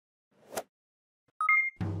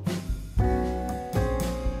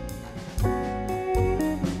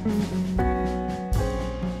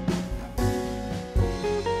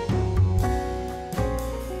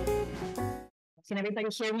Can everybody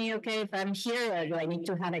hear me okay if I'm here, or do I need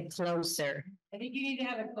to have it closer? I think you need to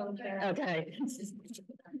have it closer. Okay.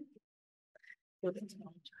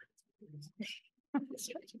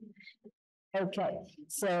 Okay,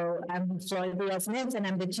 so I'm Floyd Smith, and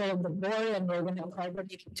I'm the chair of the board, and we're going to call the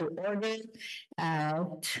meeting to order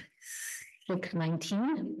at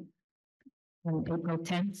 6:19 on April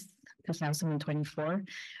 10th, 2024.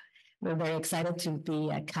 We're very excited to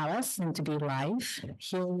be at Calais and to be live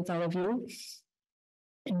here with all of you.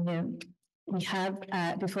 And we have,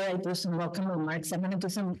 before I do some welcome remarks, I'm going to do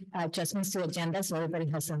some adjustments to agenda so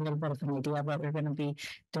everybody has a little bit of an idea of what we're going to be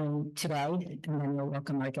doing today, and then we'll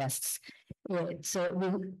welcome our guests. I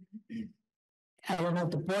don't know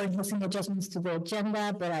if the board has any adjustments to the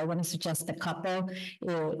agenda, but I want to suggest a couple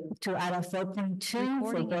to add a 4.2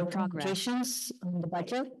 for board communications on the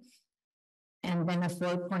budget, and then a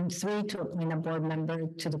 4.3 to appoint a board member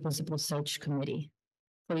to the principal search committee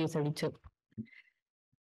for U32.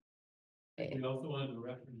 We also wanted to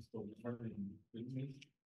reference the warning, didn't we?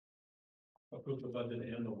 Approve the budget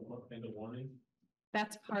and the warning.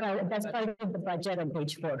 That's part of the budget on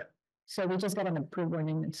page 4. So we just got an approved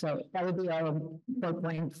warning. So that would be our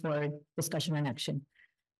point for discussion and action.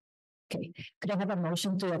 Okay, could I have a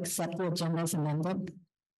motion to accept the agenda as amended?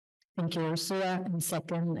 Thank you, Ursula. And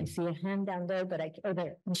second, I see a hand down there, but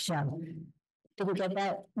there, Michelle. Did you get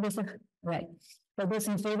that? Right. So those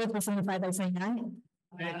in favor, please signify by saying aye.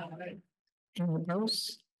 Aye. Any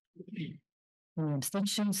opposed? Any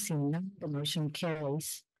abstentions? Seeing none, the motion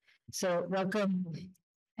carries. So welcome,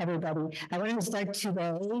 everybody. I want to start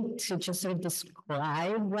today to just sort of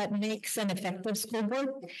describe what makes an effective school board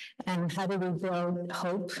and how do we build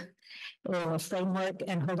hope framework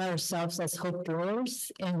and hold ourselves as hope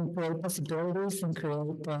doers and create possibilities and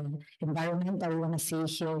create the environment that we want to see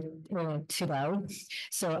here today.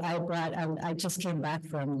 So I just came back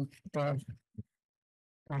from the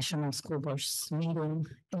National School Boards meeting.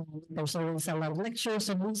 And there's always a lot of lectures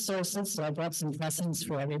and resources, so I brought some presents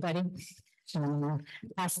for everybody. And I'm going to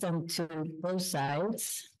pass them to both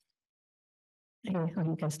sides.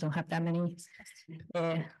 You guys don't have that many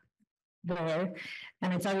there.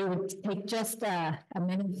 And I thought we would take just a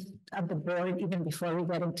minute of the board, even before we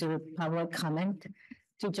get into public comment,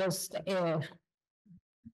 to just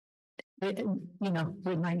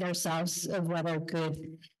remind ourselves of what are good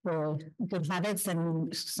habits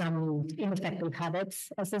and some ineffective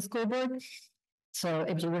habits as a school board. So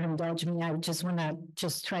if you would indulge me, I would just want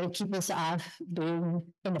to try to keep us off being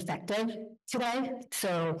ineffective today.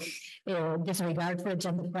 So disregard for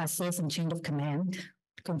agenda process and chain of command,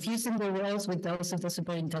 confusing the roles with those of the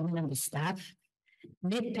superintendent and the staff,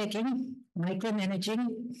 nitpicking,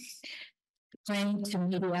 micromanaging, playing to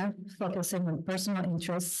media, focusing on personal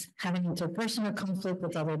interests, having interpersonal conflict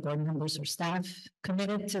with other board members or staff,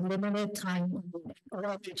 committed to limited time or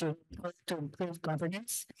energy to improve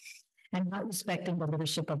governance, and not respecting the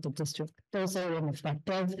leadership of the district. Those are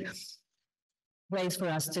ineffective ways for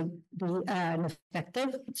us to be an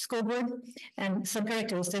effective school board. And some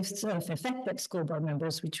characteristics of effective school board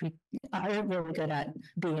members, which we are really good at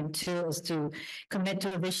being too, is to commit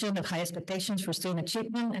to a vision of high expectations for student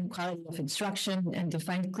achievement and quality of instruction, and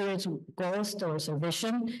define clear goals towards a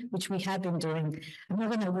vision, which we have been doing. I'm not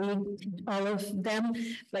going to read all of them,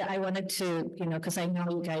 but I wanted to, because I know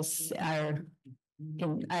you guys are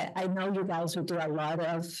I know you guys will do a lot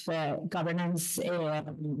of governance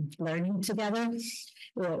learning together,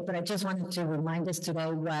 but I just wanted to remind us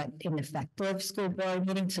today what an effective school board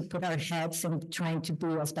meeting to put our heads and trying to be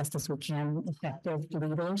as best as we can effective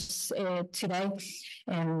leaders today.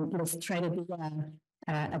 And let's try to be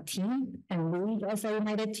a team and lead as a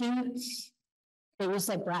united team. There was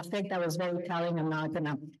a graphic that was very telling. I'm not going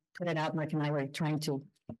to put it out. Mark and I were trying to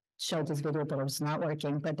show this video, but it was not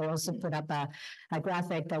working. But they also put up a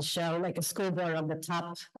graphic that showed like a school board on the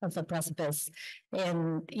top of the precipice,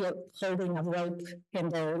 and holding a rope,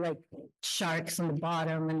 and there are like sharks on the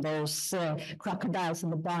bottom, and there's crocodiles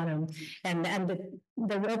on the bottom, and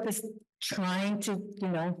the rope is trying to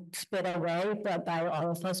split away, but by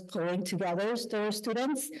all of us pulling together,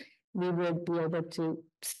 students, we would be able to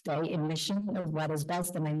stay in mission of what is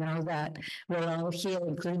best. And I know that we're all here,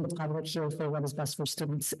 including the public here, for what is best for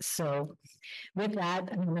students. So with that,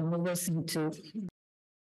 I'm going to move us into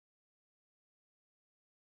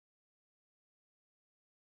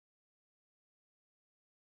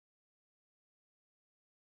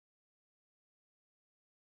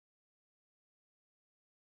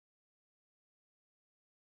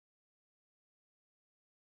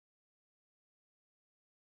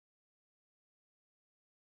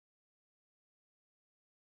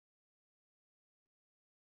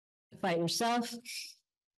by yourself.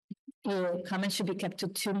 Comments should be kept to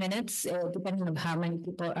 2 minutes, depending on how many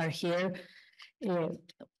people are here.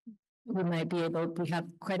 We might be able, we have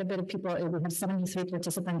quite a bit of people, we have 73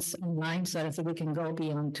 participants online, so I think we can go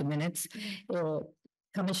beyond 2 minutes.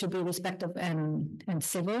 Comments should be respectful and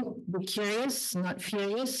civil, be curious, not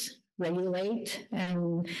furious, regulate,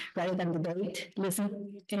 and rather than debate,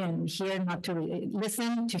 listen and hear, not to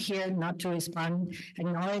listen, to hear, not to respond,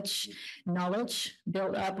 acknowledge knowledge,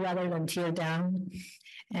 build up rather than tear down,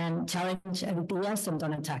 and challenge ideas and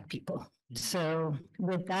don't attack people. So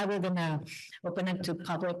with that, we're gonna open it to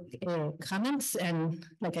public comments, and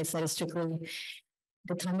like I said, it's strictly,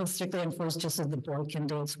 the time is strictly enforced just as the board can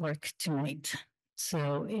do its work tonight.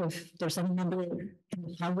 So if there's any member in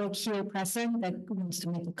the public here present that wants to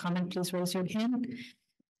make a comment, please raise your hand.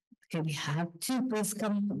 Okay, we have two, please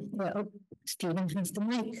come. Well, Stephen has the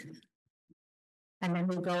mic. And then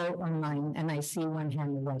we'll go online, and I see one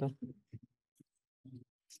hand already.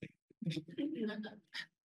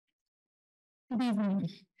 Good evening.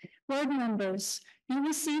 Board members, you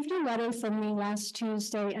received a letter from me last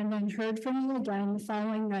Tuesday and then heard from me again the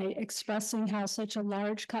following night expressing how such a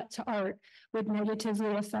large cut to art would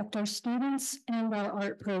negatively affect our students and our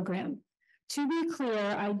art program. To be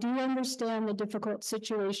clear, I do understand the difficult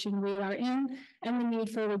situation we are in and the need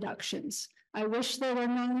for reductions. I wish there were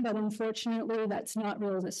none, but unfortunately, that's not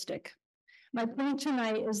realistic. My point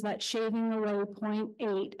tonight is that shaving away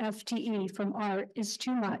 0.8 FTE from art is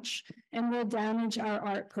too much and will damage our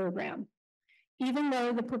art program. Even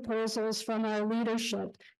though the proposals from our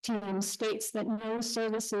leadership team states that no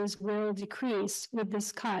services will decrease with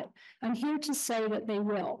this cut, I'm here to say that they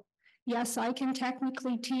will. Yes, I can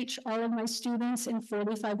technically teach all of my students in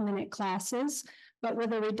 45-minute classes, but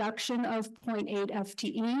with a reduction of 0.8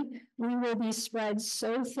 FTE, we will be spread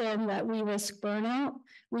so thin that we risk burnout.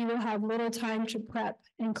 We will have little time to prep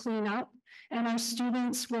and clean up, and our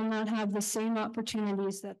students will not have the same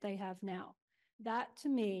opportunities that they have now. That, to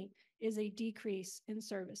me, is a decrease in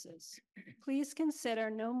services. Please consider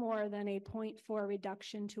no more than a 0.4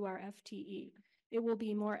 reduction to our FTE. It will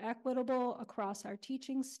be more equitable across our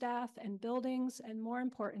teaching staff and buildings, and more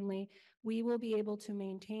importantly, we will be able to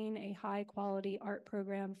maintain a high-quality art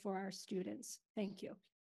program for our students. Thank you.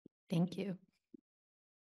 Thank you.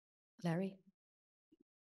 Larry?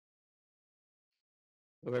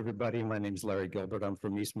 Hello, everybody. My name is Larry Gilbert. I'm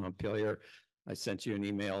from East Montpelier. I sent you an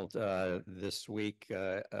email this week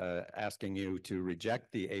asking you to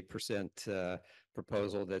reject the 8%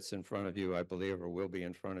 proposal that's in front of you, I believe, or will be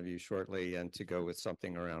in front of you shortly, and to go with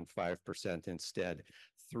something around 5% instead.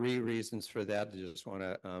 3 reasons for that. I just want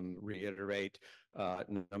to reiterate.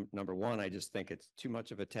 Number one, I just think it's too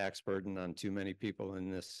much of a tax burden on too many people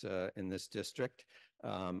in this district.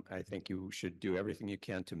 I think you should do everything you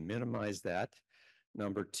can to minimize that.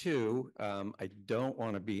 Number 2, I don't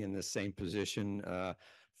want to be in the same position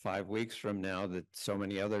 5 weeks from now that so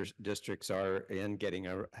many other districts are in,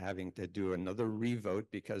 having to do another revote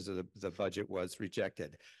because of the budget was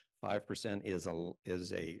rejected. 5%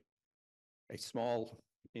 is a small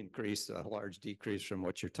increase, a large decrease from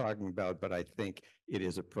what you're talking about, but I think it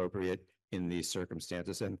is appropriate in these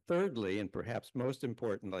circumstances. And thirdly, and perhaps most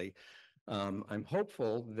importantly, I'm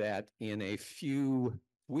hopeful that in a few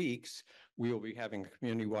weeks, we will be having a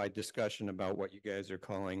community-wide discussion about what you guys are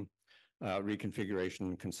calling reconfiguration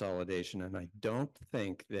and consolidation. And I don't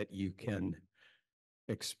think that you can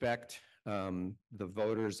expect the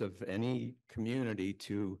voters of any community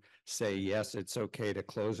to say, yes, it's okay to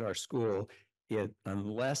close our school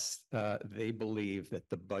unless they believe that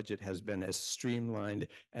the budget has been as streamlined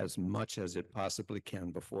as much as it possibly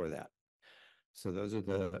can before that. So those are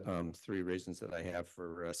the 3 reasons that I have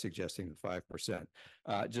for suggesting the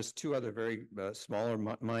 5%. Just 2 other very smaller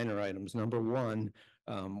minor items. Number 1,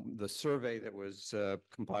 the survey that was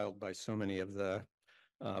compiled by so many of the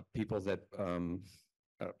people that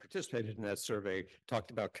participated in that survey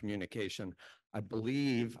talked about communication.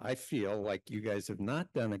 I feel like you guys have not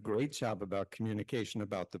done a great job about communication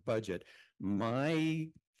about the budget. I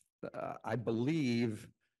believe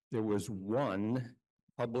there was 1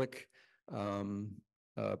 public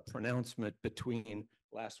pronouncement between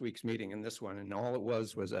last week's meeting and this one, and all it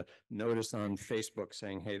was a notice on Facebook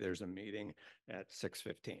saying, hey, there's a meeting at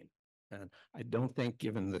 6:15. And I don't think,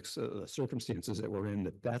 given the circumstances that we're in,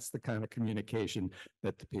 that that's the kind of communication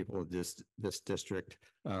that the people of this district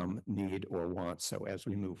need or want. So as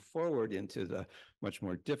we move forward into the much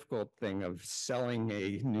more difficult thing of selling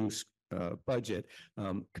a new budget,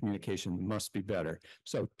 communication must be better.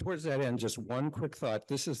 So towards that end, just one quick thought.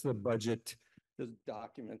 This is the budget the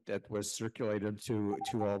document that was circulated to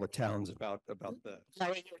all the towns about the.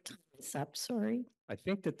 Larry, your time is up, sorry. I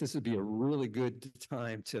think that this would be a really good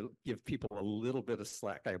time to give people a little bit of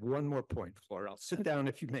slack. I have one more point, Flora. I'll sit down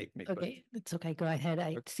if you make me. but Okay, it's okay, go ahead.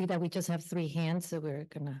 I see that we just have 3 hands, so we're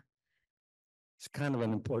gonna. It's kind of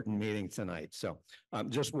an important meeting tonight. So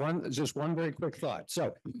just one very quick thought.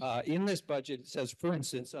 So in this budget, it says, for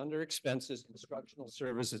instance, under expenses, instructional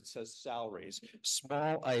service, it says salaries,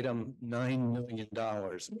 small item, $9 million.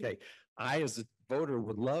 Okay. I, as a voter,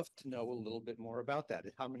 would love to know a little bit more about that.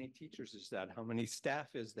 How many teachers is that? How many staff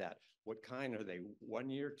is that? What kind are they? 1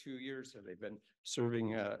 year, 2 years? Have they been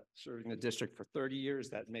serving the district for 30 years?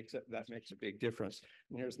 That makes a big difference.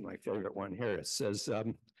 And here's my favorite one here. It says,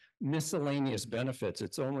 miscellaneous benefits.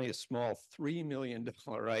 It's only a small $3 million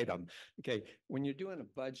item. Okay, when you're doing a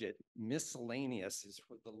budget, miscellaneous is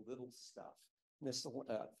for the little stuff.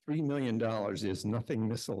 $3 million is nothing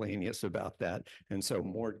miscellaneous about that. And so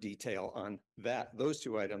more detail on those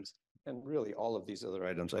 2 items, and really all of these other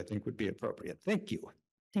items I think would be appropriate. Thank you.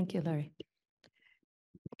 Thank you, Larry.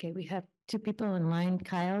 Okay, we have 2 people in line.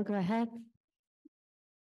 Kyle, go ahead.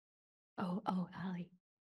 Oh, Ali.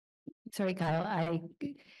 Sorry, Kyle,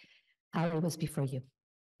 Ali was before you.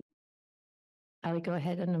 Ali, go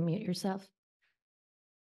ahead and unmute yourself.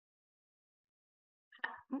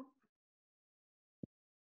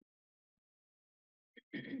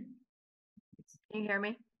 Can you hear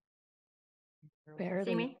me? Barely.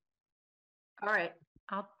 See me? All right,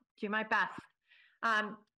 I'll do my best.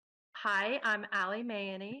 Hi, I'm Allie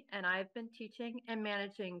Mayany, and I've been teaching and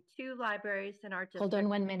managing 2 libraries in our district. Hold on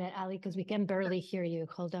 1 minute, Ali, because we can barely hear you.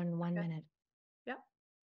 Hold on 1 minute. Yep.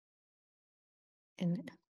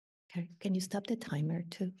 And can you stop the timer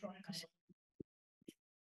too?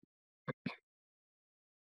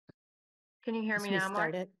 Can you hear me now,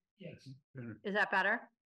 Mark? Restart it. Yes. Is that better?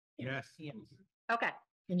 Yes. Okay.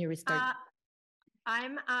 Can you restart?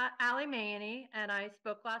 I'm Allie Mayany, and I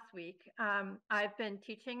spoke last week. I've been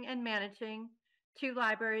teaching and managing 2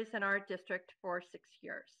 libraries in our district for 6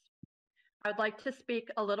 years. I would like to speak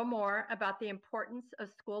a little more about the importance of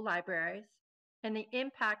school libraries and the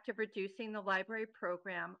impact of reducing the library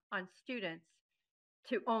program on students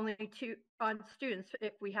if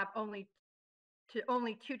we have only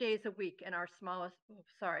 2 days a week in our smallest,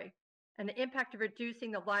 and the impact of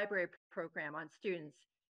reducing the library program on students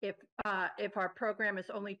if our program is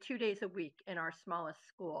only 2 days a week in our smallest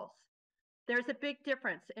schools. There's a big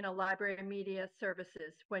difference in a library and media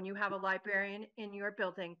services when you have a librarian in your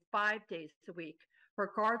building 5 days a week,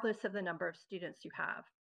 regardless of the number of students you have.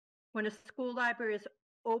 When a school library is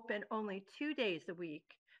open only 2 days a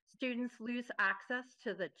week, students lose access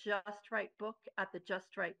to the just right book at the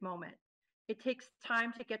just right moment. It takes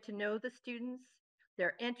time to get to know the students,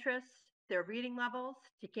 their interests, their reading levels,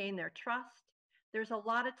 to gain their trust. There's a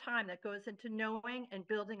lot of time that goes into knowing and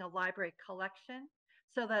building a library collection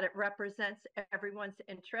so that it represents everyone's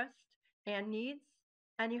interests and needs.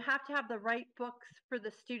 And you have to have the right books for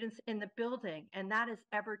the students in the building, and that is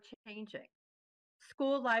ever changing.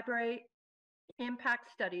 School library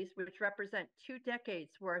impact studies, which represent 2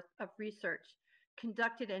 decades worth of research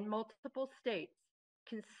conducted in multiple states,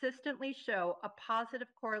 consistently show a positive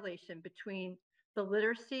correlation between the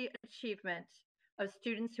literacy achievement of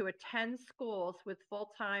students who attend schools with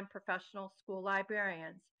full-time professional school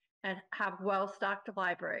librarians and have well-stocked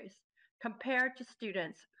libraries compared to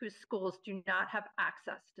students whose schools do not have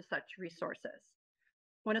access to such resources.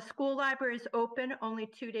 When a school library is open only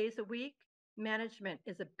 2 days a week, management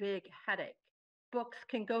is a big headache. Books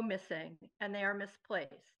can go missing and they are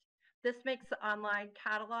misplaced. This makes the online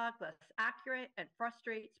catalog less accurate and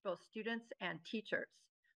frustrates both students and teachers.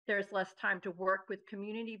 There's less time to work with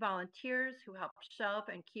community volunteers who help shelve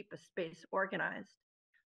and keep a space organized.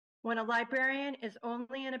 When a librarian is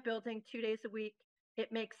only in a building 2 days a week,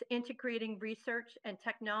 it makes integrating research and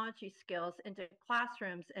technology skills into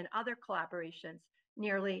classrooms and other collaborations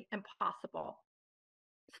nearly impossible.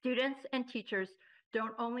 Students and teachers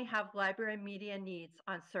don't only have library media needs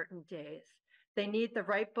on certain days. They need the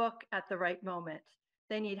right book at the right moment.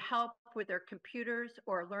 They need help with their computers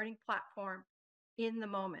or a learning platform in the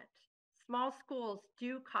moment. Small schools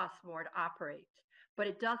do cost more to operate, but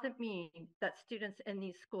it doesn't mean that students in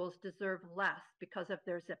these schools deserve less because of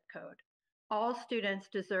their zip code. All students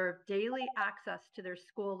deserve daily access to their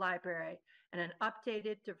school library and an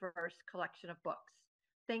updated, diverse collection of books.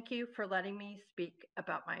 Thank you for letting me speak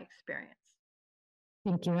about my experience.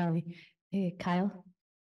 Thank you, Ali. Kyle?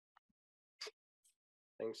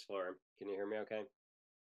 Thanks, Laura. Can you hear me okay?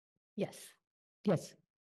 Yes. Yes.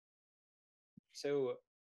 So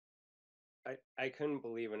I couldn't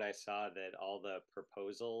believe when I saw that all the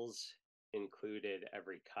proposals included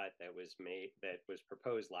every cut that was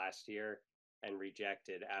proposed last year and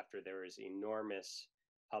rejected after there was enormous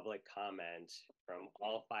public comment from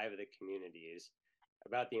all 5 of the communities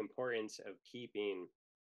about the importance of keeping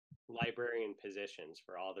librarian positions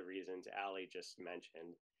for all the reasons Allie just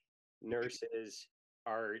mentioned, nurses,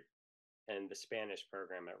 art, and the Spanish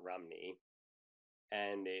program at Rumney.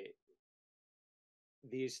 And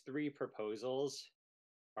these 3 proposals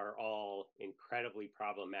are all incredibly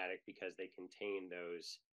problematic because they contain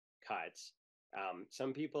those cuts.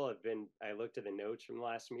 Some people have been, I looked at the notes from the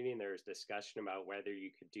last meeting, there was discussion about whether you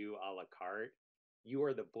could do a la carte. You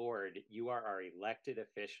are the board, you are our elected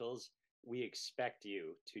officials. We expect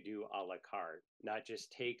you to do a la carte, not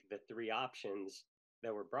just take the 3 options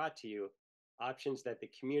that were brought to you, options that the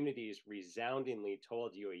communities resoundingly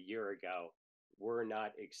told you a year ago were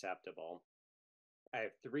not acceptable. I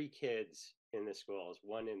have 3 kids in the schools,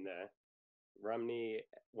 one in the Rumney,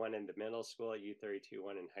 one in the middle school at U32,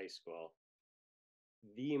 one in high school.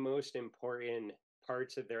 The most important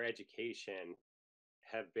parts of their education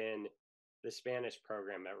have been the Spanish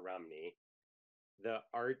program at Rumney, the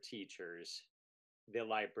art teachers, the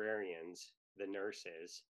librarians, the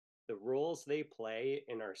nurses. The roles they play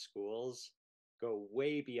in our schools go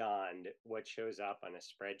way beyond what shows up on a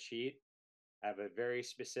spreadsheet. I have a very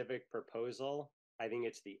specific proposal. I think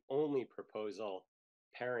it's the only proposal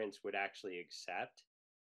parents would actually accept.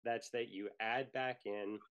 That's that you add back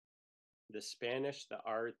in the Spanish, the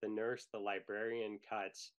art, the nurse, the librarian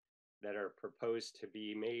cuts that are proposed to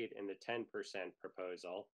be made in the 10%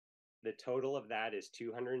 proposal. The total of that is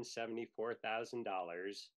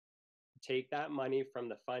 $274,000. Take that money from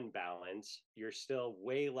the fund balance. You're still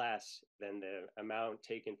way less than the amount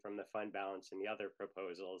taken from the fund balance in the other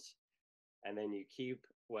proposals. And then you keep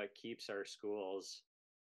what keeps our schools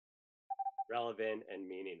relevant and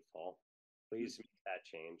meaningful. Please make that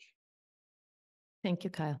change. Thank you,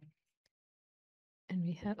 Kyle. And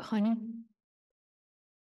we have Honey.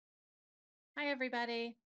 Hi,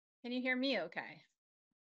 everybody. Can you hear me okay?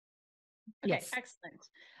 Okay, Yes. excellent.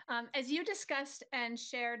 As you discussed and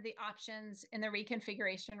shared the options in the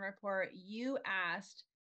reconfiguration report, you asked,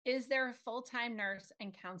 is there a full-time nurse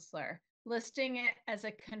and counselor, listing it as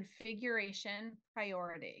a configuration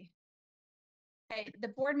priority? Okay, the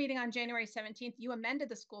board meeting on January 17th, you amended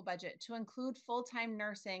the school budget to include full-time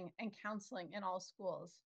nursing and counseling in all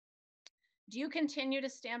schools. Do you continue to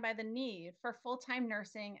stand by the need for full-time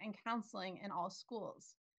nursing and counseling in all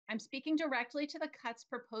schools? I'm speaking directly to the cuts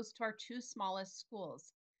proposed to our 2 smallest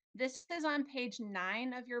schools. This is on page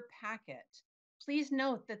 9 of your packet. Please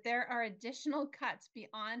note that there are additional cuts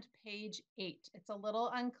beyond page 8. It's a little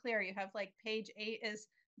unclear. You have like page 8 is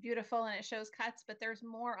beautiful and it shows cuts, but there's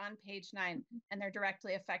more on page 9 and they're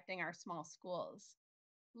directly affecting our small schools.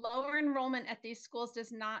 Lower enrollment at these schools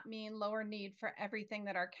does not mean lower need for everything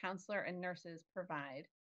that our counselor and nurses provide.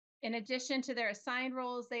 In addition to their assigned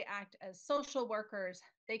roles, they act as social workers.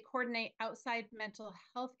 They coordinate outside mental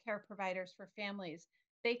health care providers for families.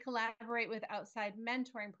 They collaborate with outside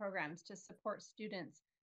mentoring programs to support students.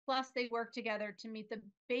 Plus, they work together to meet the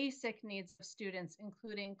basic needs of students,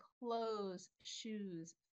 including clothes,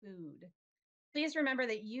 shoes, food. Please remember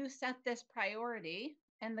that you set this priority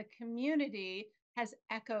and the community has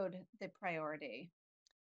echoed the priority.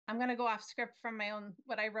 I'm going to go off script from my own,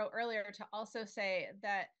 what I wrote earlier, to also say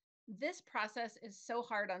that this process is so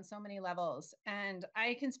hard on so many levels. And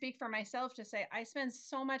I can speak for myself to say, I spend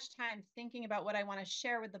so much time thinking about what I want to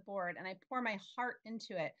share with the board and I pour my heart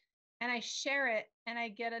into it and I share it and I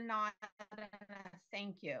get a nod and a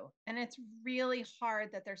thank you. And it's really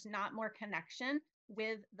hard that there's not more connection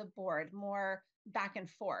with the board, more back and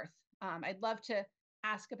forth. I'd love to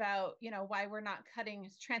ask about, why we're not cutting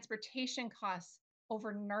transportation costs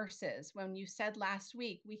over nurses. When you said last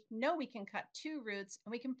week, we know we can cut 2 routes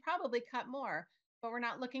and we can probably cut more, but we're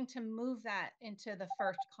not looking to move that into the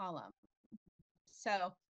first column.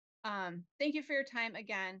 So thank you for your time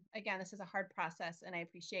again. Again, this is a hard process and I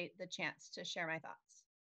appreciate the chance to share my thoughts.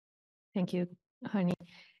 Thank you, Honey.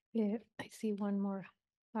 Yeah, I see one more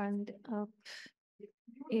hand up.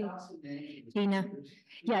 Dina.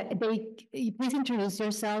 Yeah, please introduce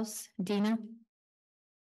yourselves, Dina.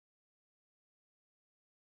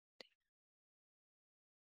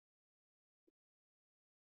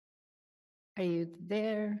 Are you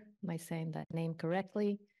there? Am I saying that name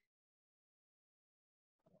correctly?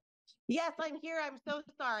 Yes, I'm here. I'm so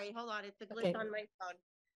sorry. Hold on, it's a glitch on my phone.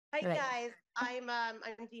 Hi Right. guys, I'm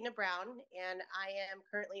Dina Brown, and I am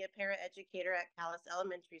currently a paraeducator at Callis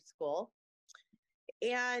Elementary School.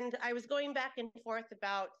 And I was going back and forth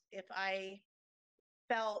about if I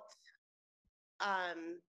felt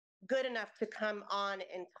good enough to come on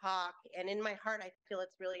and talk. And in my heart, I feel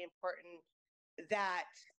it's really important that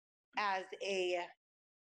as a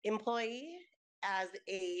employee, as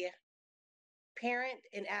a parent,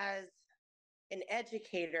 and as an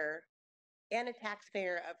educator and a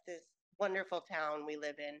taxpayer of this wonderful town we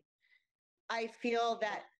live in, I feel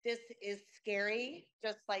that this is scary,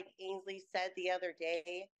 just like Ainsley said the other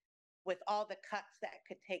day, with all the cuts that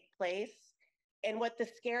could take place. And what the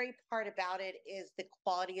scary part about it is the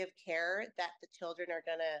quality of care that the children are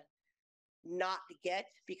going to not get,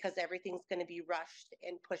 because everything's going to be rushed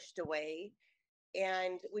and pushed away.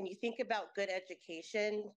 And when you think about good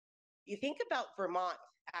education, you think about Vermont,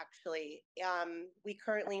 actually. We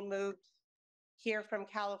currently moved here from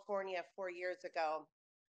California 4 years ago.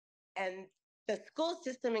 And the school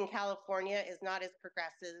system in California is not as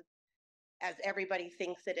progressive as everybody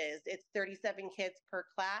thinks it is. It's 37 kids per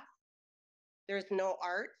class. There's no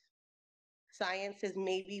art. Science is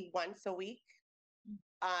maybe once a week.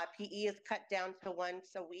 PE is cut down to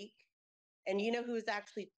once a week. And you know who's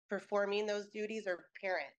actually performing those duties are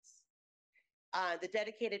parents. The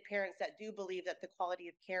dedicated parents that do believe that the quality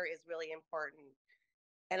of care is really important.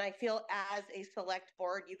 And I feel as a select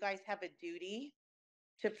board, you guys have a duty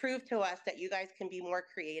to prove to us that you guys can be more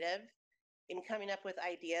creative in coming up with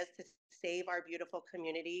ideas to save our beautiful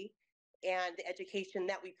community and the education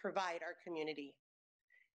that we provide our community.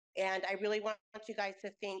 And I really want you guys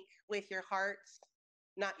to think with your hearts,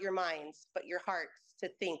 not your minds, but your hearts, to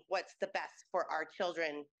think what's the best for our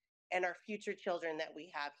children and our future children that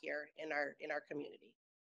we have here in our community.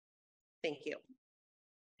 Thank you.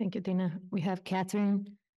 Thank you, Dina. We have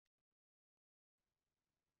Catherine.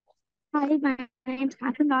 Hi, my name's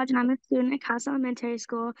Catherine Dodge, and I'm a student at Casa Elementary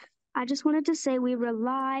School. I just wanted to say we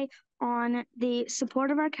rely on the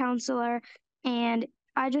support of our counselor, and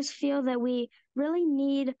I just feel that we really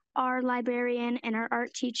need our librarian and our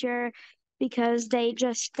art teacher, because they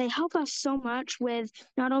help us so much with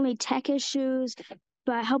not only tech issues,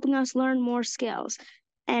 but helping us learn more skills.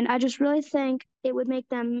 And I just really think it would make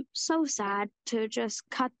them so sad to just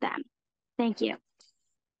cut them. Thank you.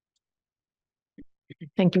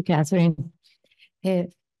 Thank you, Catherine.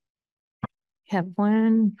 Have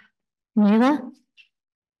one, Mila?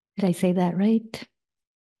 Did I say that right?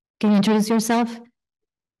 Can you introduce yourself?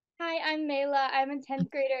 Hi, I'm Mayla. I'm a 10th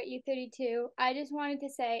grader at U32. I just wanted to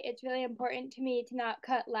say it's really important to me to not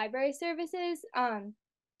cut library services.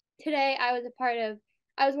 Today I was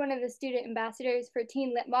one of the student ambassadors for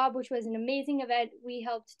Teen Lit Mob, which was an amazing event we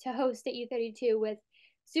helped to host at U32 with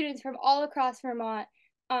students from all across Vermont,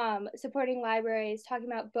 supporting libraries,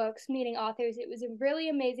 talking about books, meeting authors. It was a really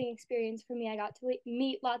amazing experience for me. I got to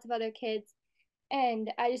meet lots of other kids,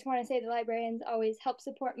 and I just want to say the librarians always help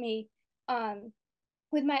support me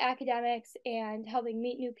with my academics and helping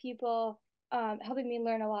meet new people, helping me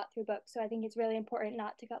learn a lot through books. So I think it's really important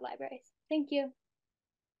not to cut libraries. Thank you.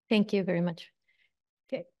 Thank you very much.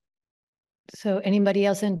 Okay. So anybody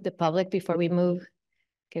else in the public before we move?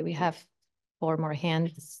 Okay, we have 4 more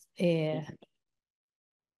hands. Please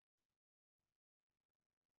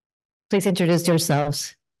introduce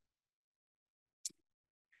yourselves.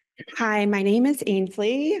 Hi, my name is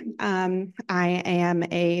Ainsley. I am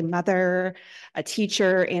a mother, a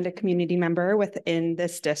teacher, and a community member within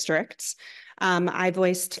this district. I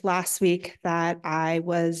voiced last week that I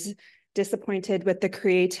was disappointed with the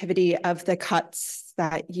creativity of the cuts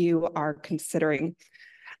that you are considering.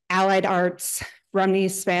 Allied arts, Romney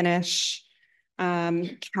Spanish,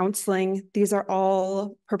 counseling, these are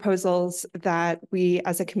all proposals that we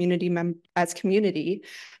as a community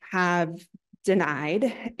have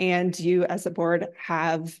denied, and you as a board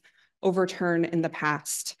have overturned in the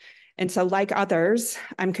past. And so, like others,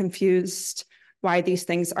 I'm confused why these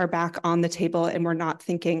things are back on the table and we're not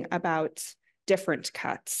thinking about different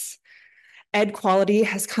cuts. Ed quality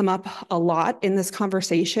has come up a lot in this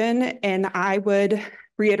conversation, and I would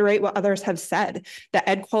reiterate what others have said, that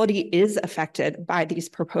ed quality is affected by these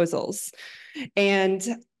proposals, and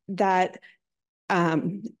that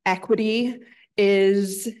equity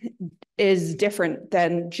is different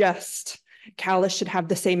than just Calais should have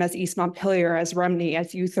the same as East Montpelier, as Rumney,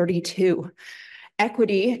 as U32.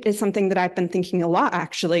 Equity is something that I've been thinking a lot,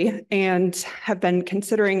 actually, and have been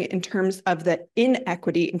considering in terms of the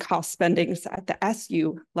inequity in cost spendings at the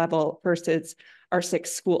SU level versus our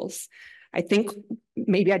 6 schools. I think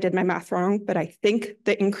maybe I did my math wrong, but I think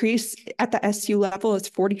the increase at the SU level is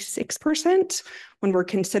 46% when we're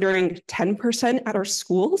considering 10% at our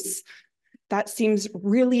schools. That seems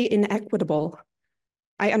really inequitable.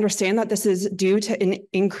 I understand that this is due to an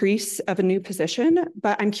increase of a new position,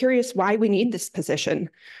 but I'm curious why we need this position.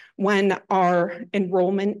 when our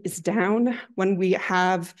enrollment is down, when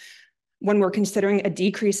we're considering a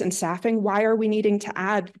decrease in staffing, why are we needing to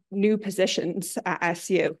add new positions at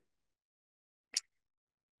SU?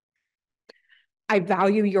 I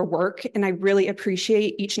value your work and I really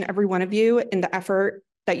appreciate each and every one of you and the effort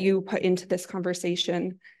that you put into this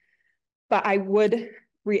conversation. But I would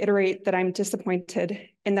reiterate that I'm disappointed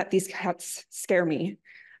and that these cuts scare me.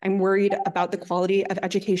 I'm worried about the quality of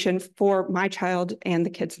education for my child and the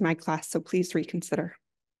kids in my class, so please reconsider.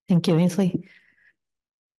 Thank you, Ainsley.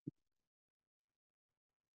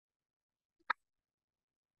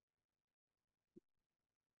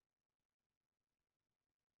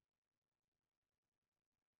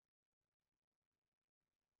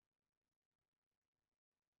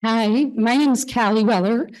 Hi, my name is Callie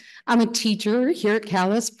Weller. I'm a teacher here at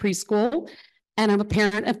Callis Preschool, and I'm a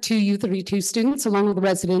parent of 2 U32 students along with a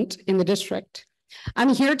resident in the district. I'm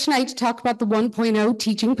here tonight to talk about the 1.0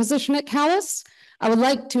 teaching position at Callis. I would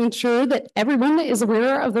like to ensure that everyone is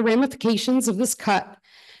aware of the ramifications of this cut.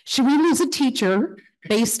 Should we lose a teacher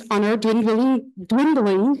based on our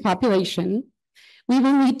dwindling population, we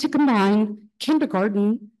will need to combine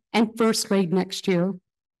kindergarten and first grade next year.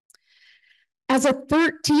 As a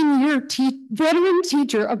 13-year veteran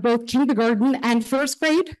teacher of both kindergarten and first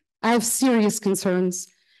grade, I have serious concerns.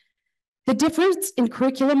 The difference in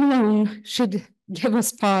curriculum alone should give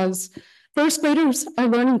us pause. First graders are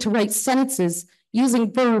learning to write sentences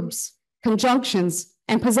using verbs, conjunctions,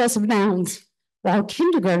 and possessive nouns, while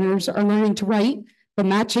kindergartners are learning to write the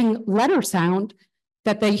matching letter sound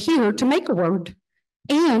that they hear to make a word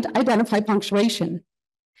and identify punctuation.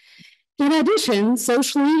 In addition,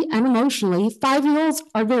 socially and emotionally, 5-year-olds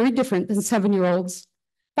are very different than 7-year-olds.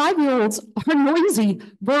 5-year-olds are noisy,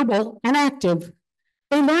 verbal, and active.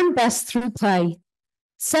 They learn best through play.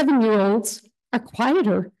 7-year-olds are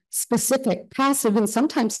quieter, specific, passive, and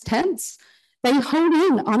sometimes tense. They hone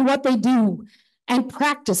in on what they do and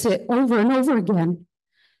practice it over and over again.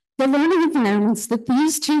 The learning environments that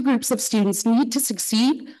these two groups of students need to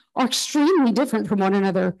succeed are extremely different from one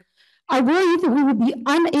another. I worry that we will be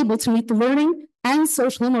unable to meet the learning and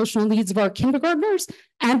social emotional needs of our kindergartners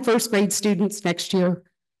and first grade students next year.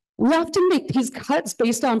 We often make these cuts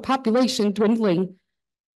based on population dwindling,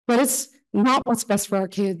 but it's not what's best for our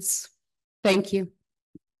kids. Thank you.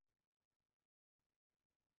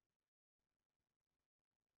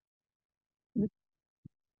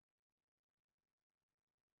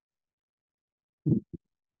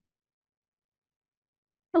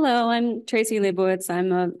 Hello, I'm Tracy Leibowitz.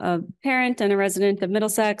 I'm a parent and a resident of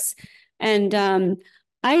Middlesex. And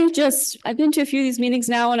I've been to a few of these meetings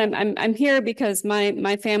now, and I'm here because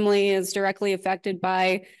my family is directly affected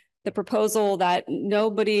by the proposal that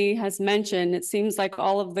nobody has mentioned. It seems like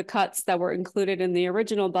all of the cuts that were included in the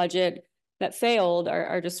original budget that failed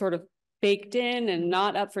are just sort of baked in and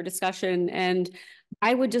not up for discussion. And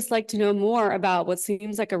I would just like to know more about what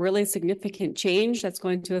seems like a really significant change that's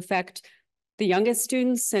going to affect the youngest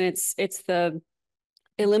students, and it's the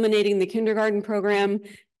eliminating the kindergarten program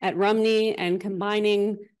at Rumney and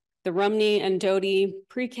combining the Rumney and Doty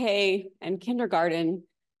pre-K and kindergarten.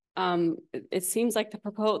 It seems like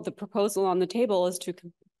the proposal on the table is to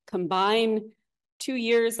combine 2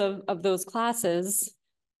 years of those classes,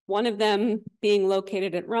 one of them being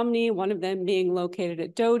located at Rumney, one of them being located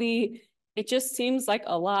at Doty. It just seems like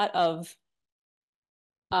a lot of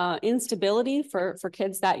instability for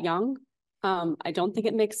kids that young. I don't think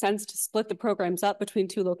it makes sense to split the programs up between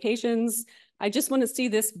 2 locations. I just want to see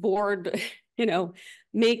this board,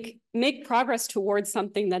 make progress towards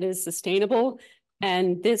something that is sustainable.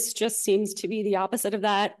 And this just seems to be the opposite of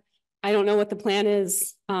that. I don't know what the plan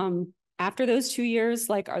is after those 2 years.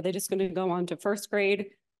 Like, are they just going to go on to first grade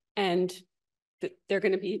and they're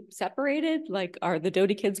going to be separated? Like, are the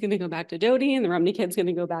Doty kids going to go back to Doty and the Rumney kids going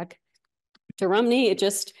to go back to Rumney?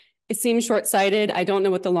 It seems short-sighted. I don't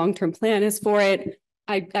know what the long-term plan is for it.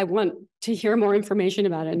 I want to hear more information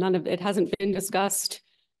about it. None of it hasn't been discussed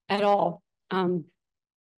at all.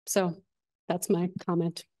 So that's my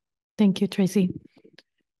comment. Thank you, Tracy.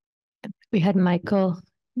 We had Michael,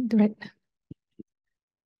 right?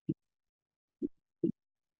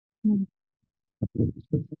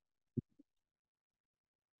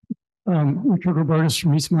 Richard Robertus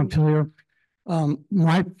from East Montpelier.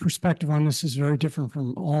 My perspective on this is very different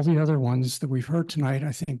from all the other ones that we've heard tonight,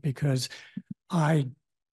 I think, because I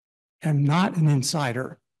am not an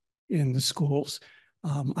insider in the schools.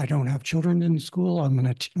 I don't have children in the school. I'm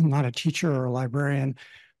not a teacher or a librarian,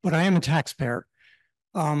 but I am a taxpayer.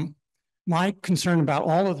 my concern about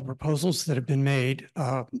all of the proposals that have been made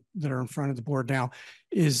that are in front of the board now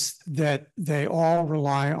is that they all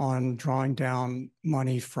rely on drawing down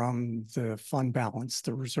money from the fund balance,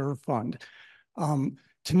 the reserve fund.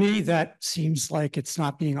 To me, that seems like it's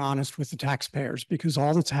not being honest with the taxpayers, because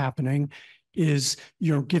all that's happening is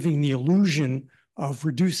you're giving the illusion of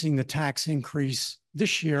reducing the tax increase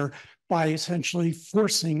this year by essentially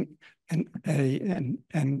forcing an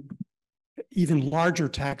even larger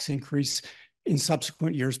tax increase in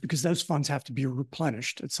subsequent years, because those funds have to be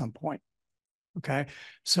replenished at some point. Okay,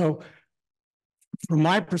 so from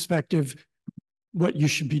my perspective, what you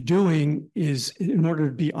should be doing is, in order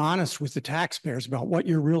to be honest with the taxpayers about what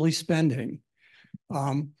you're really spending,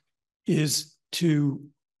 is to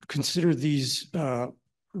consider these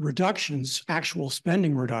reductions, actual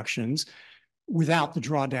spending reductions, without the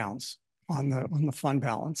drawdowns on the fund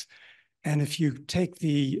balance. And if you take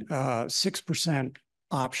the 6%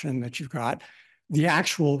 option that you've got, the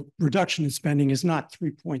actual reduction in spending is not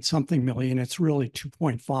 3-point-something million, it's really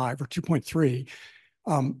 2.5 or 2.3.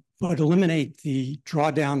 But eliminate the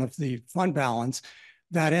drawdown of the fund balance,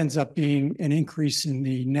 that ends up being an increase in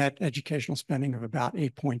the net educational spending of about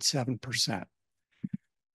 8.7%.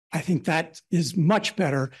 I think that is much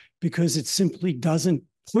better, because it simply doesn't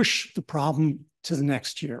push the problem to the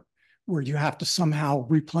next year, where you have to somehow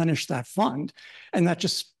replenish that fund. And that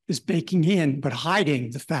just is baking in, but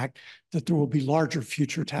hiding the fact that there will be larger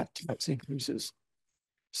future tax increases.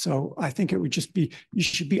 So I think it would just be, you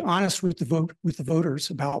should be honest with the voters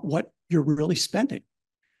about what you're really spending.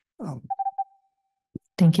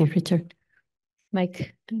 Thank you, Richard.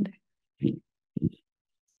 Mike.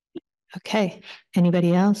 Okay,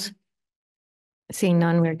 anybody else? Seeing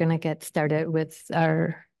none, we're going to get started with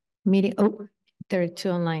our meeting. Oh, there are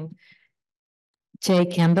two online. Jay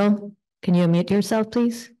Campbell, can you unmute yourself,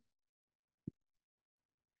 please?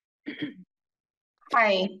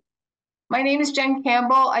 Hi, my name is Jen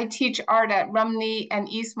Campbell. I teach art at Rumney and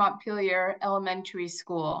East Montpelier Elementary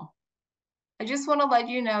School. I just want to let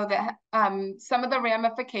you know that some of the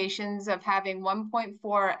ramifications of having 1.4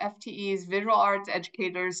 FTEs visual arts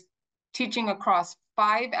educators teaching across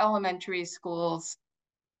 5 elementary schools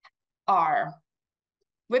are: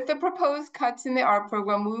 with the proposed cuts in the art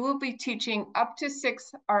program, we will be teaching up to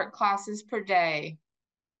 6 art classes per day.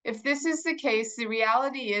 If this is the case, the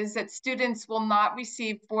reality is that students will not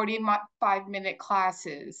receive 45-minute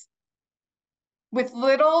classes. With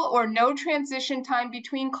little or no transition time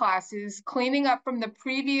between classes, cleaning up from the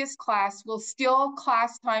previous class will steal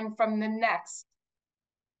class time from the next.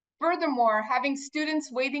 Furthermore, having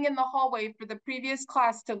students waiting in the hallway for the previous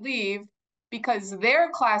class to leave because their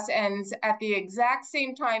class ends at the exact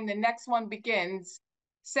same time the next one begins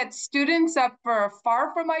sets students up for a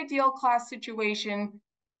far from ideal class situation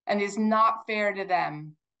and is not fair to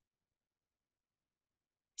them.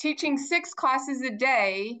 Teaching 6 classes a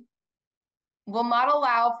day will not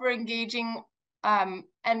allow for engaging and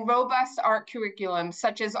robust art curriculum,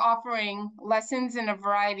 such as offering lessons in a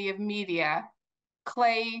variety of media,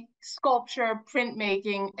 clay, sculpture,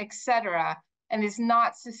 printmaking, etc., and is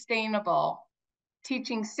not sustainable.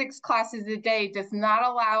 Teaching 6 classes a day does not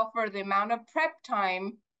allow for the amount of prep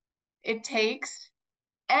time it takes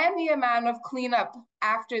and the amount of cleanup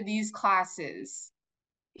after these classes.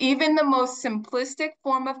 Even the most simplistic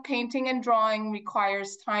form of painting and drawing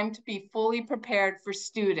requires time to be fully prepared for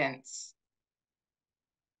students.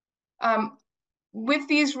 With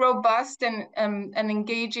these robust and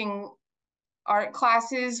engaging art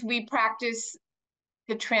classes, we practice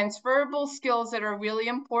the transferable skills that are really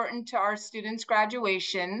important to our students'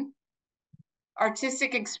 graduation.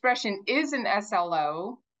 Artistic expression is an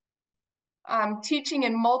SLO. Teaching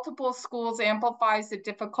in multiple schools amplifies the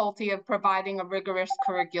difficulty of providing a rigorous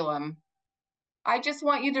curriculum. I just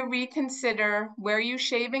want you to reconsider where you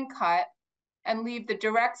shave and cut and leave the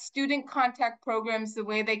direct student contact programs the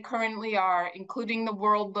way they currently are, including the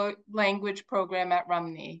world language program at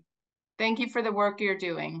Rumney. Thank you for the work you're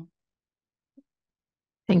doing.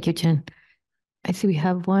 Thank you, Jen. I see we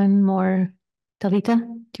have one more. Talita,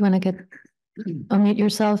 do you want to unmute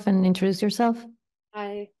yourself and introduce yourself?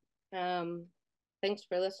 Hi, thanks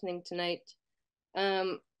for listening tonight.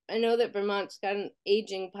 I know that Vermont's got an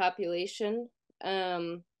aging population,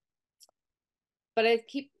 but I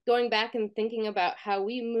keep going back and thinking about how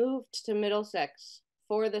we moved to Middlesex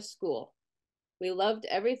for the school. We loved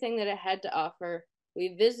everything that it had to offer.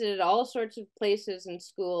 We visited all sorts of places and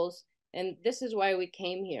schools, and this is why we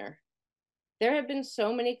came here. There have been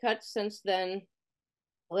so many cuts since then,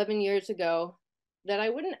 11 years ago, that I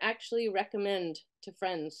wouldn't actually recommend to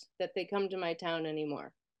friends that they come to my town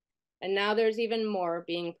anymore. And now there's even more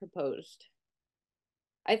being proposed.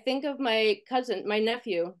 I think of my cousin, my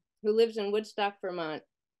nephew, who lives in Woodstock, Vermont,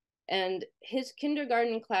 and his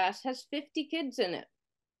kindergarten class has 50 kids in it.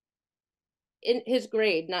 In his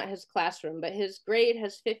grade, not his classroom, but his grade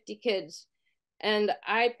has 50 kids. And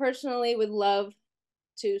I personally would love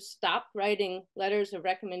to stop writing letters of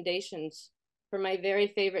recommendations for my very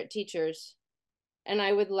favorite teachers. And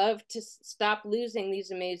I would love to stop losing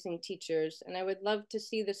these amazing teachers. And I would love to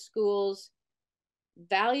see the schools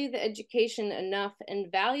value the education enough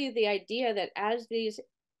and value the idea that as these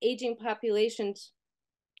aging populations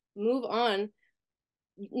move on,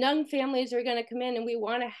 young families are going to come in, and we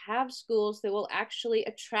want to have schools that will actually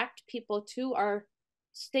attract people to our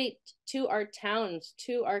state, to our towns,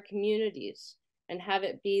 to our communities, and have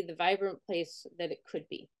it be the vibrant place that it could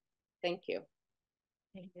be. Thank you.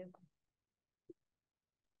 Thank you.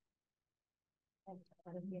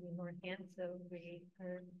 I don't see any more hands, so we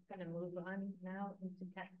are going to move on now into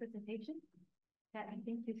Kat's presentation. Kat, I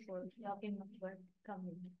think you for helping us come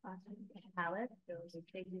on Alice, so the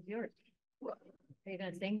stage is yours. Are you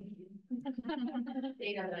going to sing?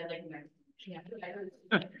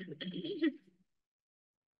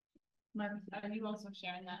 Mark, are you also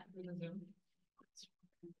sharing that through the Zoom?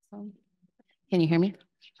 Can you hear me?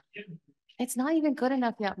 It's not even good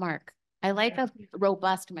enough yet, Mark. I like a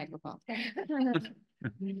robust microphone. I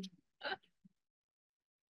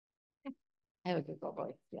have a good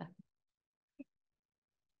voice, yeah.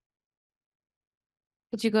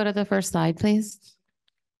 Could you go to the first slide, please?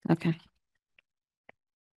 Okay.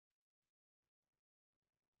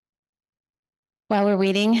 While we're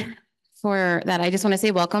waiting for that, I just want to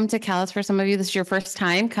say welcome to Calais. For some of you, this is your first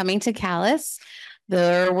time coming to Calais.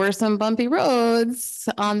 There were some bumpy roads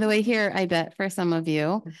on the way here, I bet, for some of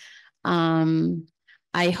you.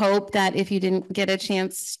 I hope that if you didn't get a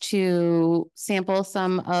chance to sample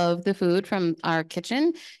some of the food from our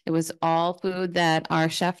kitchen, it was all food that our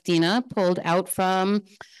chef Dina pulled out from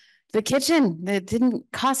the kitchen. That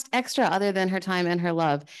didn't cost extra other than her time and her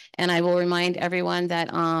love. And I will remind everyone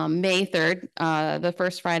that May 3rd, the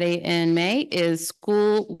first Friday in May, is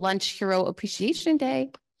School Lunch Hero Appreciation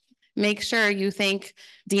Day. Make sure you thank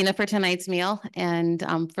Dina for tonight's meal, and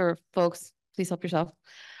for folks, please help yourself.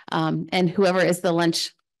 And whoever is the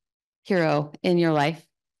lunch hero in your life.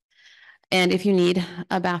 And if you need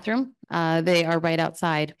a bathroom, they are right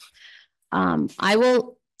outside. I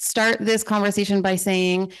will start this conversation by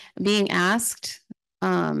saying, being asked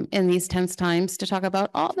in these tense times to talk about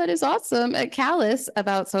all that is awesome at Calais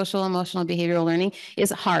about social, emotional, behavioral learning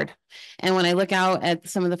is hard. And when I look out at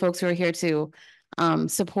some of the folks who are here to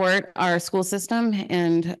support our school system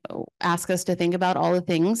and ask us to think about all the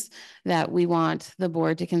things that we want the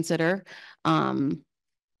board to consider,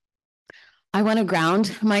 I want to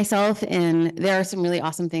ground myself in there are some really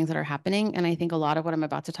awesome things that are happening. And I think a lot of what I'm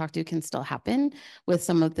about to talk to can still happen with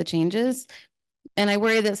some of the changes. And I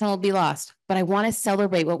worry that some will be lost, but I want to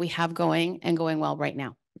celebrate what we have going and going well right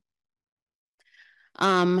now.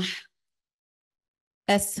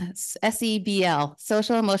 SEBL,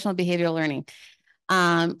 social, emotional, behavioral learning.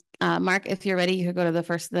 Mark, if you're ready, you could go to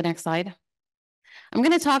the next slide. I'm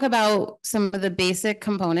going to talk about some of the basic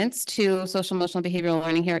components to social, emotional, behavioral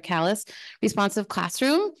learning here at Calais. Responsive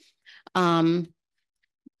classroom,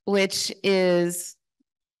 which is,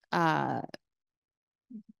 that's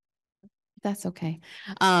okay.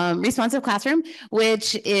 Responsive classroom,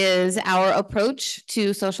 which is our approach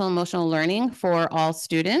to social, emotional learning for all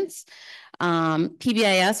students.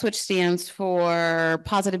 PBIS, which stands for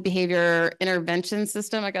Positive Behavior Intervention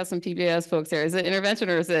System. I got some PBIS folks here. Is it intervention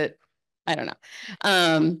or is it, I don't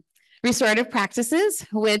know. Restorative practices,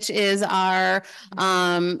 which is our,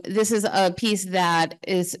 this is a piece that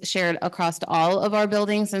is shared across all of our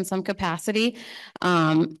buildings in some capacity,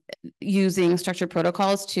 using structured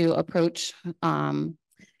protocols to approach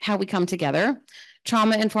how we come together.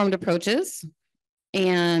 Trauma-informed approaches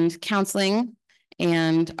and counseling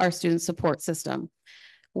and our student support system.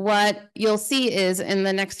 What you'll see is in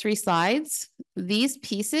the next 3 slides, these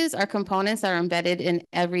pieces are components that are embedded in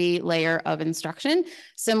every layer of instruction,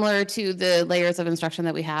 similar to the layers of instruction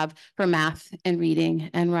that we have for math and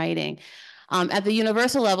reading and writing. At the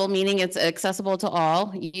universal level, meaning it's accessible to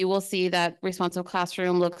all, you will see that responsive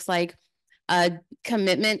classroom looks like a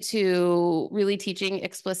commitment to really teaching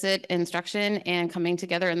explicit instruction and coming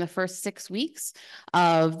together in the first 6 weeks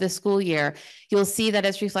of the school year. You'll see that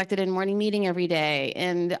it's reflected in morning meeting every day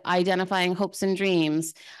and identifying hopes and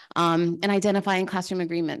dreams, and identifying classroom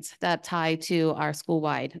agreements that tie to our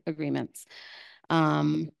school-wide agreements.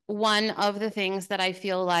 One of the things that I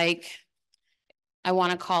feel like I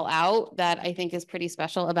want to call out that I think is pretty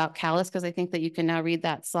special about Calais, because I think that you can now read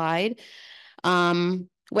that slide.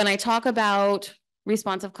 When I talk about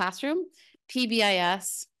responsive classroom,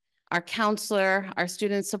 PBIS, our counselor, our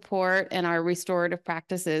student support, and our restorative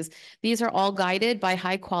practices. These are all guided by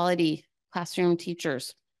high quality classroom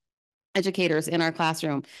teachers, educators in our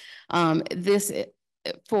classroom.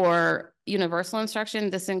 For universal instruction,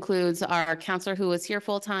 this includes our counselor who is here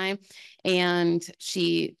full time, and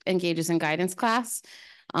she engages in guidance class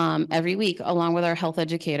every week along with our health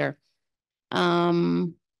educator.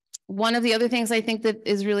 One of the other things I think that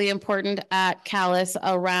is really important at Calais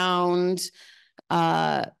around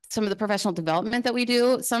some of the professional development that we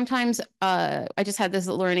do. Sometimes I just had this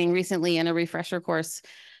learning recently in a refresher course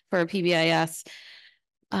for PBIS.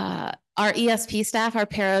 Our ESP staff, our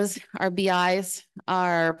paras, our BIs,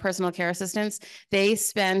 our personal care assistants, they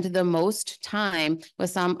spend the most time with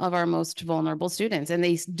some of our most vulnerable students. And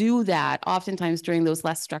they do that oftentimes during those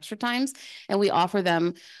less structured times. And we offer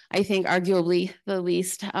them, I think, arguably the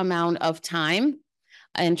least amount of time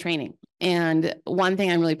and training. And one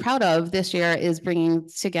thing I'm really proud of this year is bringing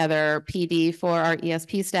together PD for our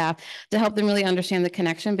ESP staff to help them really understand the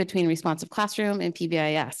connection between responsive classroom and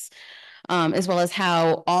PBIS. As well as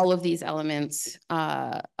how all of these elements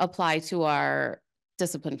apply to our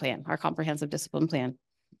discipline plan, our comprehensive discipline plan.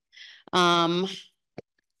 If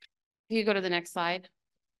you go to the next slide.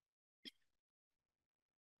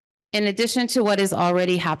 In addition to what is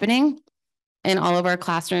already happening in all of our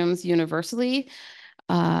classrooms universally,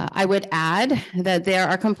 I would add that there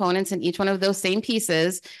are components in each one of those same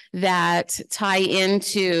pieces that tie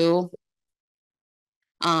into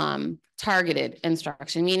targeted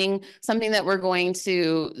instruction, meaning something that we're going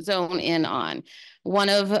to zone in on. One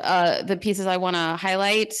of the pieces I want to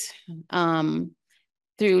highlight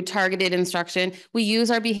through targeted instruction, we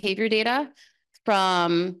use our behavior data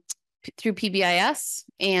through PBIS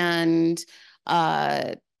and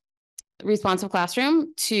responsive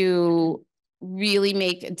classroom to really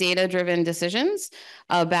make data-driven decisions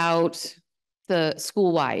about the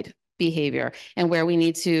school-wide behavior and where we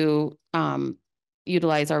need to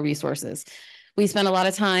utilize our resources. We spend a lot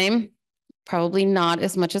of time, probably not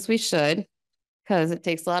as much as we should, because it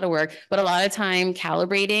takes a lot of work, but a lot of time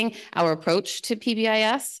calibrating our approach to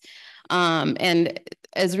PBIS. And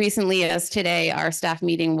as recently as today, our staff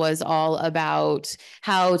meeting was all about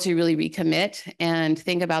how to really recommit and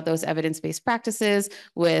think about those evidence-based practices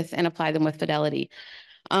and apply them with fidelity.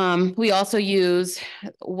 We also use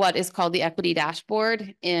what is called the equity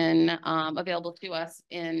dashboard available to us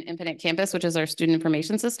in Infinite Campus, which is our student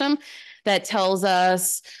information system that tells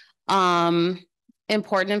us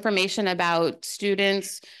important information about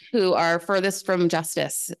students who are furthest from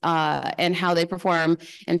justice and how they perform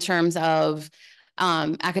in terms of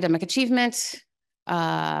academic achievement,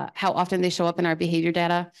 how often they show up in our behavior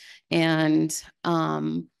data, and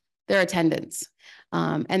their attendance.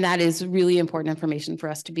 And that is really important information for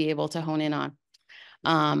us to be able to hone in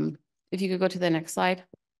on. If you could go to the next slide,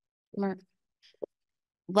 Mark.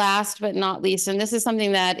 Last but not least, and this is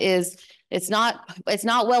something that it's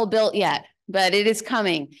not well built yet, but it is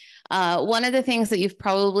coming. One of the things that you've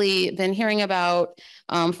probably been hearing about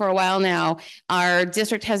for a while now, our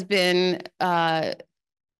district has been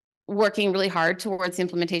working really hard towards the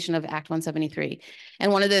implementation of Act 173.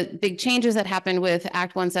 And one of the big changes that happened with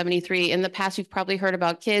Act 173, in the past, you've probably heard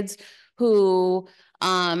about kids who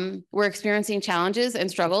were experiencing challenges and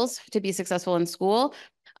struggles to be successful in school,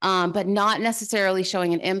 but not necessarily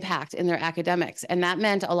showing an impact in their academics. And that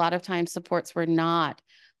meant a lot of times supports were not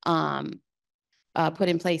put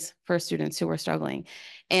in place for students who were struggling.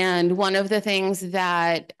 And one of the things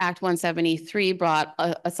that Act 173 brought,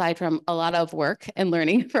 aside from a lot of work and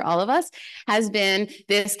learning for all of us, has been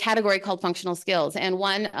this category called functional skills. And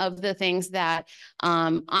one of the things that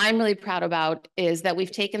I'm really proud about is that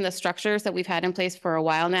we've taken the structures that we've had in place for a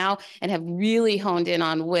while now and have really honed in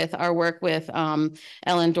on with our work with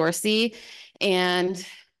Ellen Dorsey and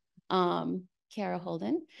Kara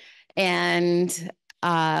Holden, and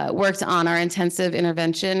worked on our intensive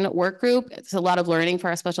intervention work group. It's a lot of learning for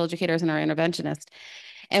our special educators and our interventionists.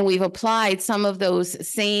 And we've applied some of those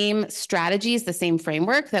same strategies, the same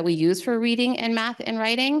framework that we use for reading and math and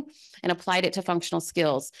writing, and applied it to functional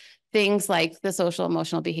skills, things like the social,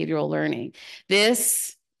 emotional, behavioral learning.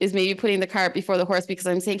 This is maybe putting the cart before the horse, because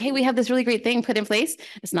I'm saying, hey, we have this really great thing put in place.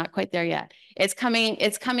 It's not quite there yet. It's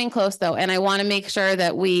coming close though. And I want to make sure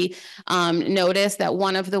that we notice that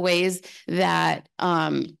one of the ways that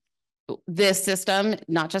this system,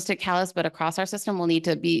 not just at Calais, but across our system, will need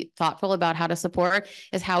to be thoughtful about how to support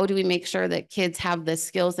is how do we make sure that kids have the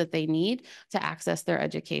skills that they need to access their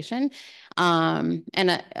education.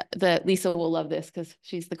 Lisa will love this because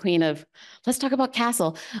she's the queen of, let's talk about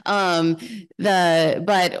Castle. What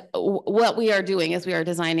we are doing is we are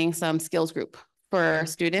designing some skills group for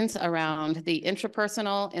students around the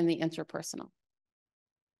intrapersonal and the interpersonal.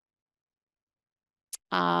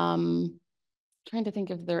 Trying to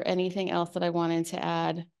think if there anything else that I wanted to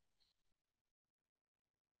add.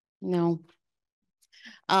 No.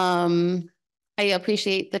 I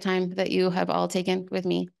appreciate the time that you have all taken with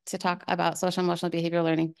me to talk about social emotional behavioral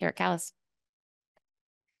learning here at Calais.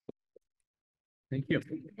 Thank you.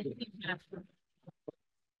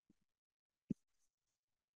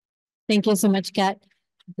 Thank you so much, Kat.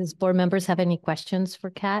 Does board members have any questions for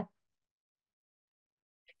Kat?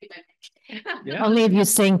 Yeah. Only if you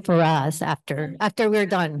sing for us after we're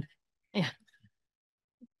done. Yeah.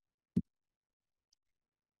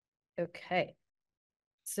 Okay.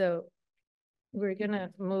 So we're gonna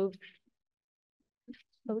move.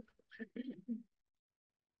 Oh.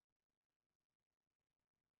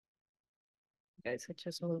 Guys, I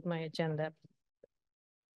just moved my agenda.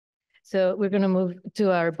 So we're gonna move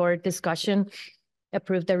to our board discussion.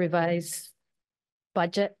 Approve the revised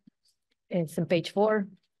budget. It's on page 4.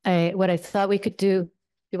 What I thought we could do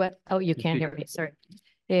what? Oh, you can't hear me, sorry.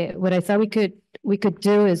 What I thought we could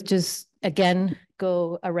do is just again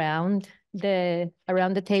go around the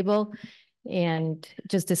table and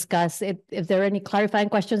just discuss if there are any clarifying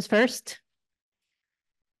questions first.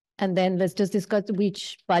 And then let's just discuss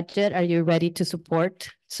which budget are you ready to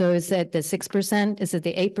support? So is it the 6%? Is it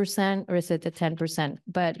the 8%? Or is it the 10%?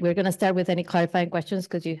 But we're going to start with any clarifying questions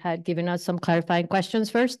because you had given us some clarifying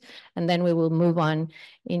questions first, and then we will move on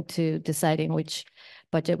into deciding which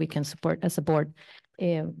budget we can support as a board.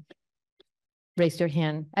 Raise your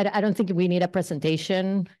hand. I don't think we need a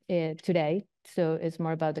presentation today. So it's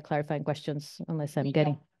more about the clarifying questions unless I'm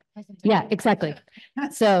getting. Yeah, exactly.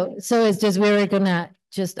 So it's just, we're gonna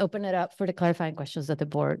just open it up for the clarifying questions that the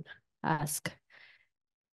board ask.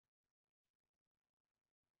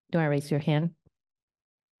 Do I raise your hand?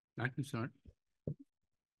 I can start.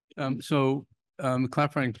 The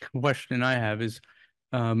clarifying question I have is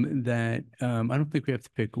that I don't think we have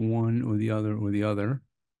to pick one or the other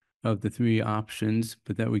of the 3 options,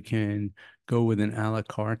 but that we can go with an a la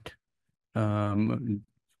carte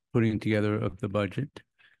putting together of the budget.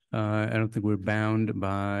 I don't think we're bound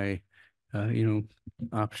by,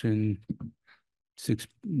 option 6%,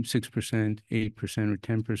 8%, or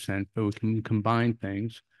 10%, but we can combine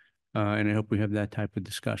things. And I hope we have that type of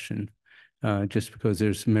discussion, just because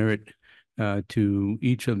there's merit to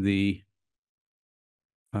each of the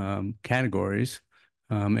categories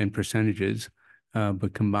and percentages,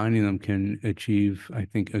 but combining them can achieve, I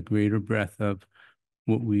think, a greater breadth of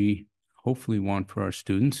what we hopefully want for our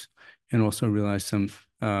students, and also realize some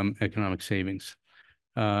economic savings.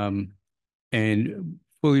 And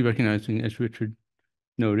fully recognizing, as Richard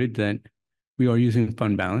noted, that we are using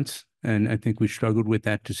fund balance. And I think we struggled with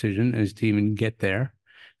that decision as to even get there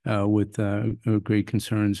with great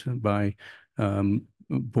concerns by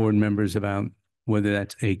board members about whether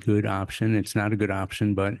that's a good option. It's not a good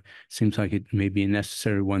option, but it seems like it may be a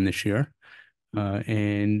necessary one this year. I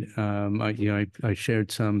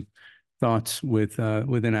shared some thoughts with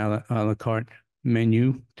an a la carte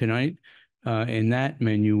menu tonight, and that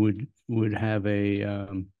menu would have a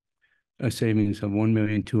savings of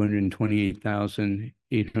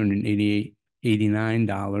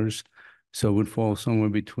 $1,228,889. So it would fall somewhere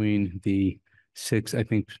between the 6, I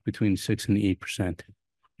think between 6 and 8%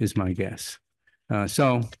 is my guess.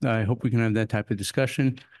 So I hope we can have that type of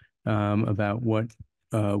discussion about what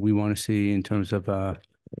we want to see in terms of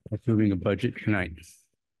approving a budget tonight.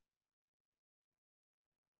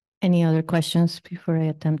 Any other questions before I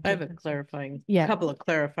attempt? I have a clarifying, Yeah. couple of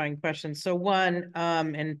clarifying questions. So one,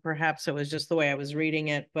 and perhaps it was just the way I was reading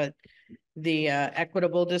it, but the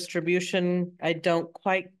equitable distribution, I don't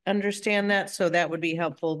quite understand that, so that would be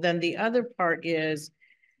helpful. Then the other part is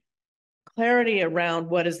clarity around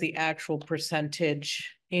what is the actual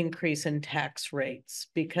percentage increase in tax rates,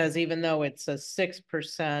 because even though it's a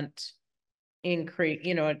 6% increase,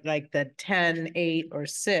 like the 10, 8, or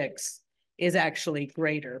 6 is actually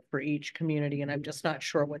greater for each community, and I'm just not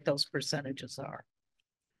sure what those percentages are.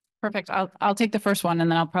 Perfect. I'll take the first one, and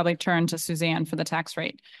then I'll probably turn to Suzanne for the tax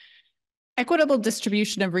rate. Equitable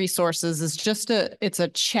distribution of resources is just it's a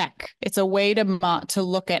check. It's a way to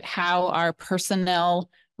look at how our personnel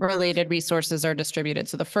related resources are distributed.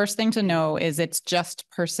 So the first thing to know is it's just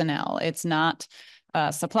personnel. It's not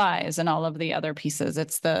supplies and all of the other pieces.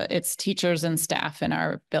 It's teachers and staff in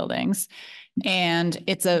our buildings. And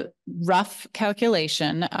it's a rough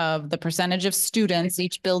calculation of the percentage of students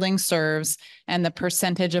each building serves and the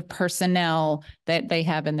percentage of personnel that they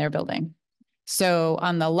have in their building. So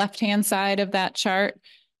on the left-hand side of that chart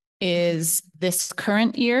is this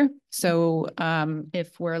current year. So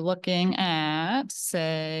if we're looking at at,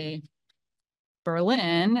 say,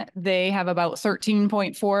 Berlin, they have about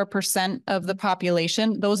 13.4% of the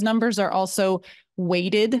population. Those numbers are also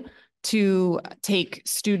weighted to take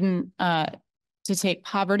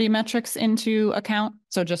poverty metrics into account.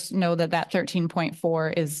 So just know that that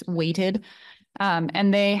 13.4 is weighted.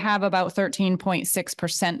 And they have about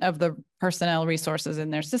 13.6% of the personnel resources in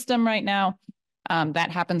their system right now. That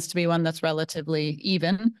happens to be one that's relatively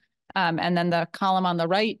even. And then the column on the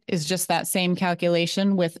right is just that same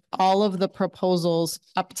calculation with all of the proposals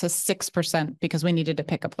up to 6% because we needed to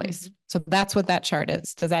pick a place. So that's what that chart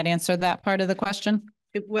is. Does that answer that part of the question?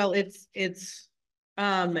 Well,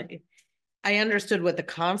 I understood what the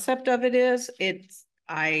concept of it is.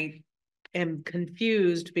 I am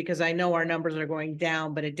confused because I know our numbers are going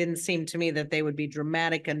down, but it didn't seem to me that they would be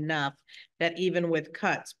dramatic enough that even with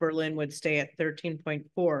cuts, Berlin would stay at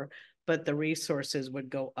 13.4, but the resources would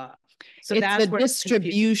go up. So it's that's the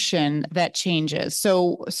distribution that changes.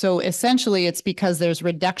 So essentially it's because there's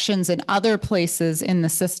reductions in other places in the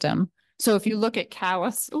system. So if you look at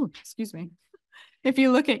Calais, if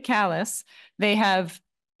you look at Calais, they have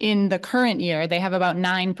in the current year, they have about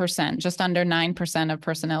 9%, just under 9% of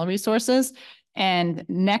personnel resources. And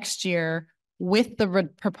next year, with the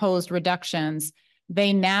proposed reductions,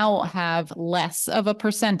 they now have less of a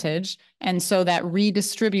percentage. And so that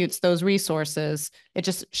redistributes those resources. It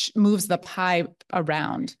just moves the pie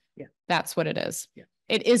around. Yeah. That's what it is. Yeah.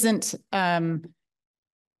 It isn't,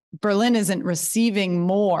 Berlin isn't receiving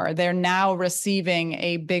more. They're now receiving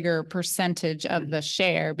a bigger percentage of the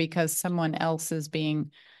share because someone else is being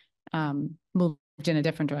moved in a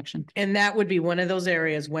different direction. And that would be one of those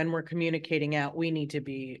areas when we're communicating out, we need to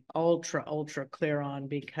be ultra clear on,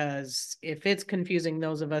 because if it's confusing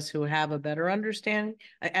those of us who have a better understanding,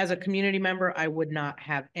 as a community member, I would not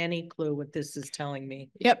have any clue what this is telling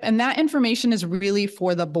me. Yep. And that information is really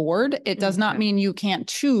for the board. It does not mean you can't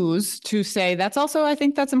choose to say that's also, I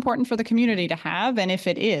think that's important for the community to have. And if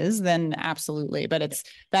it is, then absolutely. But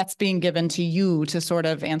that's being given to you to sort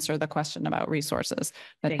of answer the question about resources.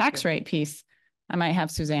 The tax rate piece, I might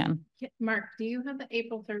have Suzanne. Mark, do you have the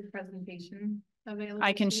April 3rd presentation available?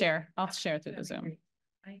 I can share. I'll share through the Zoom.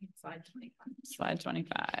 I think slide 25. Slide 25.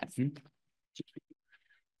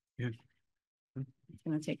 Yeah. It's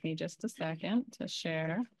going to take me just a second to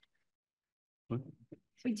share.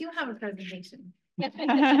 We do have a presentation. Yeah.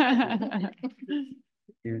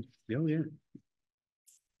 Oh, yeah.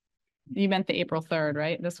 You meant the April 3rd,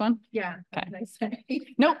 right? This one? Yeah. Okay.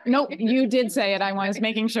 Nope. You did say it. I was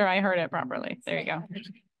making sure I heard it properly. There you go.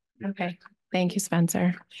 Okay. Thank you,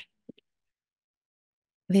 Spencer.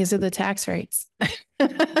 These are the tax rates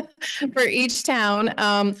for each town.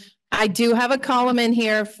 I do have a column in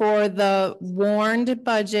here for the warned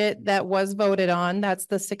budget that was voted on. That's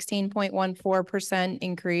the 16.14%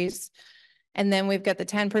 increase. And then we've got the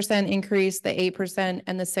 10% increase, the 8%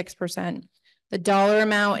 and the 6%. The dollar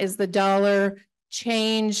amount is the dollar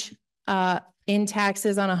change in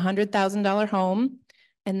taxes on $100,000 home.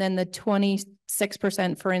 And then the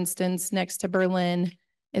 26%, for instance, next to Berlin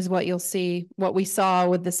is what you'll see, what we saw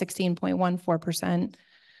with the 16.14%.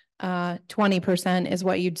 20% is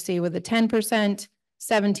what you'd see with the 10%,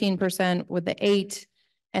 17% with the 8,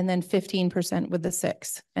 and then 15% with the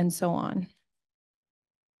 6, and so on.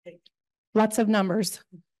 Lots of numbers.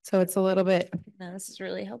 So it's a little bit. No, this is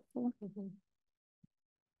really helpful.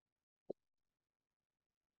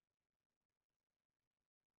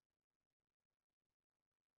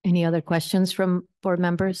 Any other questions from board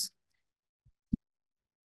members?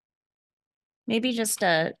 Maybe just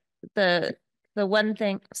the one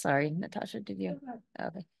thing, sorry, Natasha, did you?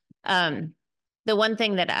 Okay. The one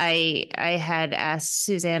thing that I had asked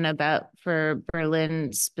Suzanne about for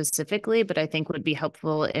Berlin specifically, but I think would be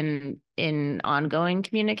helpful in ongoing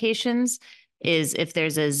communications, is if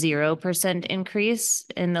there's a 0% increase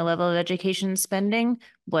in the level of education spending,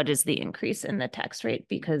 what is the increase in the tax rate?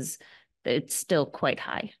 Because it's still quite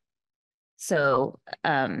high. So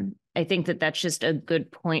I think that that's just a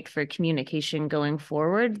good point for communication going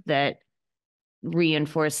forward, that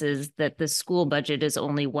reinforces that the school budget is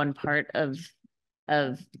only one part of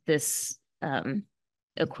this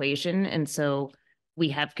equation. And so we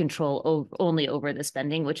have control only over the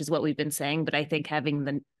spending, which is what we've been saying. But I think having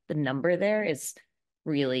the number there is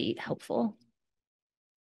really helpful.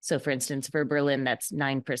 So for instance, for Berlin, that's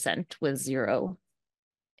 9% with 0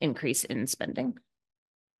 increase in spending.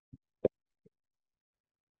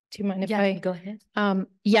 Do you mind if I go ahead?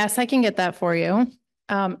 Yes, I can get that for you.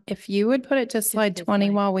 If you would put it to slide 20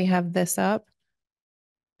 while we have this up.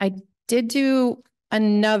 I did do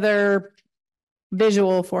another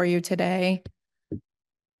visual for you today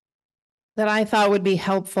that I thought would be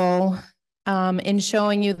helpful. in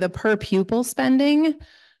showing you the per pupil spending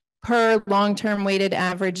per long-term weighted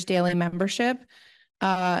average daily membership.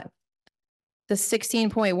 The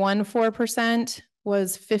 16.14%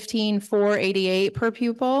 was 15,488 per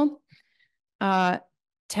pupil.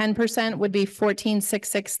 10% would be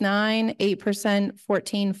 14,669, 8%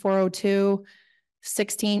 14,402,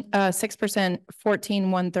 6%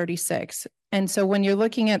 14,136. And so when you're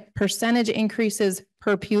looking at percentage increases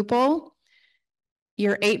per pupil,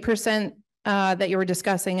 your 8% that you were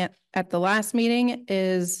discussing at the last meeting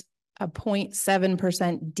is a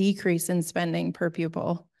 0.7% decrease in spending per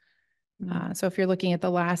pupil. So if you're looking at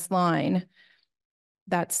the last line,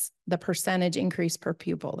 that's the percentage increase per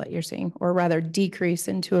pupil that you're seeing, or rather decrease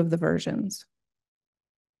in two of the versions.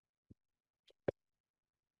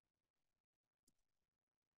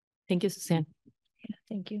 Thank you, Suzanne. Yeah,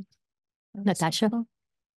 thank you. Natasha?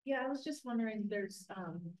 Yeah, I was just wondering, there's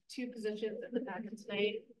two positions in the packet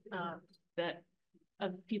tonight that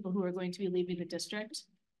of people who are going to be leaving the district.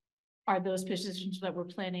 Are those positions that we're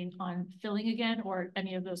planning on filling again, or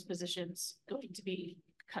any of those positions going to be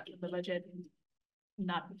cut from the budget and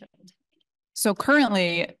not filled? So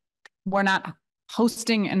currently, we're not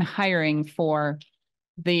hosting and hiring for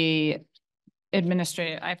the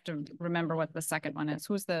administrative. I have to remember what the second one is.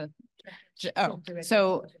 Who's the? Oh,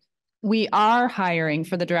 so we are hiring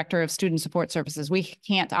for the Director of Student Support Services. We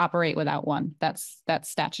can't operate without one. That's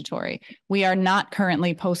statutory. We are not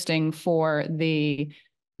currently posting for the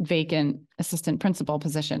vacant assistant principal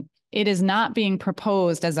position. It is not being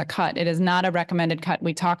proposed as a cut. It is not a recommended cut.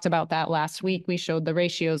 We talked about that last week. We showed the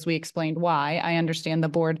ratios. We explained why. I understand the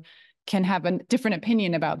board can have a different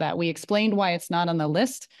opinion about that. We explained why it's not on the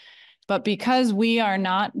list, but because we are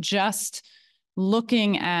not just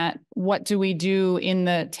looking at what do we do in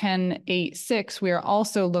the 10-8-6, we are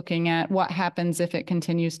also looking at what happens if it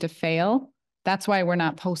continues to fail. That's why we're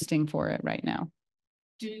not posting for it right now.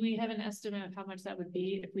 Do we have an estimate of how much that would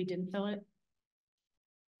be if we didn't fill it?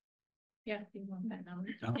 Yeah, you want that number?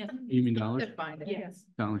 Yeah. You mean dollars? Define it, yes.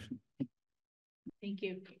 Dollars. Thank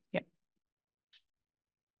you. Yep.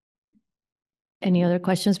 Any other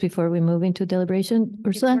questions before we move into deliberation? If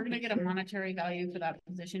Ursula? we're gonna get a monetary value for that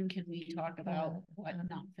position, can we talk about what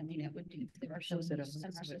not filling it would do to our students?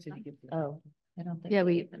 Oh, yeah,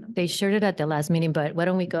 they shared it at the last meeting, but why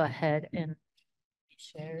don't we go ahead and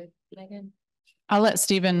share it, Megan? I'll let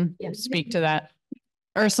Stephen speak to that.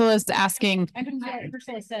 Ursula's asking. I couldn't hear what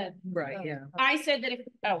Ursula said. Right, yeah. I said that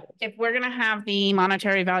if we're gonna have the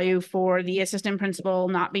monetary value for the assistant principal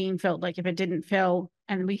not being filled, like if it didn't fill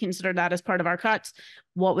and we consider that as part of our cuts,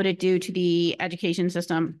 what would it do to the education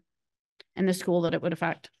system and the school that it would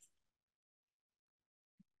affect?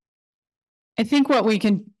 I think what we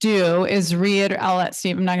can do is reiterate, I'll let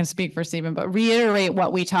Steve, I'm not going to speak for Stephen, but reiterate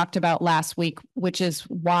what we talked about last week, which is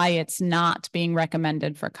why it's not being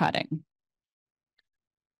recommended for cutting.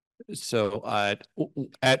 So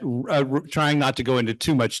trying not to go into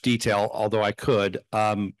too much detail, although I could,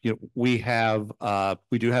 we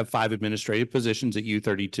do have 5 administrative positions at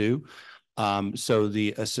U32. So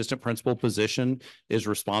the assistant principal position is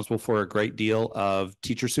responsible for a great deal of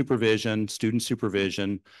teacher supervision, student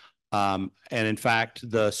supervision. And in fact,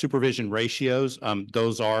 the supervision ratios,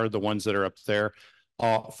 those are the ones that are up there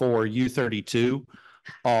for U32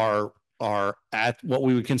 are at what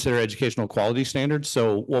we would consider educational quality standards.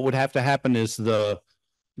 So what would have to happen is the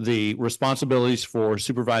responsibilities for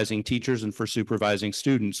supervising teachers and for supervising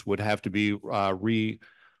students would have to be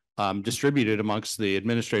distributed amongst the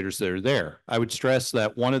administrators that are there. I would stress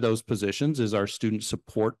that one of those positions is our student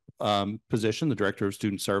support position, the Director of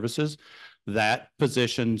Student Services. That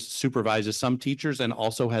position supervises some teachers and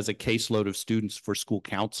also has a caseload of students for school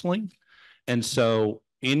counseling. And so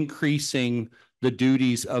increasing the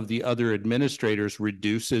duties of the other administrators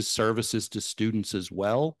reduces services to students as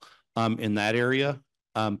well in that area.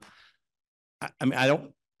 I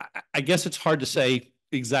guess it's hard to say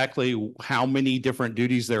exactly how many different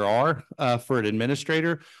duties there are for an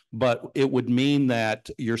administrator, but it would mean that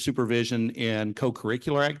your supervision in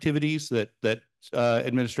co-curricular activities that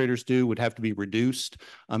administrators do would have to be reduced.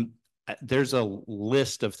 There's a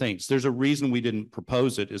list of things. There's a reason we didn't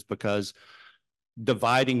propose it, is because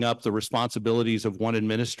dividing up the responsibilities of one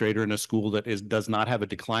administrator in a school that does not have a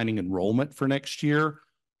declining enrollment for next year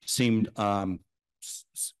seemed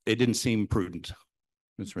it didn't seem prudent.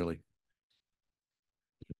 It's really.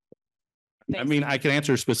 I mean, I can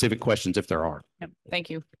answer specific questions if there are. Yep. Thank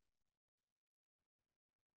you.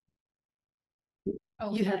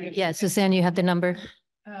 Oh, yeah, Suzanne, you have the number.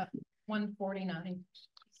 149.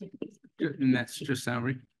 And that's just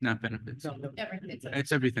salary, not benefits. Everything.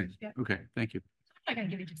 It's everything. Yeah. Okay, thank you. I gotta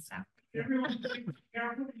give you just salary. Everyone, be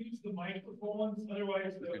careful to use the microphones,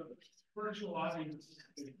 otherwise the virtual audience.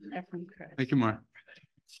 Thank you, Mark.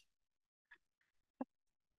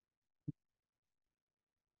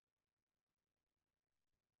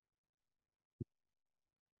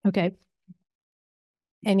 Okay.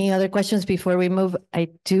 Any other questions before we move? I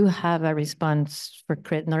do have a response for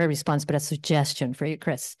Chris, not a response, but a suggestion for you,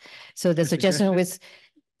 Chris. So the suggestion was,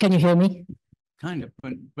 can you hear me? Kind of,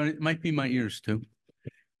 but it might be my ears too.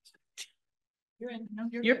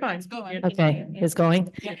 You're fine. Okay, it's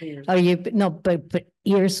going. Are you, no, but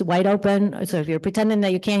ears wide open. So if you're pretending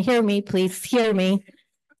that you can't hear me, please hear me.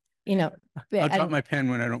 You know. I'll drop my pen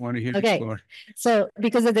when I don't want to hear the Okay, floor. so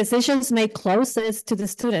because the decisions made closest to the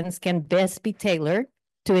students can best be tailored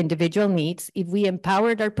to individual needs, if we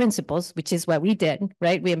empowered our principals, which is what we did,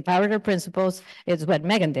 right? We empowered our principals, it's what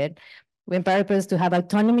Megan did. We empowered principals to have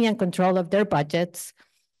autonomy and control of their budgets,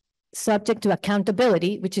 subject to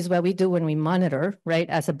accountability, which is what we do when we monitor, right,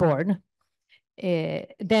 as a board.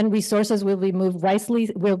 Then resources will be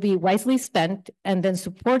wisely spent, and then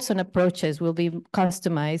supports and approaches will be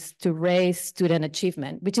customized to raise student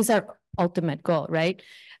achievement, which is our ultimate goal, right?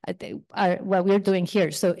 What we're doing here.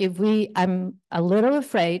 So I'm a little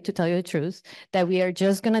afraid, to tell you the truth, that we are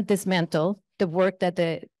just going to dismantle the work that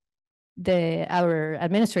our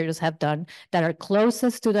administrators have done that are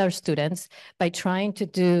closest to our students by trying to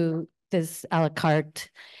do this a la carte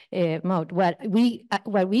mode. What we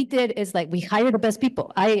did is like we hired the best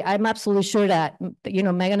people. I'm absolutely sure that, you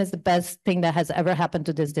know, Megan is the best thing that has ever happened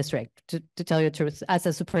to this district, to tell you the truth, as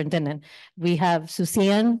a superintendent. We have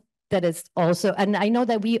Suzanne that is also, and I know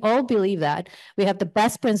that we all believe that. We have the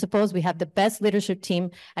best principals, we have the best leadership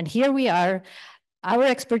team, and here we are. Our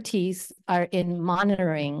expertise are in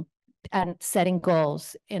monitoring and setting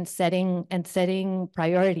goals and setting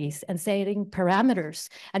priorities and setting parameters.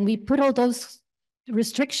 And we put all those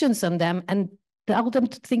restrictions on them and tell them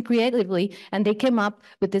to think creatively. And they came up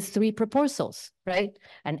with these 3 proposals, right?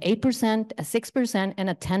 An 8%, a 6%, and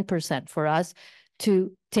a 10% for us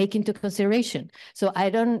to take into consideration. So I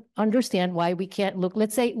don't understand why we can't look at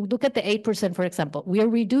the 8%, for example. We are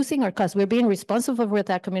reducing our costs. We're being responsible with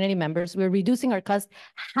our community members. We're reducing our costs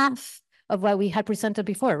half of what we had presented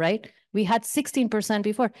before, right? We had 16%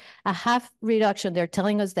 before, a half reduction. They're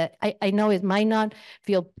telling us that. I know it might not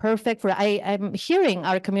feel perfect I'm hearing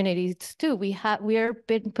our communities too. We are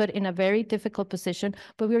being put in a very difficult position,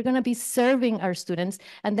 but we're going to be serving our students.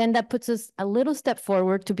 And then that puts us a little step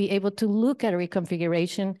forward to be able to look at a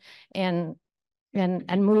reconfiguration and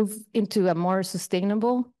move into a more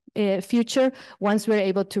sustainable future once we're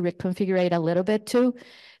able to reconfigure a little bit too.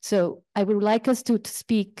 So I would like us to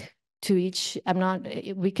speak to each.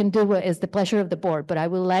 We can do what is the pleasure of the board, but I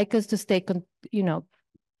would like us to stay,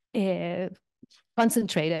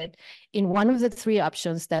 concentrated in one of the 3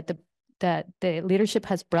 options that the leadership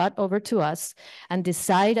has brought over to us, and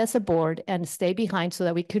decide as a board and stay behind so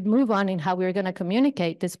that we could move on in how we're going to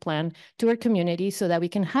communicate this plan to our community so that we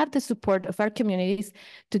can have the support of our communities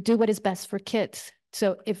to do what is best for kids.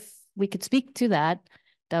 So if we could speak to that,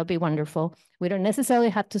 that would be wonderful. We don't necessarily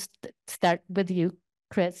have to start with you,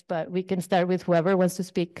 Chris, but we can start with whoever wants to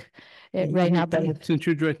speak right now. But since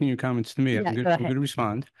you're directing your comments to me, I'm going to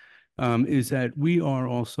respond. Is that we are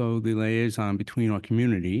also the liaison between our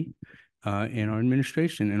community and our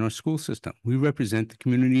administration and our school system. We represent the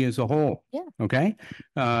community as a whole. Yeah. Okay.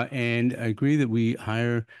 And I agree that we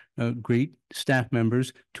hire great staff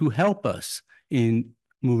members to help us in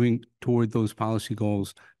moving toward those policy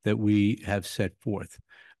goals that we have set forth.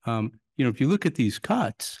 If you look at these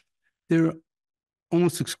cuts, they're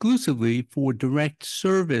almost exclusively for direct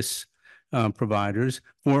service providers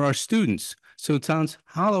for our students. So it sounds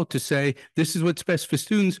hollow to say this is what's best for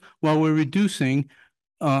students while we're reducing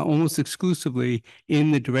almost exclusively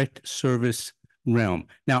in the direct service realm.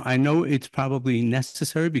 Now, I know it's probably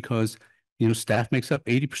necessary because, staff makes up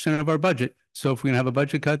 80% of our budget. So if we're going to have a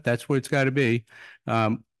budget cut, that's where it's got to be.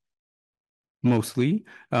 Mostly,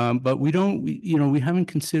 but we haven't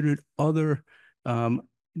considered other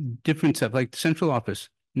different stuff like the central office,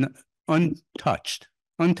 untouched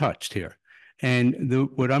here. And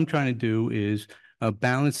what I'm trying to do is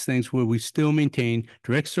balance things where we still maintain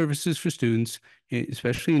direct services for students,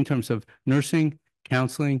 especially in terms of nursing,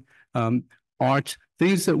 counseling, arts,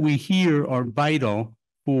 things that we hear are vital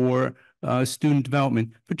for student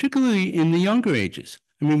development, particularly in the younger ages.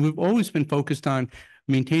 I mean, we've always been focused on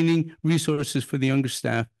maintaining resources for the younger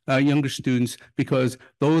students, because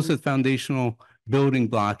those are foundational building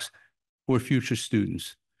blocks for future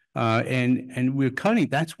students. And we're cutting,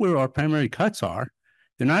 that's where our primary cuts are.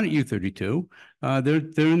 They're not at U32.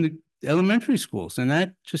 They're in the elementary schools. And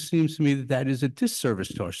that just seems to me that that is a disservice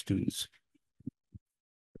to our students.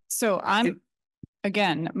 So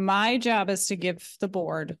again, my job is to give the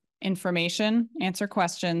board information, answer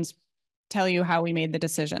questions, tell you how we made the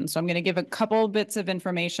decision. So I'm going to give a couple bits of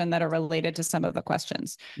information that are related to some of the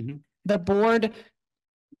questions. The board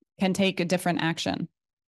can take a different action.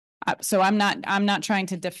 So I'm not trying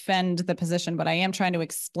to defend the position, but I am trying to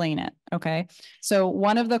explain it. Okay. So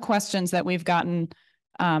one of the questions that we've gotten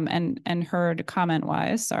and heard comment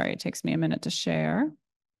wise, sorry, it takes me a minute to share.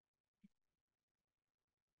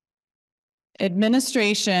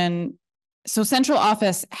 Administration. So central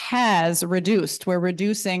office has reduced, we're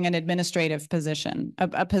reducing an administrative position,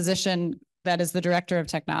 a position that is the director of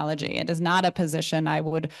technology. It is not a position I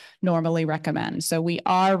would normally recommend. So we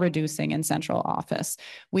are reducing in central office.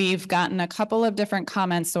 We've gotten a couple of different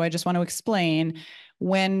comments. So I just want to explain,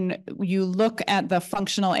 when you look at the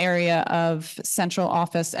functional area of central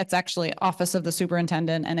office, it's actually office of the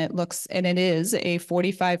superintendent, and it is a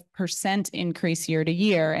 45% increase year to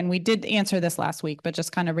year. And we did answer this last week, but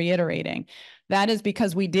just kind of reiterating, that is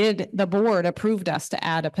because the board approved us to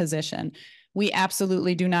add a position. We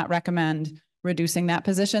absolutely do not recommend reducing that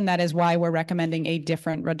position. That is why we're recommending a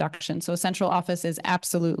different reduction. So central office is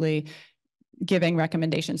absolutely giving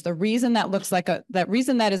recommendations. The reason that looks like that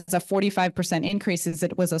reason that is a 45% increase is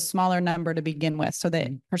it was a smaller number to begin with. So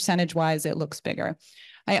that percentage wise, it looks bigger.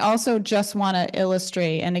 I also just want to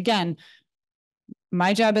illustrate, and again,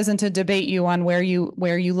 my job isn't to debate you on where you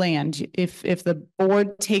land. If the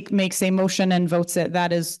board makes a motion and votes it,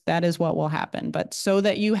 that is what will happen. But so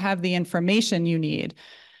that you have the information you need.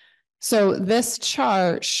 So this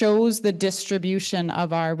chart shows the distribution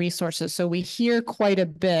of our resources. So we hear quite a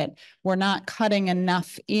bit. We're not cutting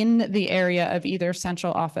enough in the area of either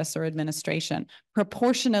central office or administration.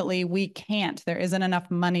 Proportionately, we can't. There isn't enough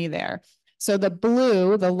money there. So the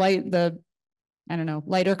blue, lighter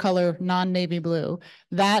color, non-navy blue,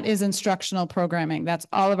 that is instructional programming. That's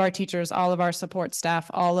all of our teachers, all of our support staff,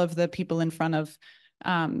 all of the people in front of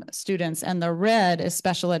students. And the red is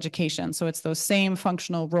special education. So it's those same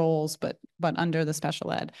functional roles, but under the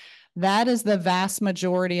special ed. That is the vast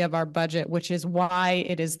majority of our budget, which is why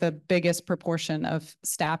it is the biggest proportion of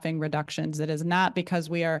staffing reductions. It is not because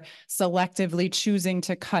we are selectively choosing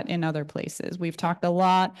to cut in other places. We've talked a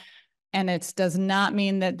lot. And it does not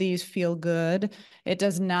mean that these feel good. It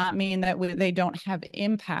does not mean that they don't have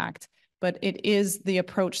impact, but it is the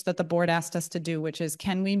approach that the board asked us to do, which is,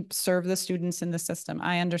 can we serve the students in the system?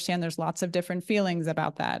 I understand there's lots of different feelings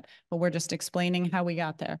about that, but we're just explaining how we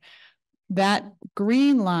got there. That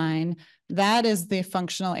green line, that is the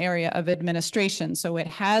functional area of administration. So it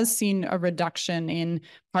has seen a reduction in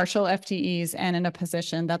partial FTEs and in a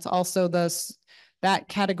position. That's also that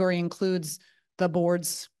category includes the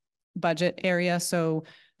board's budget area. So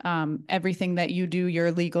everything that you do, your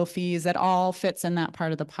legal fees, that all fits in that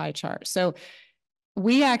part of the pie chart. So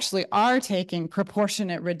we actually are taking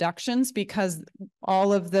proportionate reductions because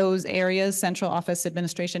all of those areas, central office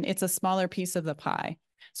administration, it's a smaller piece of the pie.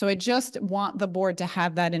 So I just want the board to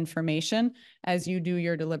have that information as you do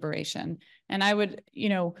your deliberation. And I would,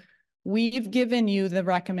 we've given you the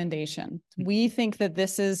recommendation. We think that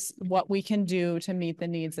this is what we can do to meet the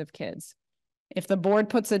needs of kids. If the board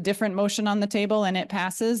puts a different motion on the table and it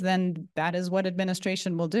passes, then that is what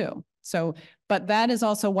administration will do. So, but that is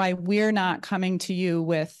also why we're not coming to you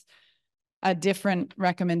with a different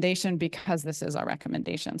recommendation, because this is our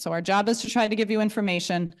recommendation. So our job is to try to give you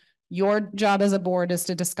information. Your job as a board is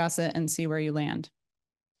to discuss it and see where you land.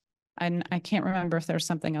 And I can't remember if there's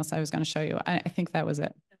something else I was going to show you. I think that was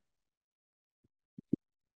it.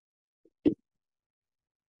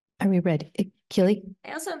 Are we ready? Keely?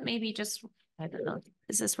 I also maybe just, I don't know,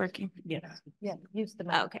 is this working? Yeah. Yeah, use the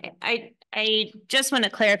mic. Okay, I just want to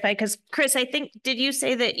clarify, because Chris, I think, did you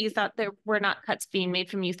say that you thought there were not cuts being made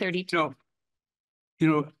from U32?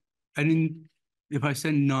 No, I didn't, if I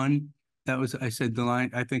said none, I said the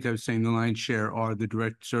line, I think I was saying the lion's share are the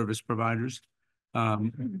direct service providers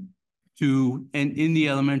and in the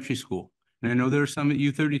elementary school. And I know there are some at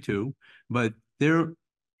U32, but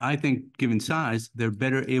I think given size, they're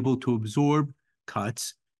better able to absorb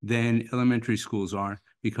cuts than elementary schools are,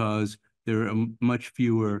 because there are much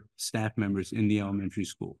fewer staff members in the elementary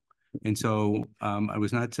school. And so I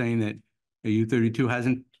was not saying that U32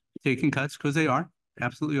 hasn't taken cuts, because they are,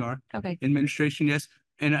 absolutely are. Okay. Administration, yes.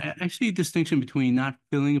 And I see a distinction between not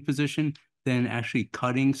filling a position than actually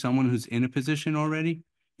cutting someone who's in a position already.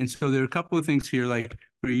 And so there are a couple of things here, like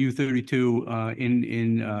for U32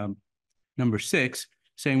 in number 6,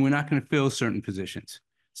 saying we're not going to fill certain positions.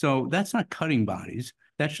 So that's not cutting bodies.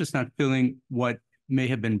 That's just not filling what may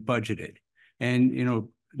have been budgeted. And,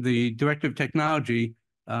 the director of technology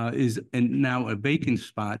is now a vacant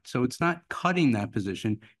spot. So it's not cutting that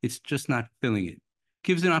position. It's just not filling it.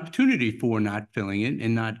 Gives an opportunity for not filling it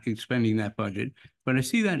and not expending that budget. But I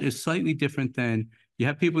see that as slightly different than you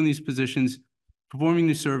have people in these positions performing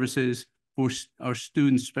the services for our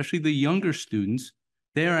students, especially the younger students.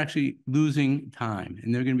 They're actually losing time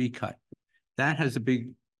and they're going to be cut. That has a big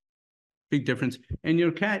difference. And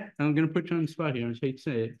your cat, I'm going to put you on the spot here. I hate to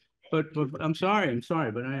say it, but I'm sorry,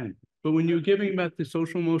 but I am. But when you were giving about the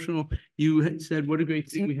social emotional, you had said, what a great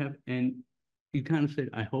thing we have. And you kind of said,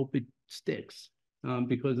 I hope it sticks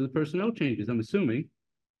because of the personnel changes, I'm assuming.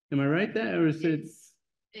 Am I right there? Or is it's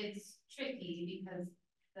tricky because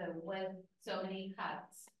with so many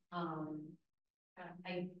cuts,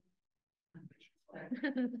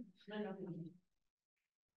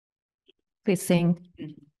 Please sing.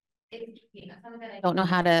 I don't know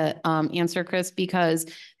how to answer, Chris, because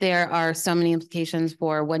there are so many implications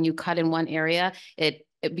for when you cut in one area,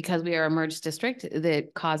 because we are a merged district,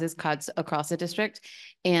 that causes cuts across the district.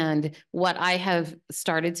 And what I have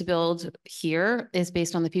started to build here is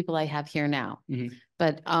based on the people I have here now.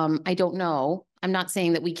 But I don't know. I'm not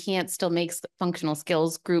saying that we can't still make functional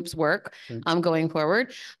skills groups work going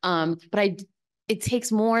forward. But it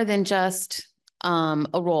takes more than just a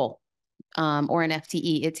role. Or an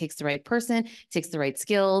FTE. It takes the right person, it takes the right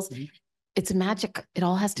skills. It's magic. It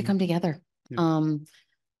all has to come together.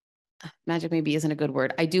 Magic maybe isn't a good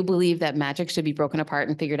word. I do believe that magic should be broken apart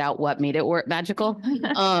and figured out what made it work magical.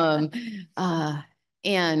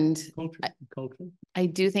 And culture. I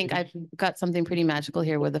do think I've got something pretty magical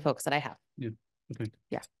here with the folks that I have. Yeah. Okay.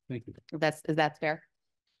 Yeah. Thank you. Is that fair?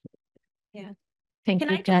 Yeah. Thank Can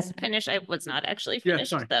you, I just finish? I was not actually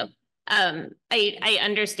finished though. I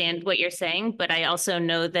understand what you're saying, but I also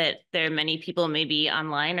know that there are many people maybe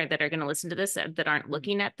online or that are going to listen to this that aren't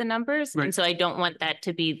looking at the numbers. And so I don't want that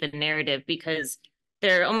to be the narrative because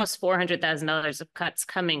there are almost $400,000 of cuts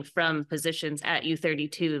coming from positions at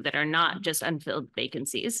U32 that are not just unfilled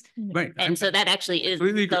vacancies. Right. And so that actually is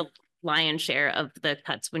the lion's share of the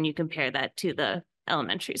cuts when you compare that to the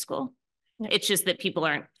elementary school. It's just that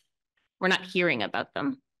we're not hearing about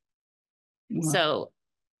them. So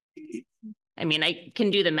I mean, I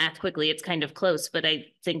can do the math quickly. It's kind of close, but I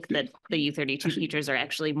think that the U32 teachers are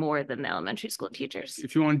actually more than the elementary school teachers.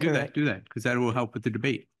 If you want to do that, because that will help with the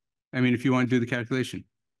debate. I mean, if you want to do the calculation.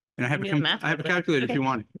 And I have a calculator if you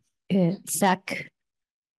want it. Zach.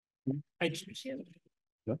 Okay.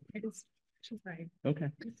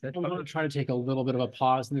 I want to try to take a little bit of a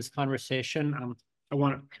pause in this conversation. I'm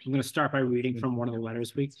going to start by reading from one of the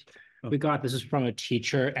letters we got. This is from a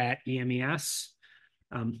teacher at EMES.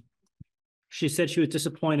 She said she was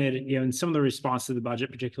disappointed, in some of the response to the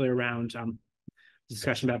budget, particularly around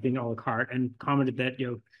discussion about being a la carte, and commented that,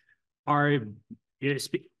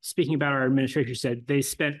 speaking about our administration, said they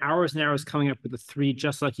spent hours and hours coming up with the 3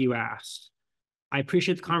 just like you asked. I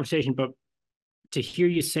appreciate the conversation, but to hear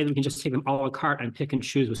you say that we can just take them a la carte and pick and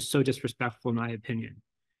choose was so disrespectful, in my opinion.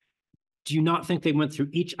 Do you not think they went through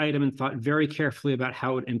each item and thought very carefully about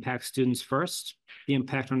how it would impact students first, the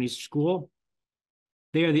impact on each school?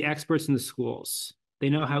 They are the experts in the schools. They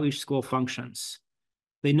know how each school functions.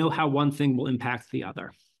 They know how one thing will impact the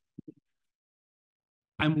other.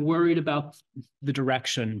 I'm worried about the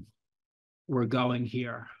direction we're going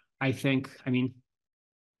here.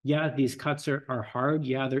 Yeah, these cuts are hard.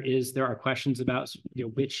 Yeah, there are questions about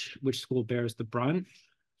which school bears the brunt.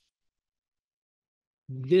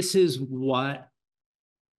 This is what,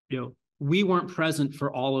 we weren't present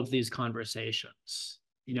for all of these conversations.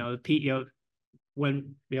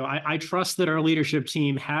 When I trust that our leadership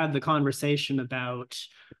team had the conversation about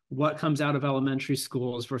what comes out of elementary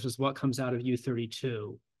schools versus what comes out of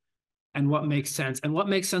U32 and what makes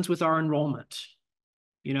sense with our enrollment.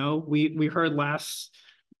 We heard last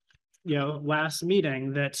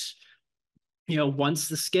meeting that once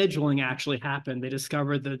the scheduling actually happened, they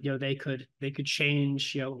discovered that they could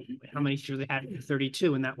change how many teachers they had in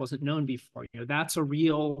 32, and that wasn't known before.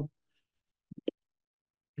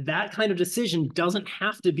 That kind of decision doesn't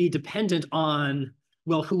have to be dependent on,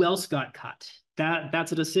 well, who else got cut.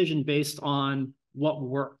 That's a decision based on what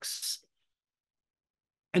works.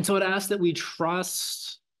 And so it asks that we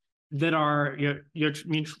trust that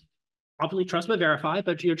obviously trust but verify,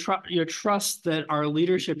 but your trust that our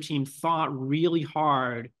leadership team thought really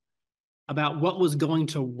hard about what was going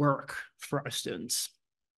to work for our students.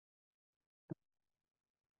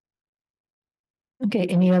 Okay,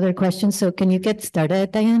 any other questions? So can you get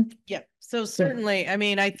started, Diane? Yeah, so certainly,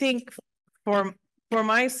 I think for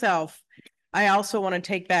myself, I also want to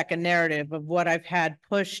take back a narrative of what I've had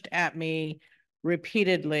pushed at me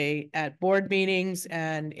repeatedly at board meetings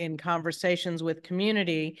and in conversations with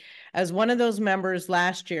community as one of those members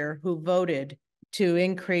last year who voted to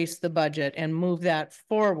increase the budget and move that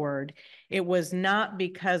forward. It was not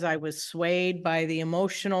because I was swayed by the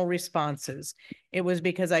emotional responses. It was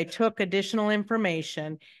because I took additional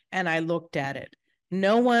information and I looked at it.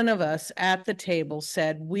 No one of us at the table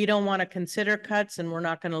said, we don't want to consider cuts and we're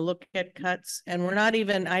not going to look at cuts. And we're not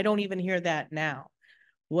even, I don't even hear that now.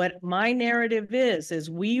 What my narrative is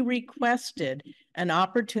we requested an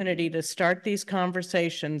opportunity to start these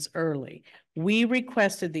conversations early. We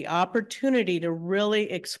requested the opportunity to really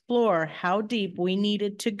explore how deep we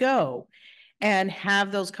needed to go and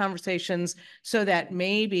have those conversations so that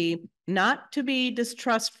maybe not to be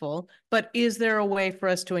distrustful, but is there a way for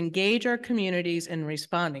us to engage our communities in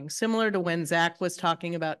responding? Similar to when Zach was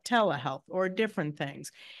talking about telehealth or different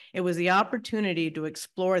things. It was the opportunity to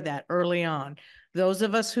explore that early on. Those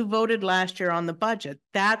of us who voted last year on the budget,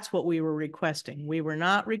 that's what we were requesting. We were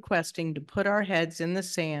not requesting to put our heads in the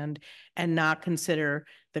sand and not consider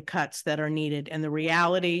the cuts that are needed and the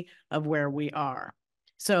reality of where we are.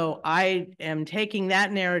 So I am taking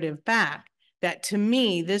that narrative back, that to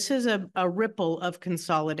me, this is a ripple of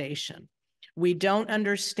consolidation. We don't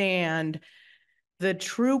understand the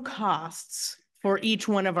true costs for each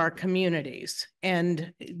one of our communities.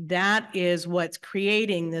 And that is what's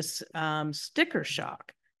creating this sticker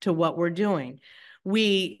shock to what we're doing.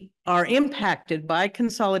 We are impacted by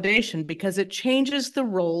consolidation because it changes the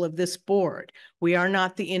role of this board. We are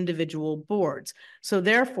not the individual boards. So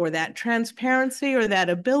therefore, that transparency or that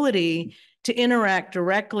ability to interact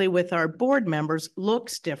directly with our board members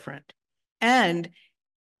looks different. And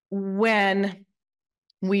when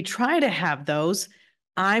we try to have those,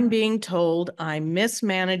 I'm being told I'm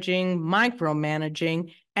mismanaging,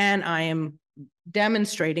 micromanaging, and I am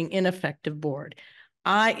demonstrating ineffective board.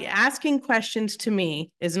 Asking questions to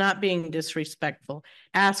me is not being disrespectful.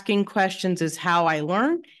 Asking questions is how I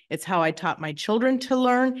learn. It's how I taught my children to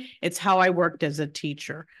learn. It's how I worked as a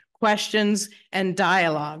teacher. Questions and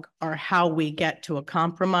dialogue are how we get to a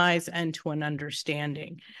compromise and to an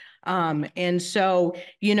understanding. And so,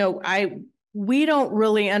 you know, we don't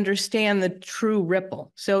really understand the true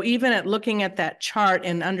ripple. So even at looking at that chart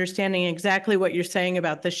and understanding exactly what you're saying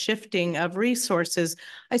about the shifting of resources,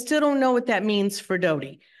 I still don't know what that means for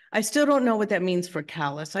Doty. I still don't know what that means for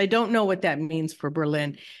Calais. I don't know what that means for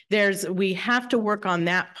Berlin. We have to work on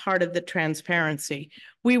that part of the transparency.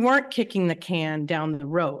 We weren't kicking the can down the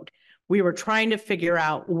road. We were trying to figure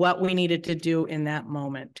out what we needed to do in that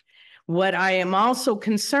moment. What I am also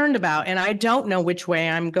concerned about, and I don't know which way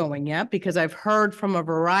I'm going yet, because I've heard from a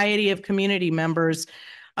variety of community members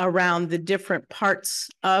around the different parts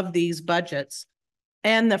of these budgets,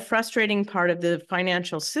 and the frustrating part of the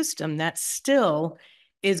financial system that still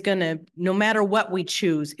is going to, no matter what we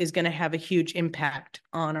choose, is going to have a huge impact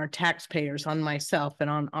on our taxpayers, on myself, and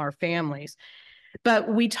on our families. But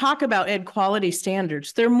we talk about ed quality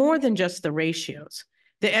standards. They're more than just the ratios.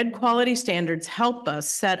 The ed quality standards help us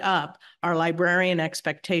set up our librarian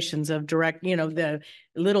expectations of the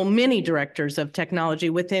little mini directors of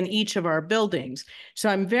technology within each of our buildings. So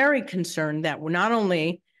I'm very concerned that we're not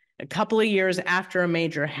only a couple of years after a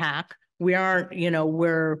major hack,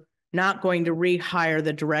 we're not going to rehire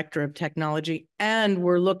the director of technology, and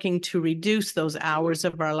we're looking to reduce those hours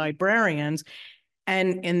of our librarians.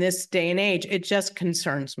 And in this day and age, it just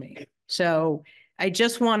concerns me. So I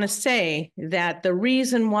just want to say that the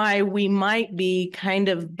reason why we might be kind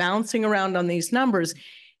of bouncing around on these numbers,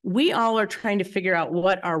 we all are trying to figure out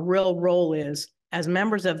what our real role is as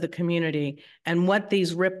members of the community and what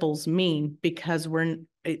these ripples mean, because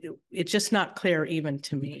it's just not clear even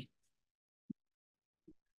to me.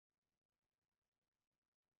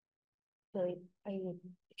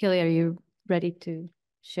 Kelly, are you ready to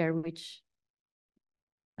share which?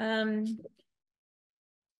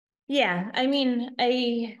 Yeah, I mean,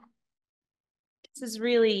 this is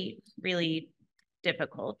really, really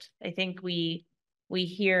difficult. I think we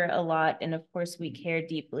hear a lot, and of course we care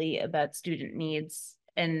deeply about student needs.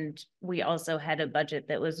 And we also had a budget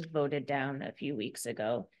that was voted down a few weeks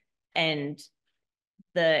ago. And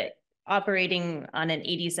the operating on an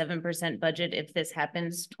 87% budget, if this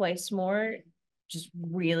happens twice more, just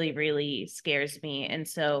really, really scares me. And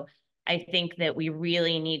so I think that we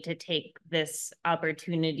really need to take this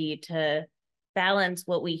opportunity to balance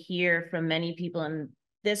what we hear from many people in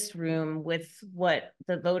this room with what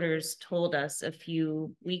the voters told us a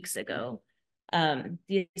few weeks ago.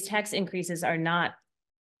 These tax increases are not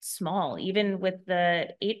small, even with the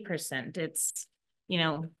 8%. It's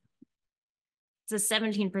a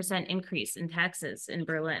 17% increase in taxes in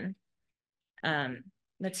Berlin.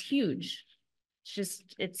 That's huge.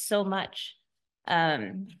 it's so much.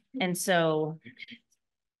 And so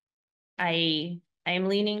I'm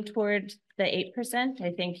leaning toward the 8%.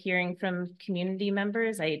 I think hearing from community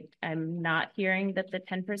members, I'm not hearing that the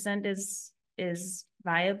 10% is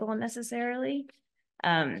viable necessarily.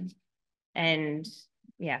 And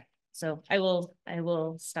yeah, so I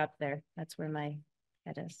will stop there. That's where my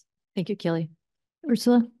head is. Thank you, Kelly.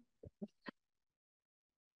 Ursula?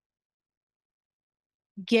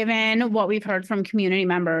 Given what we've heard from community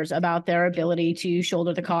members about their ability to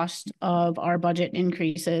shoulder the cost of our budget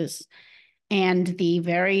increases and the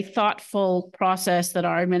very thoughtful process that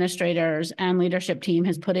our administrators and leadership team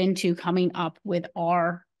has put into coming up with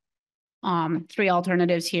our 3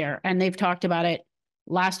 alternatives here, and they've talked about it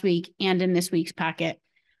last week and in this week's packet,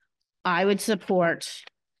 I would support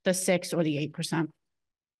the 6 or the 8%.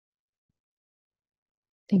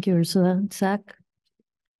 Thank you, Ursula. Zach?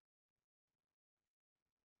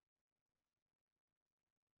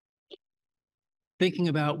 Thinking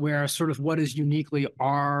about where sort of what is uniquely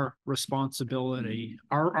our responsibility.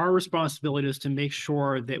 Our responsibility is to make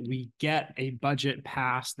sure that we get a budget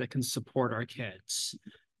passed that can support our kids,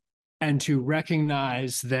 and to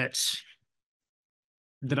recognize that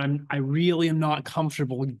I really am not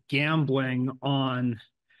comfortable gambling on,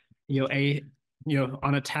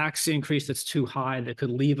 on a tax increase that's too high that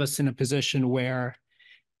could leave us in a position where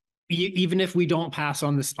even if we don't pass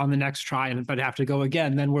on this on the next try but have to go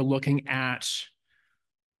again, then we're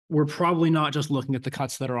probably not just looking at the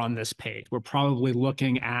cuts that are on this page. We're probably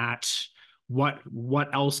looking at what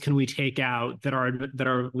else can we take out that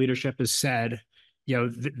our leadership has said,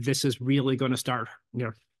 this is really going to start,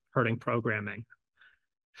 hurting programming.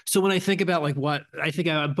 So when I think about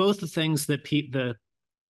both the things that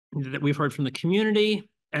that we've heard from the community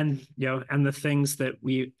and the things that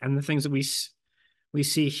we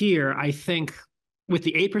see here, I think with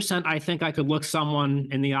the 8%, I think I could look someone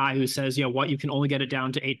in the eye who says, you can only get it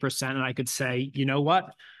down to 8%. And I could say, you know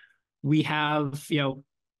what? We have,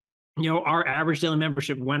 our average daily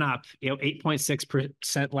membership went up,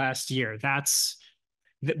 8.6% last year. That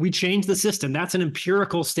we changed the system. That's an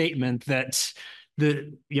empirical statement that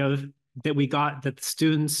that we got that the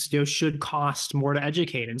students, should cost more to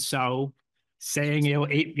educate. And so saying,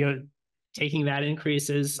 taking that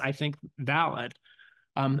increase is, I think, valid.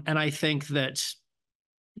 And I think to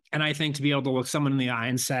be able to look someone in the eye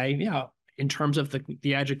and say, in terms of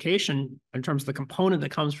the education, in terms of the component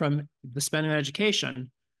that comes from the spending on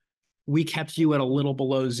education, we kept you at a little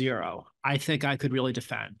below 0. I think I could really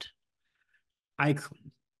defend. I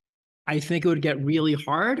think it would get really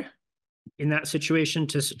hard in that situation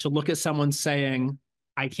to look at someone saying,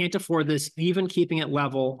 I can't afford this, even keeping it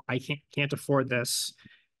level, I can't afford this.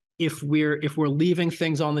 If we're leaving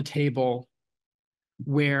things on the table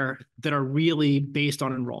that are really based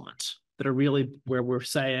on enrollment, that are really where we're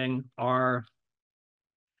saying where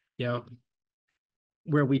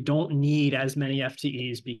we don't need as many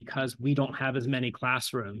FTEs because we don't have as many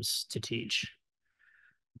classrooms to teach.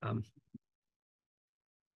 And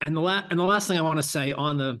the last thing I want to say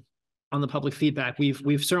on the public feedback,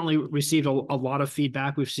 we've certainly received a lot of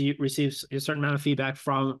feedback. We've received a certain amount of feedback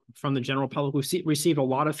from the general public. We've received a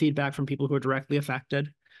lot of feedback from people who are directly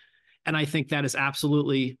affected. And I think that is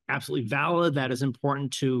absolutely valid. That is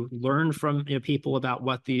important to learn from people about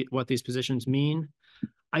what these positions mean.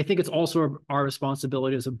 I think it's also our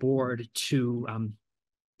responsibility as a board to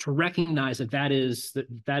recognize that is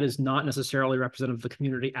not necessarily representative of the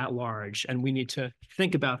community at large, and we need to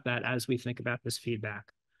think about that as we think about this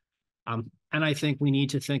feedback. And I think we need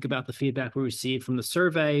to think about the feedback we received from the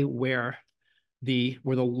survey, where the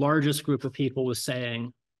largest group of people was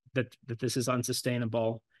saying that this is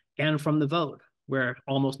unsustainable. And from the vote, where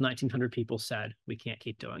almost 1,900 people said, we can't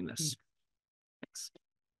keep doing this. Thanks.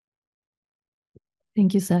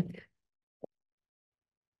 Thank you, Zach.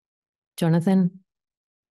 Jonathan?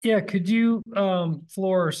 Yeah, could you,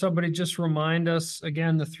 Flor, or somebody just remind us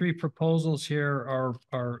again, the 3 proposals here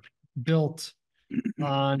are built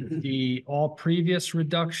on the all previous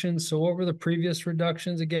reductions. So what were the previous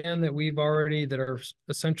reductions again that are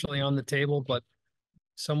essentially on the table, but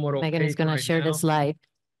somewhat opaque Megan is going to share the slide.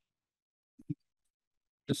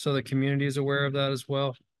 Just so the community is aware of that as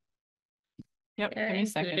well. Yep.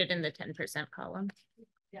 Included in the 10% column.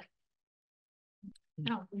 Yeah.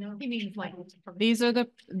 No, he means like. These are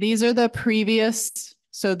the previous.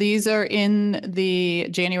 So these are in the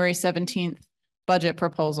January 17th budget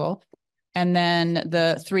proposal. And then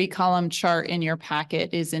the 3-column chart in your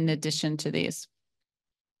packet is in addition to these.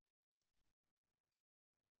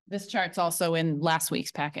 This chart's also in last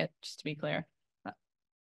week's packet, just to be clear.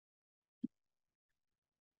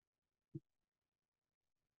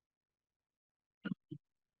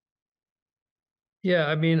 Yeah,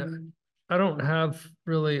 I mean, I don't have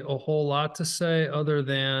really a whole lot to say other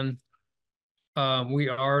than we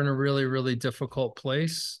are in a really, really difficult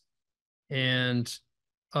place. And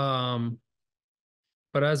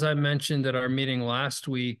but as I mentioned at our meeting last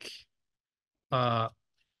week,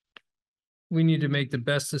 we need to make the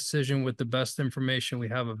best decision with the best information we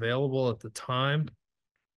have available at the time.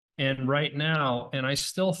 And right now, and I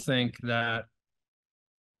still think that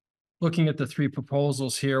looking at the three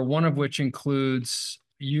proposals here, one of which includes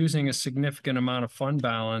using a significant amount of fund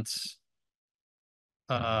balance,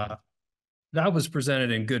 that was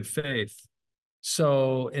presented in good faith.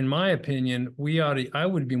 So in my opinion, I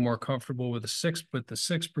would be more comfortable with the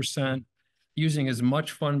 6%, using as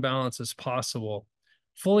much fund balance as possible,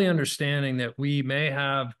 fully understanding that we may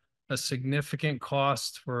have a significant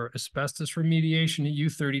cost for asbestos remediation at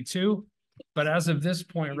U32. But as of this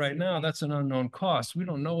point right now, that's an unknown cost. We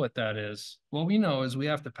don't know what that is. What we know is we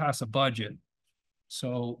have to pass a budget.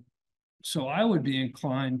 So I would be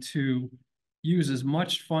inclined to use as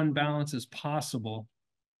much fund balance as possible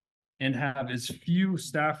and have as few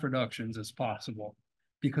staff reductions as possible.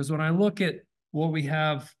 Because when I look at what we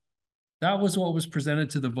have, that was what was presented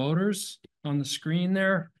to the voters on the screen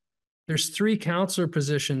there. There's 3 counselor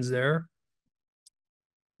positions there.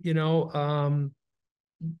 You know,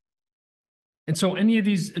 and so any of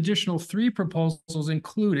these additional 3 proposals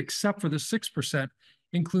include, except for the 6%,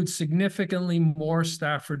 include significantly more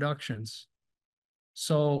staff reductions.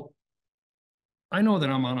 So I know that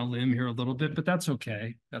I'm on a limb here a little bit, but that's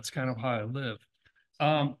okay. That's kind of how I live.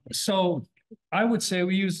 So I would say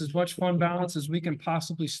we use as much fund balance as we can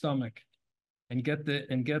possibly stomach and get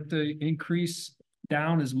the increase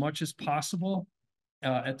down as much as possible,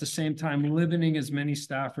 at the same time limiting as many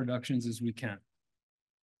staff reductions as we can.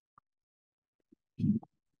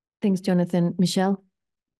 Thanks, Jonathan. Michelle?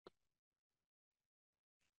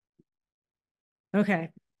 Okay,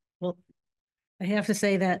 well, I have to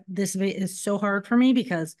say that this is so hard for me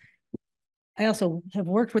because I also have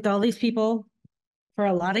worked with all these people for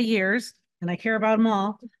a lot of years and I care about them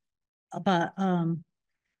all. But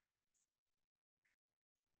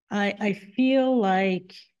I feel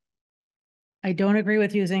like I don't agree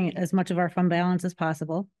with using as much of our fund balance as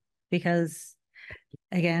possible because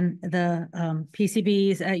again, the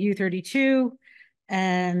PCBs at U32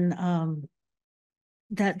 and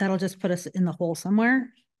that'll just put us in the hole somewhere.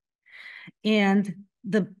 And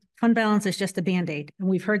the fund balance is just a Band-Aid. And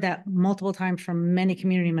we've heard that multiple times from many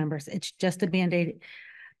community members. It's just a Band-Aid.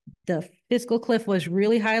 The fiscal cliff was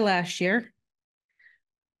really high last year.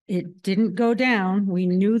 It didn't go down. We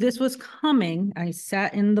knew this was coming. I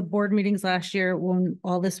sat in the board meetings last year when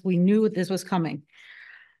we knew this was coming.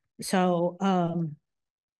 So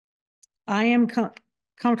I am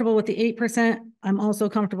comfortable with the 8%. I'm also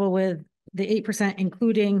comfortable with the 8%,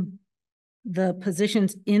 including the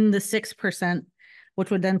positions in the 6%, which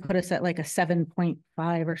would then put us at like a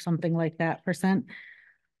 7.5 or something like that percent.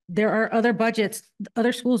 There are other budgets.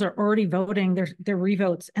 Other schools are already voting their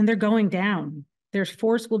revotes and they're going down. There's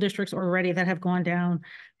 4 school districts already that have gone down,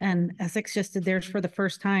 and Essex just did theirs for the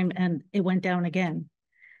first time and it went down again.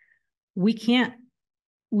 We can't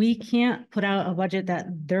put out a budget that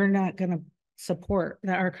they're not going to support,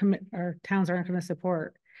 that our towns aren't going to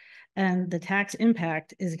support. And the tax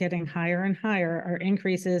impact is getting higher and higher. Our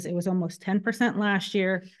increases, it was almost 10% last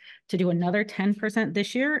year. To do another 10%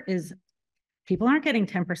 this year is, people aren't getting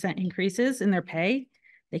 10% increases in their pay.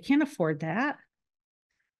 They can't afford that.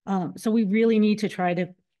 So we really need to try to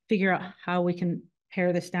figure out how we can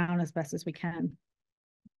pare this down as best as we can.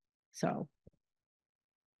 So.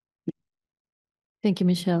 Thank you,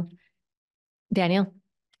 Michelle. Daniel?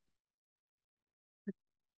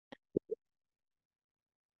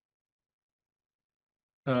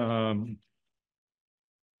 I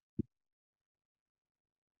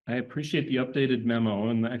appreciate the updated memo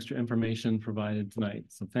and the extra information provided tonight.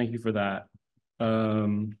 So thank you for that.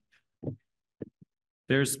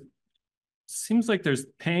 Seems like there's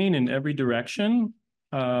pain in every direction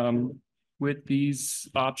with these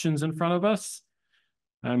options in front of us.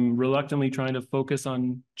 I'm reluctantly trying to focus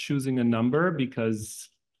on choosing a number because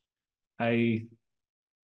while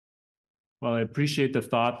I appreciate the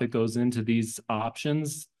thought that goes into these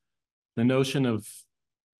options, the notion of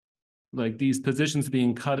like these positions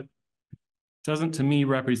being cut doesn't to me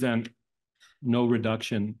represent no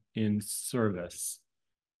reduction in service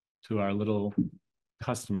to our little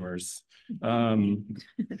customers.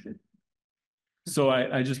 So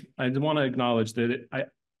I want to acknowledge that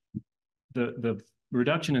the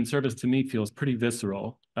reduction in service to me feels pretty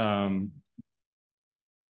visceral. Again,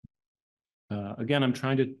 I'm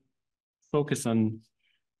trying to focus on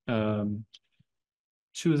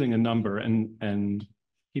choosing a number and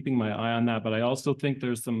keeping my eye on that. But I also think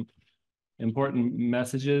there's some important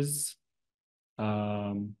messages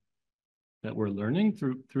that we're learning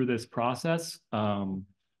through this process. I'm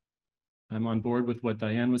on board with what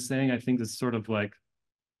Diane was saying. I think this is sort of like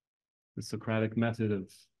the Socratic method of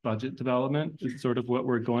budget development is sort of what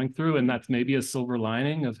we're going through. And that's maybe a silver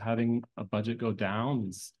lining of having a budget go down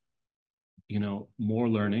is, you know, more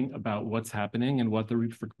learning about what's happening and what the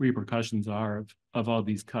repercussions are of all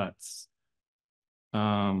these cuts.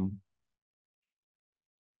 I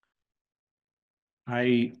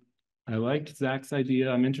liked Zach's idea.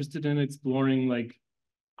 I'm interested in exploring like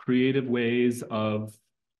creative ways of,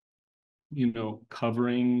 you know,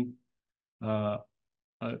 covering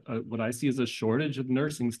what I see as a shortage of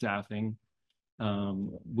nursing staffing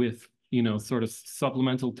with, you know, sort of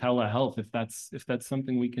supplemental telehealth, if that's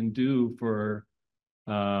something we can do for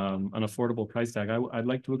an affordable price tag. I'd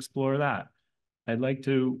like to explore that. I'd like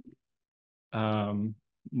to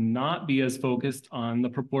not be as focused on the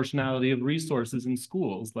proportionality of resources in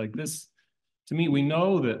schools. Like this, to me, we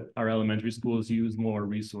know that our elementary schools use more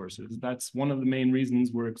resources. That's one of the main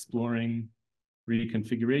reasons we're exploring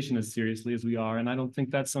reconfiguration as seriously as we are. And I don't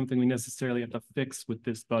think that's something we necessarily have to fix with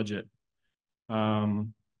this budget.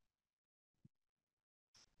 I'm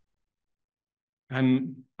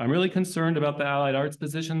really concerned about the allied arts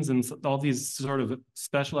positions and all these sort of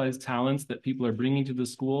specialized talents that people are bringing to the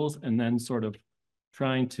schools and then sort of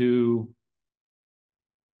trying to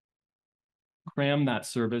cram that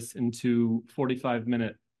service into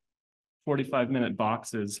 45-minute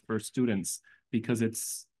boxes for students, because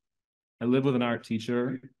I live with an art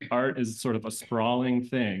teacher. Art is sort of a sprawling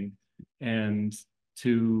thing, and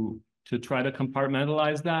to try to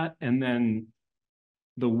compartmentalize that, and then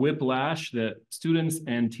the whiplash that students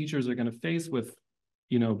and teachers are going to face with,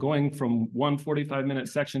 you know, going from one 45-minute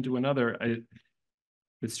section to another,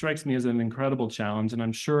 it strikes me as an incredible challenge. And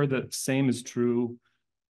I'm sure that same is true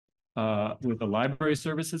with the library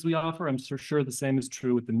services we offer. I'm sure the same is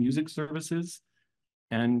true with the music services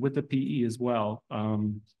and with the PE as well.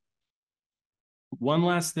 One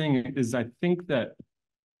last thing is, I think that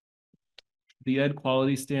the ed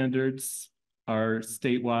quality standards are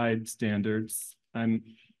statewide standards.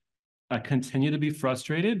 I continue to be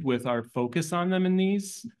frustrated with our focus on them in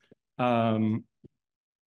these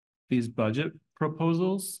budget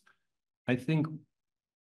proposals. I think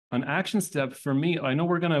an action step for me, I know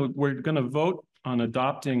we're gonna vote on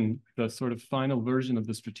adopting the sort of final version of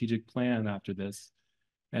the strategic plan after this.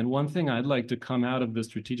 And one thing I'd like to come out of the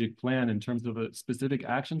strategic plan in terms of a specific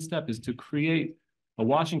action step is to create a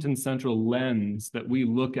Washington Central lens that we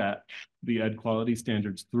look at the ed quality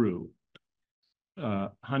standards through.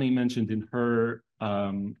 Honey mentioned in her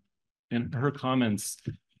comments,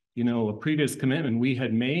 you know, a previous commitment we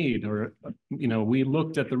had made, or, you know, we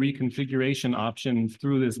looked at the reconfiguration option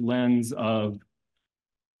through this lens of,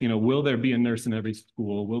 you know, will there be a nurse in every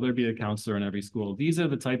school? Will there be a counselor in every school? These are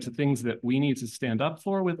the types of things that we need to stand up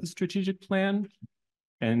for with the strategic plan,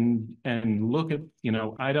 and look at, you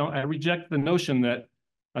know, I reject the notion that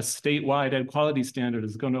a statewide ed quality standard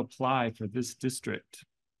is going to apply for this district.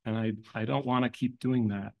 And I don't want to keep doing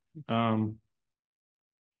that.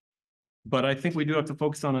 But I think we do have to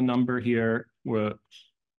focus on a number here where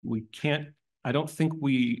I don't think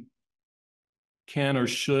we can or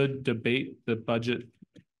should debate the budget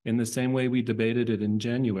in the same way we debated it in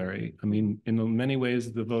January. I mean, in many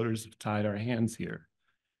ways, the voters have tied our hands here.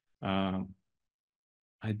 I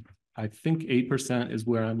think 8% is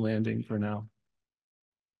where I'm landing for now.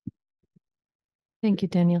 Thank you,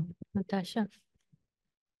 Daniel. Natasha?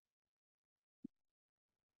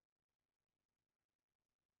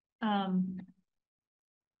 I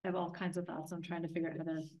have all kinds of thoughts. I'm trying to figure out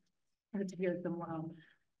how to hear them well.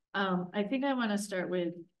 I think I want to start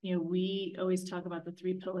with, you know, we always talk about the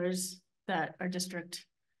 3 pillars that our district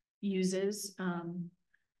uses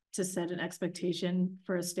to set an expectation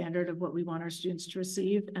for a standard of what we want our students to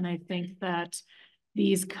receive. And I think that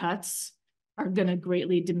these cuts are going to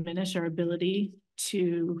greatly diminish our ability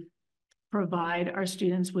to provide our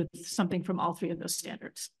students with something from all 3 of those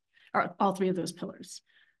standards, or all 3 of those pillars.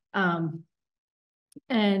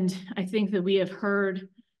 And I think that we have heard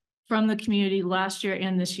from the community last year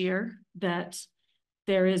and this year that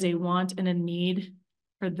there is a want and a need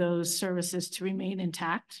for those services to remain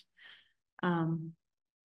intact.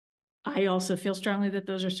 I also feel strongly that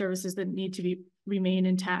those are services that need to remain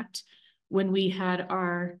intact. When we had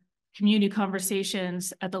our community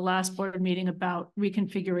conversations at the last board meeting about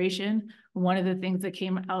reconfiguration, one of the things that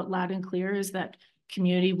came out loud and clear is that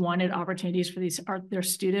community wanted opportunities for their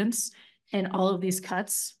students, and all of these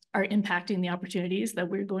cuts are impacting the opportunities that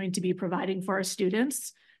we're going to be providing for our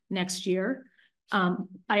students next year.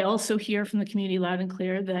 I also hear from the community loud and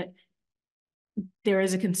clear that there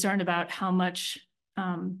is a concern about how much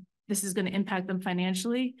this is going to impact them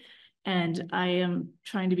financially. And I am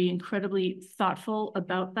trying to be incredibly thoughtful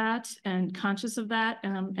about that and conscious of that.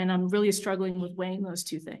 And I'm really struggling with weighing those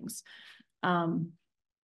two things.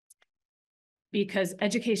 Because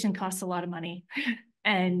education costs a lot of money.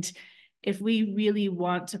 And if we really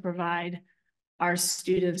want to provide our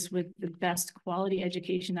students with the best quality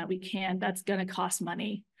education that we can, that's going to cost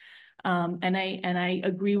money. And I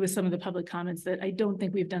agree with some of the public comments that I don't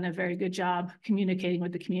think we've done a very good job communicating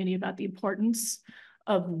with the community about the importance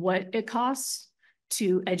of what it costs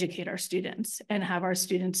to educate our students and have our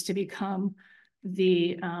students to become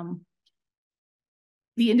the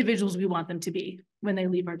individuals we want them to be when they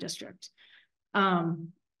leave our district. I'll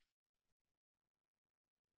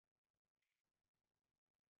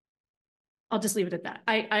just leave it at that.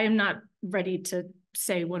 I am not ready to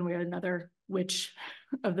say one way or another which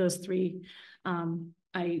of those three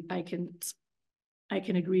I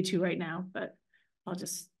can agree to right now, but I'll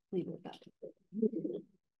just leave it at that.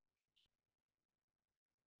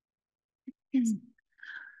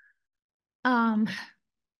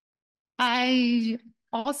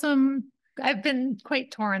 I've been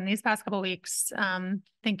quite torn these past couple of weeks,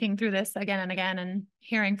 thinking through this again and again and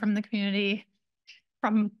hearing from the community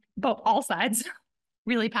from all sides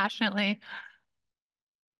really passionately.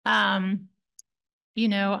 I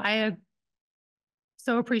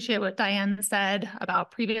so appreciate what Diane said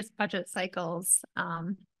about previous budget cycles.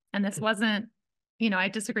 And this wasn't, I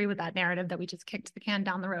disagree with that narrative that we just kicked the can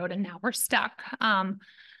down the road and now we're stuck.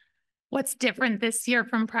 What's different this year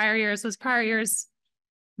from prior years was prior years,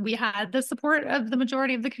 we had the support of the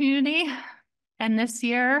majority of the community. And this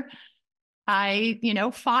year I,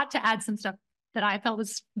 fought to add some stuff that I felt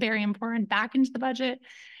was very important back into the budget.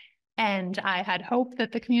 And I had hoped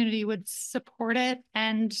that the community would support it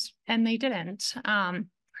and they didn't.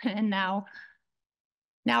 And now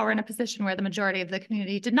we're in a position where the majority of the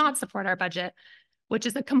community did not support our budget, which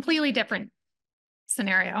is a completely different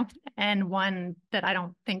scenario and one that I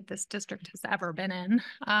don't think this district has ever been in.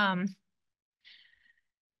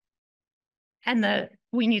 And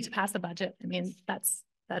we need to pass a budget. I mean, that's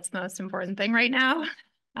the most important thing right now.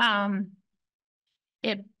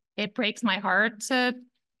 It breaks my heart to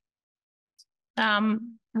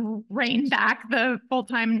rein back the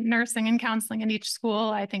full-time nursing and counseling in each school.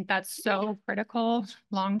 I think that's so critical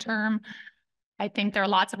long-term. I think there are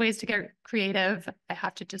lots of ways to get creative. I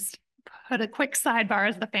have to just put a quick sidebar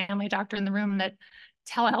as the family doctor in the room that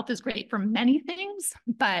telehealth is great for many things,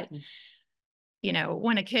 but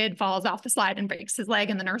when a kid falls off the slide and breaks his leg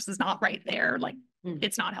and the nurse is not right there, like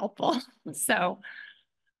it's not helpful. So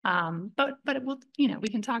but it will, we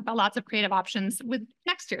can talk about lots of creative options with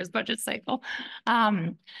next year's budget cycle.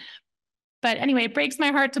 But anyway, it breaks my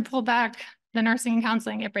heart to pull back the nursing and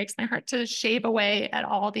counseling. It breaks my heart to shave away at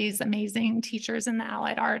all these amazing teachers in the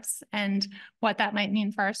allied arts and what that might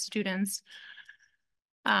mean for our students.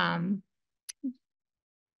 But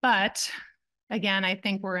again, I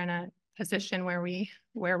think we're in a position where we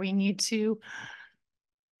need to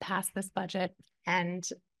pass this budget. And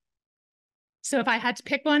so if I had to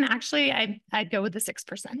pick one, actually, I'd go with the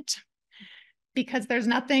 6% because there's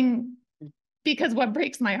nothing, because what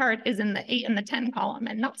breaks my heart is in the 8 and the 10 column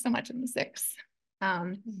and not so much in the 6.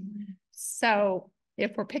 So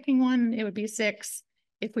if we're picking one, it would be 6.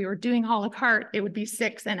 If we were doing a la carte, it would be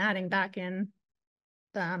 6 and adding back in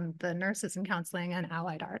the nurses and counseling and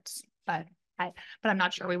allied arts. But I'm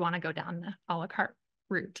not sure we want to go down the a la carte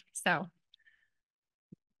route. So.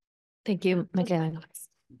 Thank you, Michaela.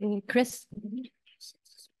 Chris?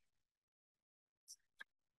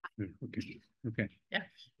 Okay. Yeah.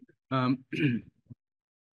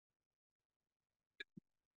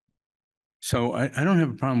 So I don't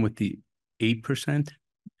have a problem with the 8%.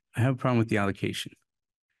 I have a problem with the allocation.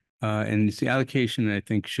 And it's the allocation that I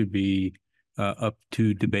think should be up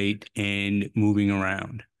to debate and moving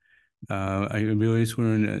around. I realize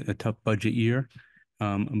we're in a tough budget year,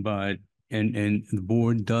 but the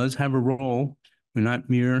board does have a role. We're not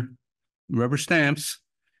mere rubber stamps,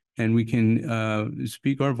 and we can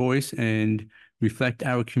speak our voice and reflect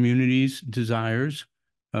our community's desires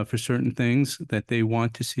for certain things that they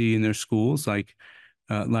want to see in their schools, like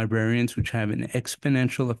librarians, which have an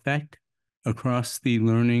exponential effect across the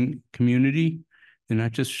learning community. They're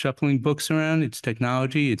not just shuffling books around, it's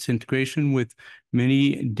technology, it's integration with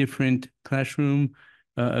many different classroom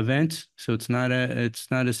events. So it's not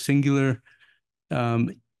a singular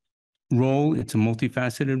role, it's a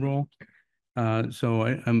multifaceted role.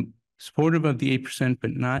 So supportive of the 8%,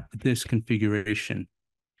 but not this configuration.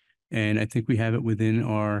 And I think we have it within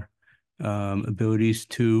our abilities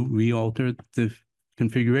to re-alter the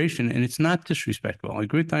configuration, and it's not disrespectful. I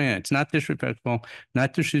agree with Diane. It's not disrespectful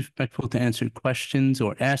to answer questions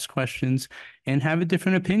or ask questions and have a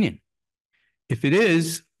different opinion. If it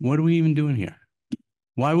is, what are we even doing here?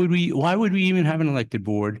 Why would we even have an elected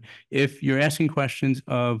board if you're asking questions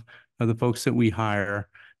of the folks that we hire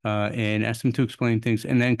and ask them to explain things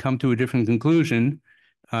and then come to a different conclusion?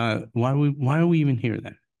 Why are we even here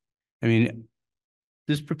then? I mean,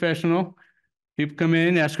 this professional, people come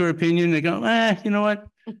in, ask her opinion, they go, you know what?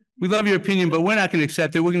 We love your opinion, but we're not going to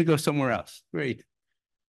accept it. We're going to go somewhere else. Great.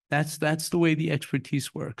 That's the way the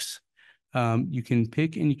expertise works. You can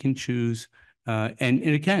pick and you can choose. And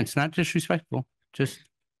again, it's not disrespectful, just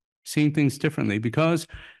seeing things differently, because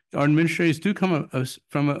our administrators do come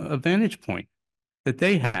from a vantage point that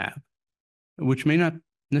they have, which may not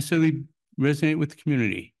necessarily resonate with the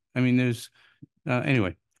community. I mean,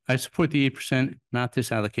 anyway, I support the 8%, not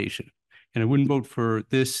this allocation. And I wouldn't vote for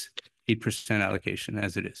this 8% allocation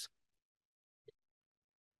as it is.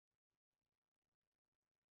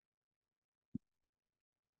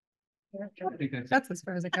 That's as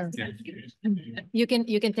far as it goes. You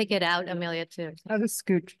can take it out, Amelia, too. I'll just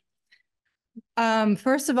scoot.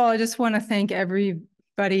 First of all, I just want to thank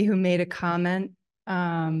everybody who made a comment.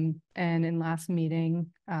 And in last meeting,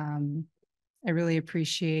 I really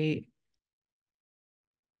appreciate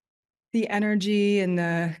the energy and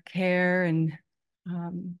the care and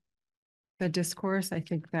the discourse. I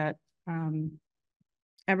think that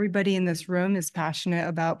everybody in this room is passionate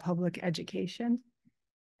about public education.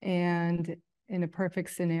 And in a perfect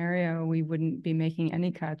scenario, we wouldn't be making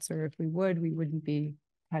any cuts, or if we would, we wouldn't be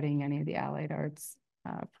cutting any of the allied arts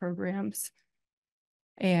programs.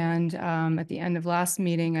 And at the end of last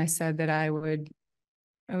meeting, I said that I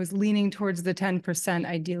was leaning towards the 10%,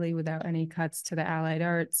 ideally without any cuts to the allied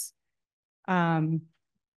arts. And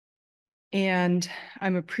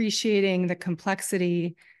I'm appreciating the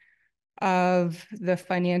complexity of the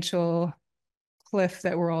financial cliff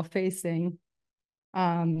that we're all facing.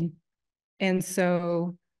 And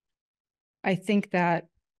so I think that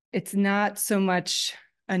it's not so much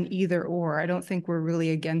an either or. I don't think we're really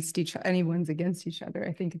anyone's against each other.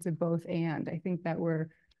 I think it's a both and. I think that we're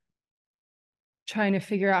trying to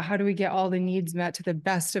figure out how do we get all the needs met to the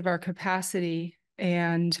best of our capacity.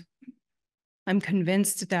 And I'm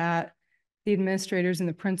convinced that the administrators and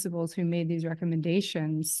the principals who made these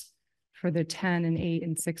recommendations for the 10 and 8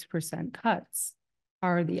 and 6% cuts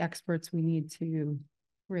are the experts we need to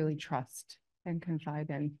really trust and confide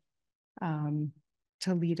in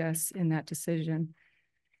to lead us in that decision.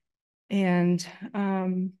 And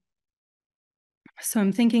so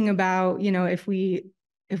I'm thinking about, if we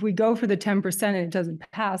go for the 10% and it doesn't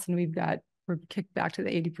pass and we're kicked back to the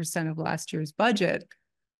 80% of last year's budget,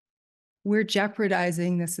 we're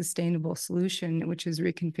jeopardizing the sustainable solution, which is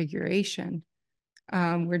reconfiguration.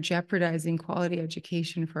 We're jeopardizing quality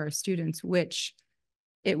education for our students, which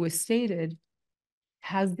it was stated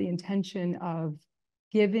has the intention of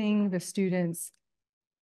giving the students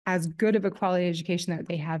as good of a quality education that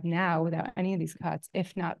they have now without any of these cuts,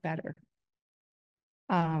 if not better.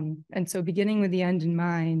 And so beginning with the end in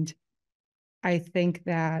mind, I think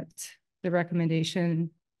that the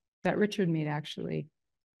recommendation that Richard made, actually,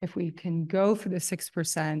 if we can go for the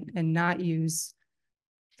 6% and not use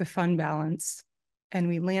the fund balance, and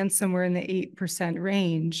we land somewhere in the 8%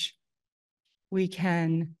 range, we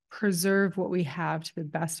can preserve what we have to the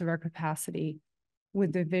best of our capacity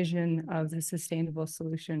with the vision of the sustainable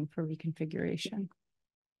solution for reconfiguration.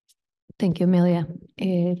 Thank you, Amelia.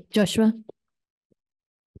 Joshua?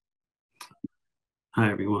 Hi,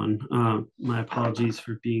 everyone. My apologies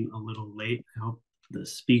for being a little late. I hope the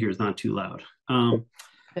speaker is not too loud.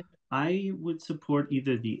 I would support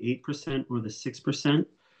either the 8% or the 6%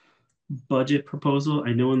 budget proposal.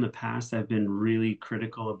 I know in the past I've been really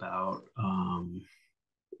critical about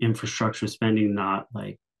infrastructure spending, not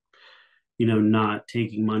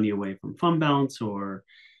taking money away from fund balance or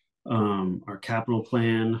our capital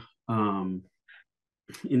plan. In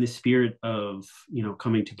the spirit of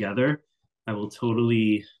coming together, I will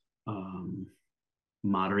totally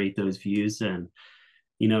moderate those views, and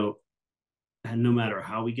no matter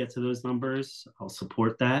how we get to those numbers, I'll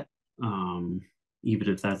support that, even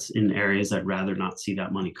if that's in areas I'd rather not see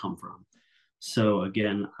that money come from. So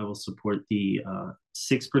again, I will support the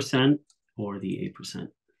 6% or the 8%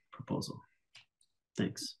 proposal.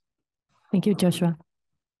 Thanks. Thank you, Joshua.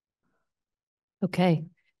 Okay,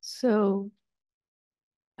 so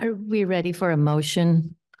are we ready for a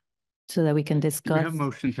motion so that we can discuss? We have a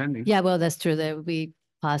motion pending. Yeah, well, that's true. That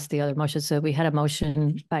pause the other motion. So we had a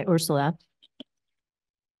motion by Ursula.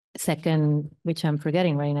 Second, which I'm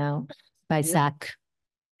forgetting right now, by Zach.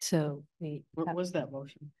 So we What was that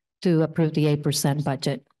motion? to approve the 8%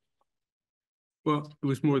 budget. Well, it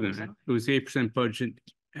was more than that. It was the 8% budget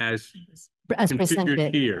as configured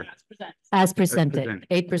presented. here. As presented,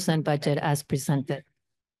 8% budget as presented.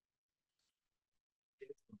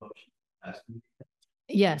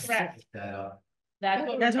 Yes. Correct.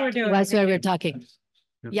 That's what we're doing. That's where we're talking.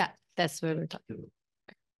 Yeah, that's where we're talking.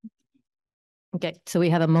 Okay, so we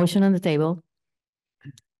have a motion on the table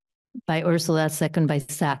by Ursula, second by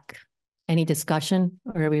Zach. Any discussion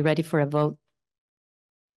or are we ready for a vote?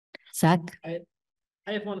 Zach? I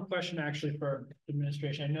have one question actually for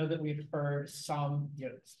administration. I know that we've heard some,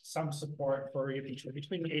 some support for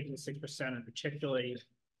between the 8 and 6%, and particularly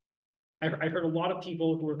I heard a lot of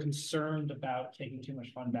people who were concerned about taking too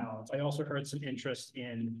much fund balance. I also heard some interest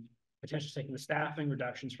in potentially taking the staffing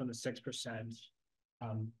reductions from the 6%.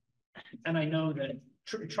 And I know that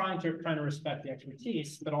trying to respect the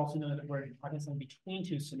expertise, but also know that we're talking something between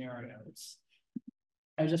two scenarios.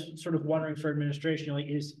 I was just sort of wondering for administration, like,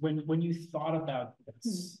 is when you thought about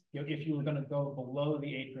this, if you were going to go below the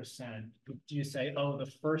 8%, do you say, oh,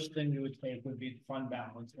 the first thing you would take would be the fund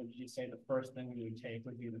balance, or did you say the first thing you would take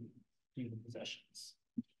would be the possessions?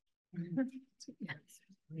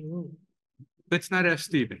 Let's not ask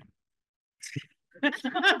Stephen.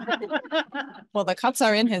 Well, the cuts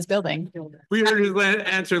are in his building. We heard his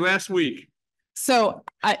answer last week. So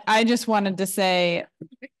I just wanted to say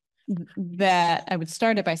that I would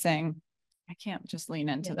start it by saying, I can't just lean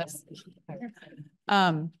into this.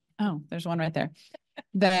 Oh, there's one right there.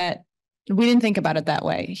 That we didn't think about it that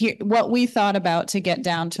way. Here, what we thought about to get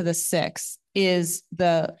down to the 6 is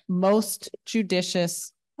the most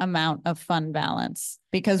judicious amount of fund balance,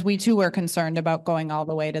 because we too were concerned about going all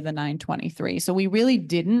the way to the 923. So we really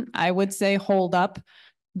didn't, I would say, hold up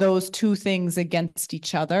those two things against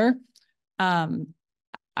each other.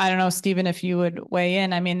 I don't know, Stephen, if you would weigh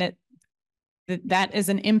in. I mean, that is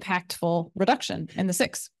an impactful reduction in the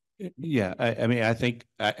 6. Yeah, I mean, I think,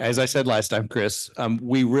 as I said last time, Chris,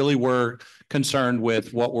 we really were concerned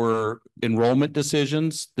with what were enrollment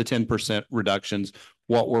decisions, the 10% reductions,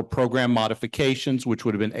 what were program modifications, which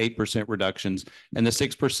would have been 8% reductions, and the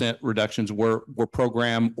 6% reductions were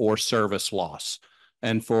program or service loss.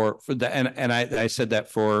 And for the and I said that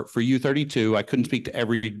for U32, I couldn't speak to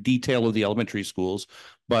every detail of the elementary schools,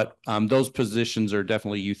 but those positions are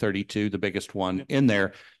definitely U32, the biggest one in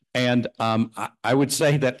there. And I would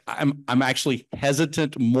say that I'm actually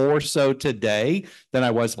hesitant more so today than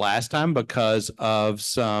I was last time because of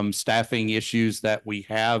some staffing issues that we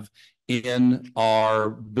have in our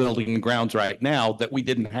building and grounds right now that we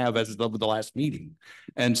didn't have as of the last meeting.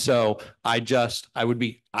 And so I would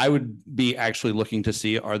be actually looking to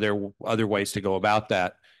see, are there other ways to go about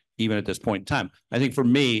that even at this point in time? I think for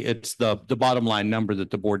me, it's the bottom line number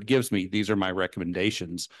that the board gives me. These are my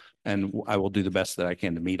recommendations, and I will do the best that I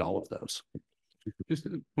can to meet all of those. Just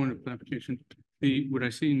a point of clarification, what I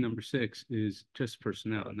see in number 6 is just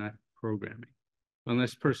personnel, not programming.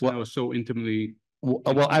 Unless personnel is so intimately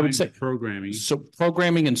well, I would say programming. So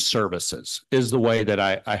programming and services is the way that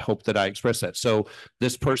I hope that I express that. So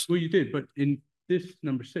this person. Well, you did, but in this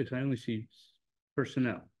number 6, I only see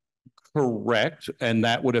personnel. Correct. And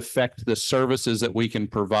that would affect the services that we can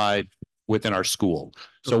provide within our school.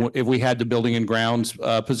 So if we had the building and grounds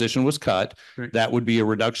position was cut, that would be a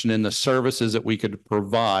reduction in the services that we could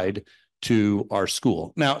provide to our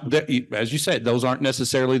school. Now, as you said, those aren't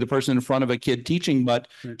necessarily the person in front of a kid teaching, but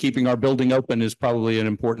keeping our building open is probably an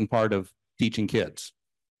important part of teaching kids.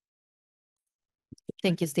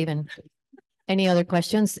 Thank you, Stephen. Any other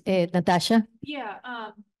questions? Natasha? Yeah,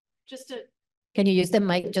 just to. Can you use the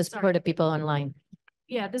mic just for the people online?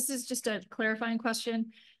 Yeah, this is just a clarifying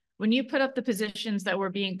question. When you put up the positions that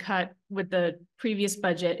were being cut with the previous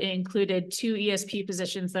budget, it included 2 ESP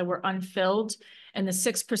positions that were unfilled, and the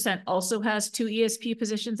 6% also has 2 ESP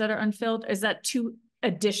positions that are unfilled. Is that 2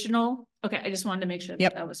 additional? Okay, I just wanted to make sure.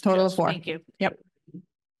 Yep, that was total of 4. Thank you. Yep.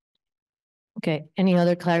 Okay, any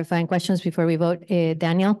other clarifying questions before we vote?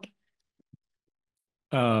 Daniel?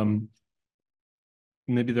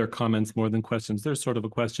 Maybe there are comments more than questions. There's sort of a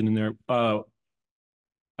question in there.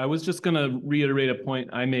 I was just going to reiterate a point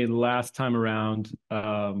I made last time around,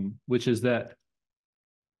 which is that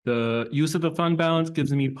the use of the fund balance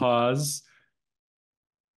gives me pause.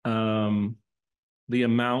 The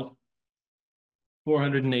amount,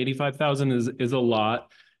 485,000 is a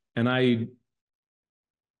lot. And I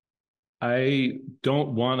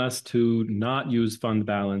don't want us to not use fund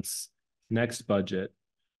balance next budget.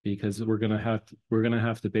 Because we're gonna have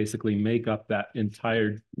to basically make up that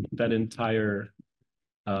entire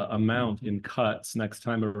amount in cuts next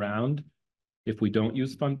time around if we don't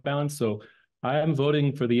use fund balance. So I am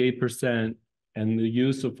voting for the 8% and the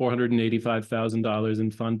use of $485,000 in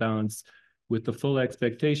fund balance, with the full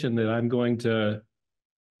expectation that I'm going to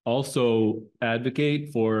also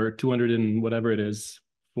advocate for 200 and whatever it is,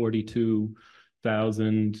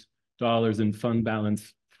 $42,000 in fund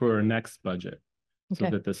balance for our next budget. So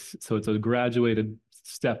Okay. that so it's a graduated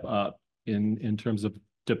step up in terms of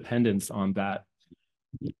dependence on that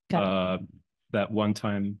that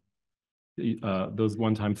one-time those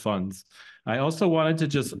one-time funds. I also wanted to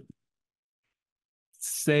just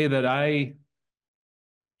say that I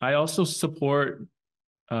also support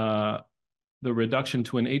the reduction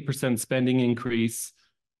to an 8% spending increase,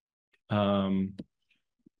 but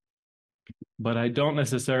I don't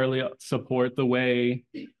necessarily support the way.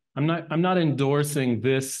 I'm not endorsing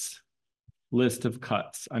this list of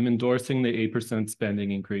cuts. I'm endorsing the 8%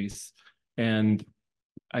 spending increase, and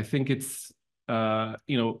I think it's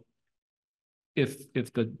if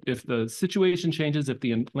the situation changes, if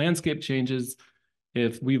the landscape changes,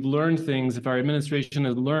 if we've learned things, if our administration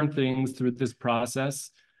has learned things through this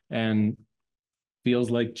process and feels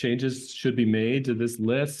like changes should be made to this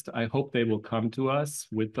list, I hope they will come to us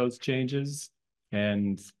with those changes.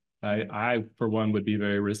 And I for one, would be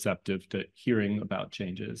very receptive to hearing about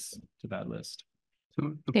changes to that list.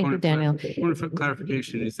 So the Thank you, Daniel. point of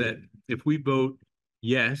clarification is that if we vote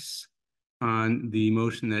yes on the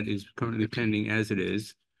motion that is currently pending as it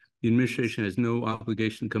is, the administration has no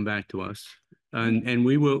obligation to come back to us. And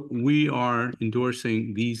we are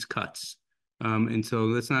endorsing these cuts. And so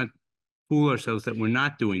let's not fool ourselves that we're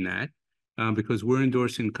not doing that, because we're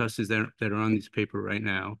endorsing cuts that are on this paper right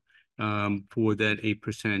now for that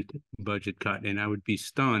 8% budget cut. And I would be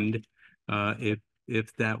stunned if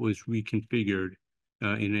that was reconfigured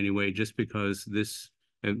in any way, just because this,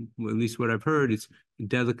 at least what I've heard, it's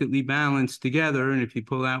delicately balanced together. And if you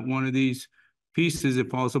pull out one of these pieces, it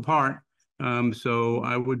falls apart. So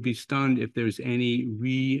I would be stunned if there's any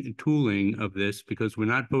retooling of this, because we're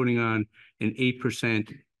not voting on an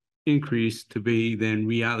 8% increase to be then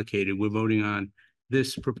reallocated. We're voting on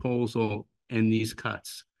this proposal and these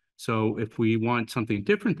cuts. So if we want something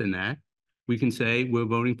different than that, we can say we're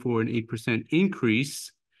voting for an 8%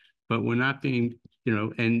 increase, but we're not being,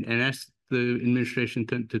 and ask the administration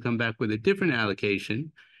to come back with a different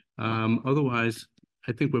allocation. Otherwise,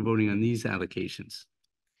 I think we're voting on these allocations.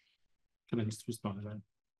 Can I just respond to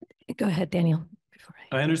that? Go ahead, Daniel.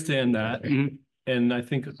 I understand that. Mm-hmm. And I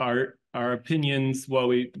think our opinions, while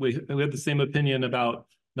we have the same opinion about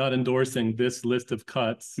not endorsing this list of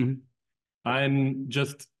cuts, I'm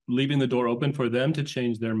just leaving the door open for them to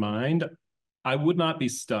change their mind. I would not be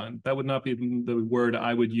stunned. That would not be the word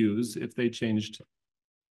I would use if they changed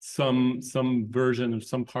some version of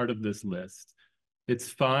some part of this list. It's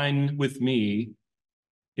fine with me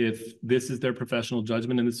if this is their professional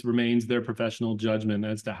judgment and this remains their professional judgment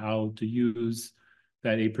as to how to use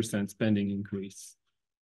that 8% spending increase.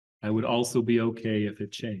 I would also be okay if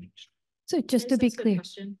it changed. So just to be clear,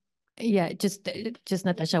 yeah, just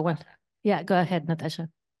Natasha, what? Yeah, go ahead, Natasha.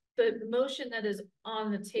 The motion that is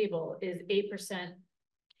on the table is 8%.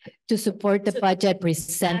 To support the budget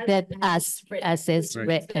presented as is Right.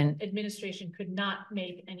 written. So administration could not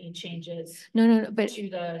make any changes. No, but to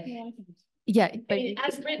the. yeah, but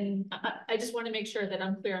As written, I just want to make sure that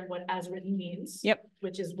I'm clear on what as written means. Yep.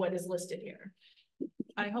 Which is what is listed here.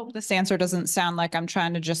 I hope this answer doesn't sound like I'm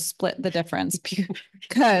trying to just split the difference,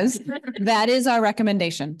 because that is our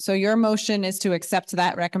recommendation. So your motion is to accept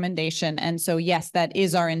that recommendation. And so, yes, that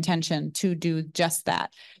is our intention to do just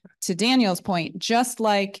that. To Daniel's point, just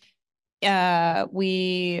like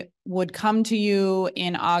we would come to you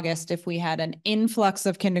in August if we had an influx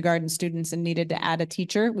of kindergarten students and needed to add a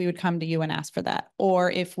teacher, we would come to you and ask for that.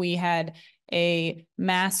 Or if we had a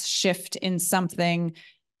mass shift in something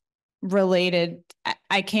related,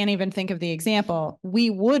 I can't even think of the example, we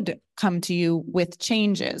would come to you with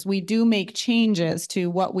changes. We do make changes to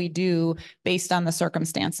what we do based on the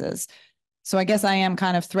circumstances. So I guess I am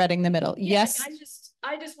kind of threading the middle. Yeah, yes.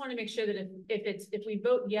 I just want to make sure that if we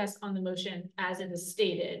vote yes on the motion as it is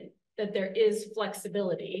stated, that there is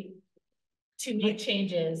flexibility to make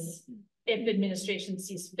changes if administration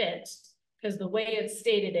sees fit. Because the way it's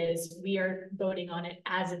stated is we are voting on it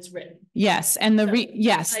as it's written. Yes, and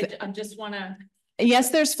yes. I just want to. Yes,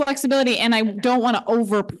 there's flexibility, and I don't want to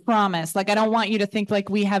overpromise. Like, I don't want you to think like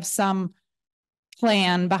we have some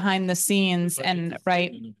plan behind the scenes, and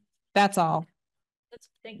right. That's all.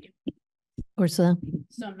 Thank you. Ursula?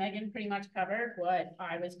 So Megan pretty much covered what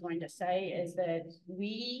I was going to say is that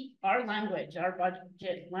our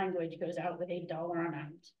budget language goes out with a dollar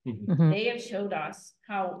amount. Mhm. They have showed us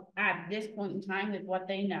how, at this point in time, with what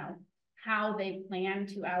they know, how they plan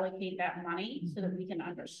to allocate that money so that we can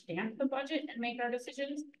understand the budget and make our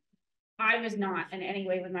decisions. I was not in any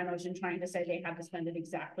way with my motion trying to say they have to spend it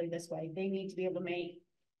exactly this way. They need to be able to make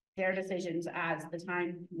their decisions as the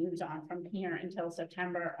time moves on from here until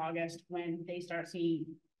September, August, when they start seeing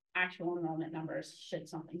actual enrollment numbers. Should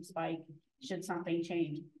something spike, should something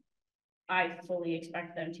change, I fully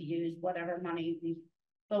expect them to use whatever money we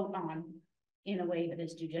vote on in a way that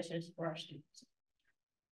is judicious for our students.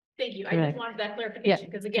 Thank you. I Correct. just wanted that clarification,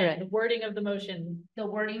 because again, correct. the wording of the motion. The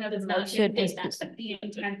wording of the Does not motion dictate is that. the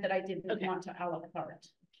intent that I didn't Okay. want to a la carte.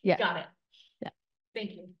 Yeah. Got it. Yeah.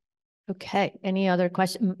 Thank you. Okay, any other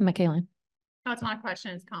question, Michaela? No, it's not a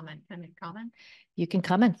question, it's comment. Can I make a comment? You can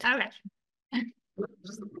comment. Okay.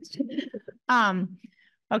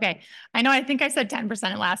 Okay, I know, I think I said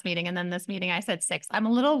 10% at last meeting, and then this meeting I said 6. I'm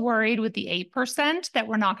a little worried with the 8% that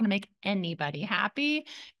we're not going to make anybody happy,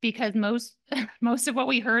 because most of what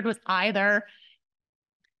we heard was either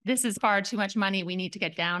this is far too much money, we need to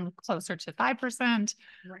get down closer to 5%,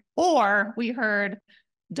 Right. or we heard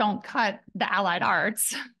don't cut the allied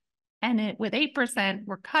arts. And with 8%,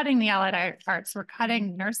 we're cutting the allied arts, we're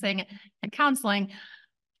cutting nursing and counseling,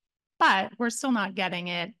 but we're still not getting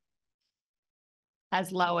it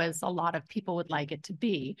as low as a lot of people would like it to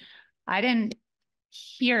be. I didn't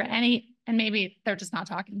hear any, and maybe they're just not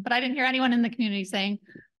talking, but I didn't hear anyone in the community saying,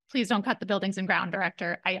 please don't cut the buildings and ground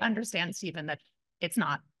director. I understand, Stephen, that it's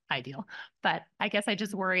not ideal, but I guess I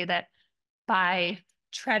just worry that by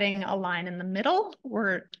treading a line in the middle,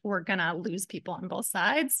 we're gonna lose people on both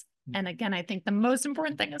sides. And again, I think the most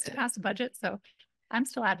important thing is to pass a budget. So I'm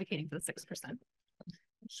still advocating for the 6%.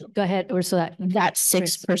 Go ahead, Ursula. That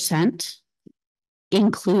 6%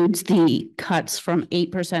 includes the cuts from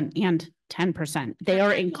 8% and 10%. They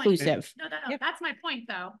are inclusive. No, that's my point,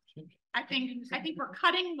 though. I think we're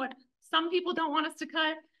cutting what some people don't want us to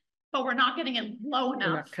cut, but we're not getting it low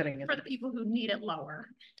enough for the people who need it lower.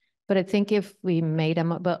 But I think if we made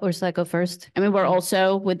them, but Ursula, go first. I mean, we're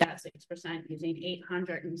also with that 6% using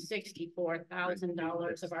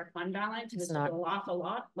 $864,000 of our fund balance, which is an awful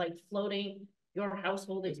lot, like floating your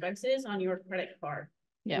household expenses on your credit card,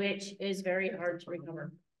 which is very hard to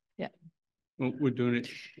recover. Yeah. Well, we're doing it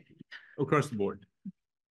across the board.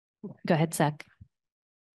 Go ahead, Zach.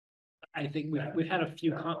 I think we've had a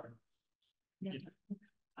few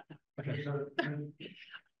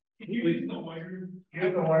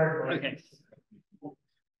Okay.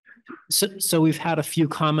 So we've had a few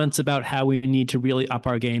comments about how we need to really up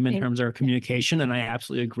our game in terms of our communication, and I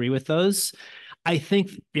absolutely agree with those. I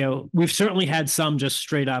think, we've certainly had some just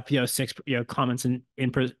straight up, comments in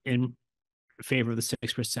favor of the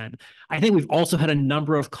 6%. I think we've also had a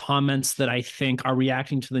number of comments that I think are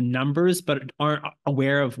reacting to the numbers, but aren't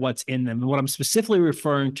aware of what's in them. And what I'm specifically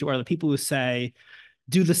referring to are the people who say,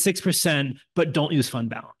 do the 6%, but don't use fund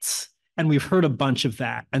balance. And we've heard a bunch of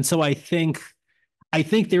that. And so I think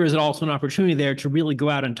there is also an opportunity there to really go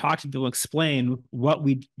out and talk to people, explain what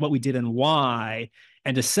we did and why,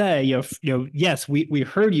 and to say, yes, we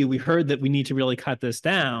heard you. We heard that we need to really cut this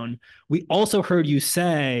down. We also heard you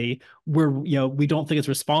say we don't think it's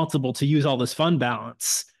responsible to use all this fund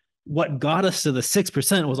balance. What got us to the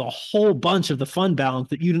 6% was a whole bunch of the fund balance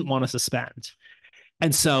that you didn't want us to spend.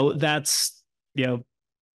 And so that's,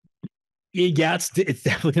 it's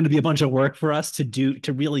definitely going to be a bunch of work for us to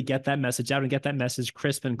really get that message out and get that message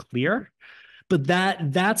crisp and clear. But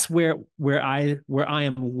that's where I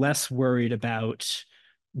am less worried about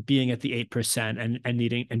being at the 8%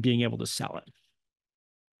 and being able to sell it.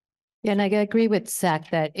 Yeah, and I agree with Zach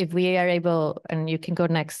that if we are able, and you can go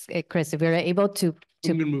next, Chris, if we're able to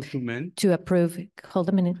move to amend to approve, hold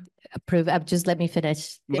a minute, approve. Just let me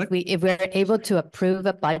finish. What? If we're able to approve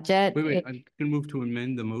a budget, wait, I can move to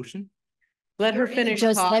amend the motion. Let her finish.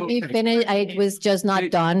 Just let me finish. I was just not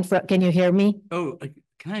done. Can you hear me? Oh,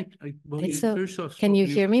 can I? Well, can you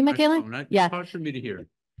hear me, Michaela? Yeah. It's hard for me to hear.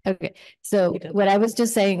 Okay, so what I was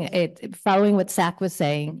just saying, following what Zach was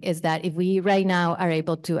saying, is that if we right now are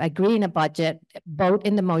able to agree in a budget, vote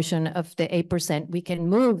in the motion of the 8%, we can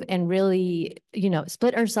move and really,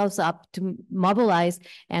 split ourselves up to mobilize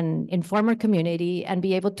and inform our community and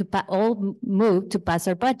be able to all move to pass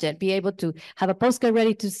our budget, be able to have a postcard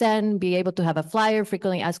ready to send, be able to have a flyer,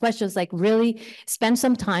 frequently asked questions, like really spend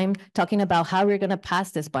some time talking about how we're going to pass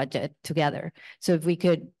this budget together. So if we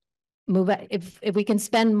could if we can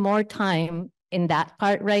spend more time in that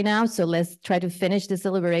part right now, so let's try to finish this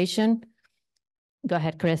deliberation. Go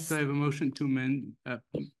ahead, Chris. So I have a motion to amend,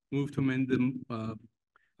 move to amend the,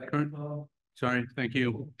 current, sorry, thank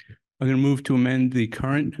you. I'm going to move to amend the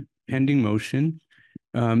current pending motion,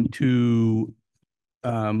 to,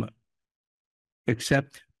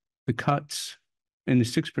 accept the cuts in the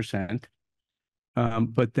 6%,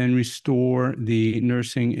 but then restore the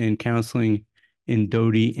nursing and counseling in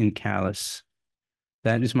Doty and Callis.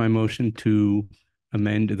 That is my motion to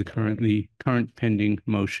amend the current pending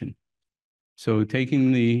motion. So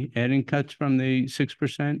adding cuts from the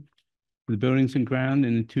 6%, the buildings and ground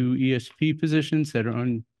and the 2 ESP positions that are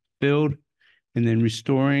unfilled, and then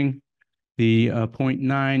restoring the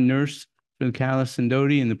 0.9 nurse for the Callis and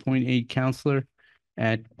Doty and the 0.8 counselor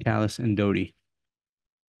at Callis and Doty.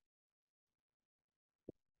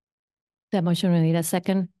 That motion will need a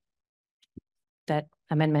second. That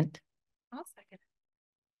amendment. I'll second.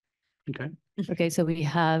 Okay. Okay, so we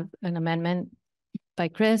have an amendment by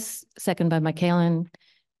Chris, second by McKellen.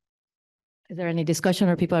 Is there any discussion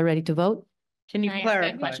or people are ready to vote? Can you Can I ask a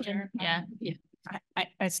clarify? question? Yeah.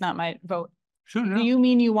 It's not my vote. Sure. Do you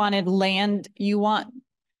mean you wanted you want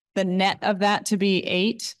the net of that to be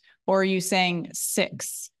 8, or are you saying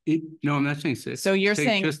 6? No, I'm not saying 6. So you're Take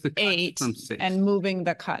saying just the cuts 8 from 6. and moving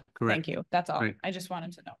the cut. Correct. Thank you. That's all. Right. I just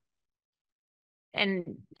wanted to know.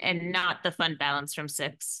 And not the fund balance from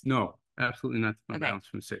 6. No, absolutely not the fund Okay. balance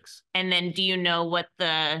from 6. And then do you know what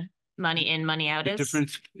the money in, money out The is?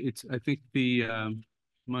 difference, I think the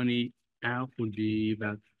money out would be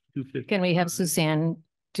about 250. Can we have Suzanne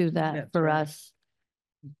do that for us?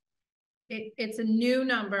 It's a new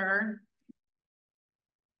number.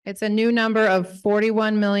 It's a new number of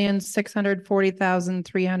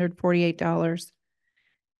 $41,640,348.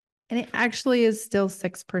 And it actually is still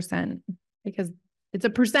 6% because it's a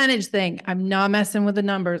percentage thing. I'm not messing with the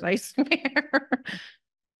numbers, I swear.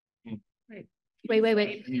 Wait.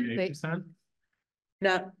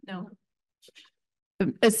 No.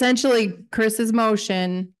 Essentially, Chris's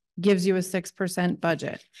motion gives you a 6%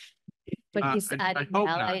 budget. But he's I adding the hope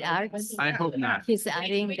not. allied arts. I hope not. He's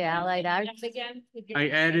adding the allied arts. I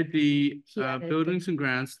added the He added buildings and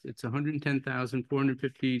grounds. It's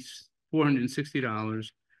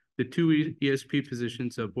 $110,460. The 2 ESP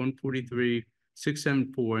positions of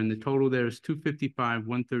 143,674, and the total there is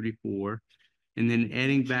 255,134. And then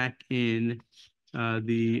adding back in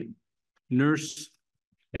the nurse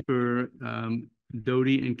for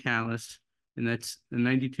Doty and Callis, and that's the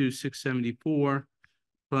 92,674.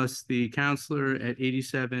 Plus the counselor at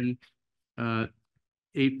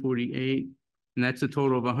 87,848, and that's a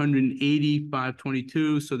total of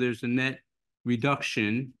 180,522. So there's a net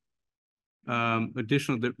reduction,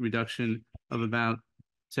 additional reduction of about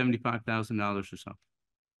 $75,000 or so.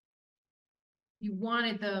 You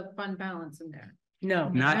wanted the fund balance in there. No.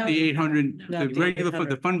 Not the 800. Not The the regular fund, 800.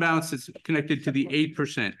 the fund balance is connected to the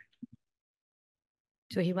 8%.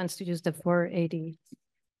 So he wants to use the 480.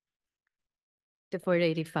 The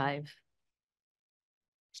 485.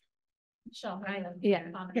 Michelle,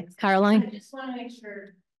 Yeah. Caroline? I just want to make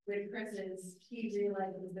sure with Chris's, he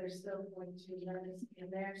realizes there's still 0.2 nurse in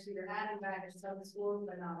there, so you're adding back some schools,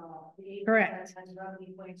 but not all. The 8% Correct. has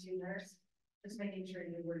roughly 0.2 nurse, just making sure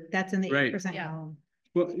you were. That's in the Right. 8% Yeah. column.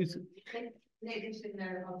 Well, it's, Maybe should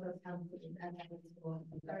there also come.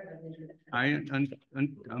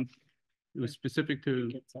 it was specific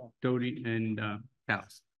to Doty and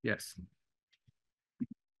Callis. Yes.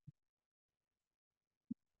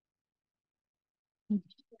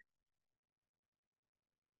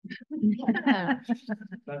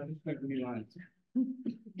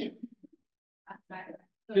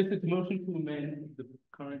 Just a motion to amend the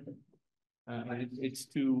current, it's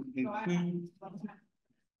to include.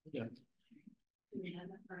 Yeah. Any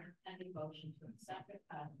motion to accept it,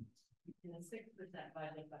 in a 6%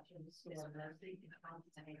 budget, but to restore nursing and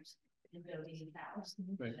counselors in Doty and Callis.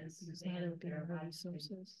 Right. And Suzanne, their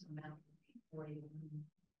resources amount would be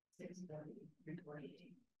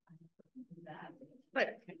 41,640,348.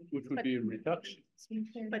 But. Which would be a reduction.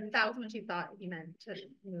 But that was what you thought you meant to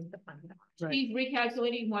move the fund balance. He's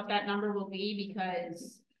recalculating what that number will be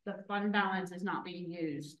because the fund balance is not being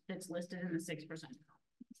used. It's listed in the 6%.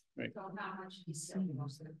 Right. So how much is still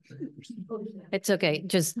It's okay.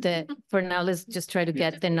 Just for now, let's just try to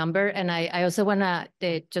get the number. And I also wanna,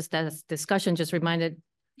 just as discussion, just reminded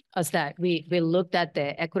us that we looked at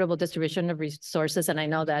the equitable distribution of resources, and I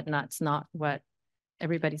know that that's not what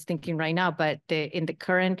everybody's thinking right now, but in the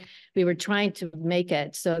current, we were trying to make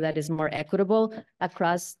it so that it's more equitable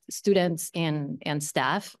across students and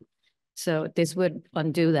staff. So this would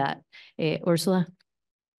undo that. Ursula?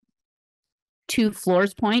 To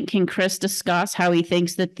Floor's point, can Chris discuss how he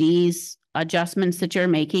thinks that these adjustments that you're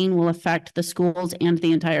making will affect the schools and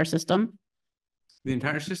the entire system? The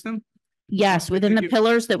entire system? Yes, within the think it-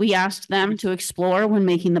 pillars that we asked them to explore when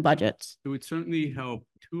making the budgets. It would certainly help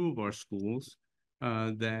two of our schools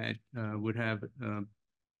that would have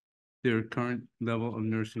their current level of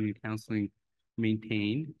nursing and counseling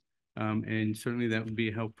maintained. And certainly that would be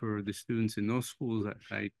a help for the students in those schools.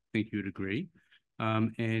 I think you would agree.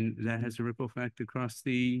 And that has a ripple effect across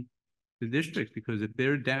the district, because if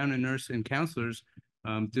they're down a nurse and counselors,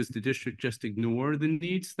 does the district just ignore the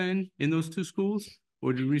needs then in those two schools?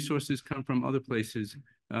 Or do resources come from other places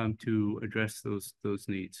to address those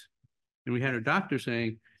needs? And we had a doctor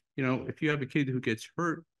saying, you know, if you have a kid who gets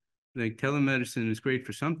hurt, like telemedicine is great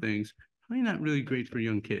for some things, probably not really great for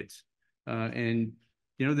young kids. And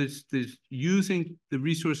you know, there's using the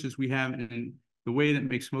resources we have in the way that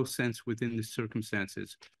makes most sense within the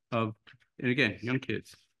circumstances of, and again, young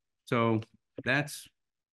kids. So that's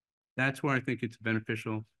where I think it's a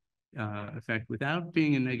beneficial effect without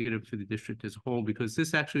being a negative to the district as a whole, because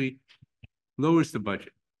this actually lowers the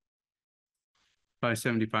budget by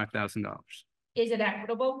 $75,000. Is it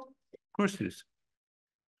equitable? Of course it is.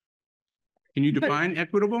 Can you define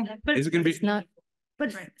equitable? Is it going to be? It's not,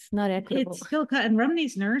 but It's not equitable. it's still cut, and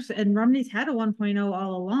Rumney's nurse, and Rumney's had a 1.0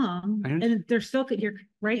 all along, and they're still, you're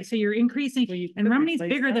right, so you're increasing, and Rumney's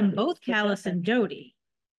bigger than both Callis and Doty.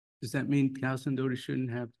 Does that mean Callis and Doty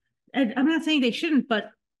shouldn't have? And I'm not saying they shouldn't,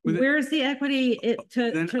 but where's the equity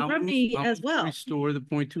to Rumney as well? Restore the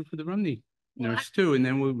 0.2 for the Rumney nurse too, and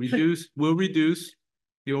then we'll reduce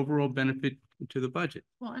the overall benefit to the budget.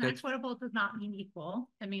 Well, and equitable does not mean equal.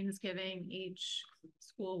 It means giving each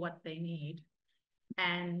school what they need.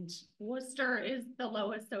 And Worcester is the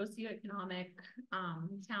lowest socioeconomic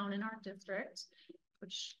town in our district,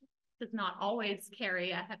 which does not always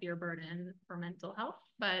carry a heavier burden for mental health,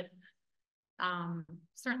 but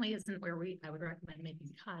certainly isn't where I would recommend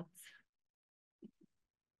making cuts.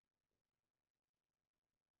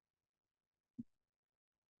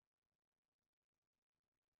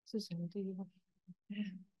 Susan, do you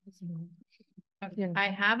Okay, I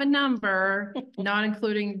have a number, not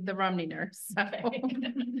including the Rumney nurse.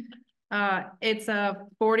 It's a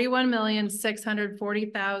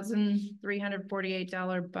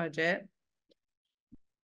 $41,640,348 budget,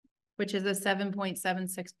 which is a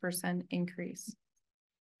 7.76% increase.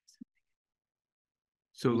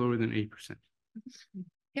 So lower than 8%.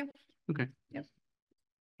 Yep. Okay. Yep.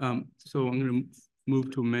 So I'm going to move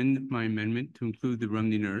to amend my amendment to include the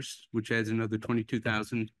Rumney nurse, which adds another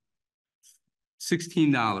 $22,016.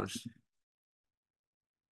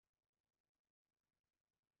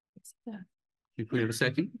 If we have a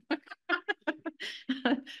second.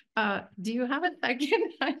 Do you have a second?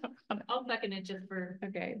 I'll second it just for.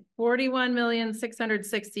 Okay,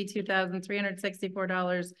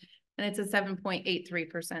 $41,662,364, and it's a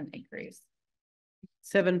 7.83% increase.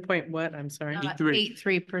 7 point what? I'm sorry.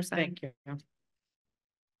 83%. Thank you.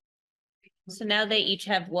 So now they each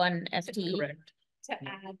have one FTE. Correct. To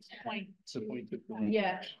add 0.2.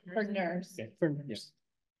 Yeah, for nurse. For nurse.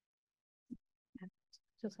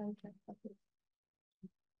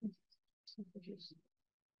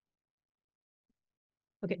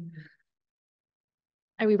 Okay.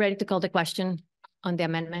 Are we ready to call the question on the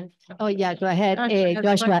amendment? Oh, yeah, go ahead.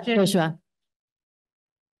 Joshua.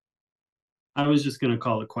 I was just going to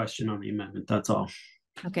call a question on the amendment. That's all.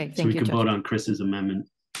 Okay, So thank we you, could vote Joshua. on Chris's amendment.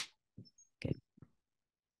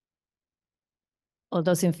 All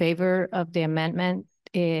those in favor of the amendment,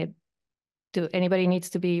 do anybody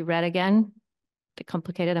needs to be read again? The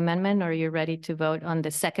complicated amendment, or are you ready to vote on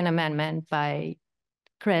the second amendment by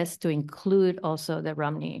Chris to include also the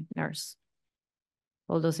Rumney nurse?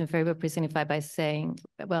 All those in favor, please signify by saying,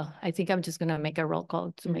 well, I think I'm just gonna make a roll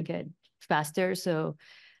call to make it faster, so,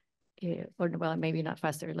 or well, maybe not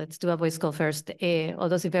faster. Let's do a voice call first. All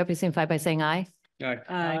those in favor, please signify by saying aye.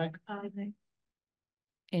 Aye. Aye.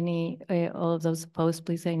 Any, all of those opposed,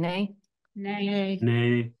 please say nay. Nay.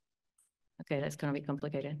 Nay. Okay, that's gonna be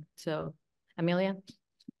complicated. So, Amelia?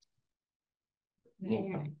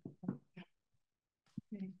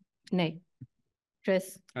 Nay.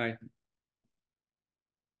 Chris? Aye.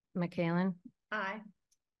 Michaelan? Aye.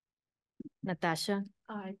 Natasha?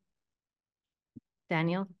 Aye.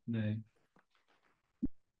 Daniel? Nay.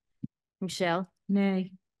 Michelle?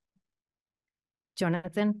 Nay.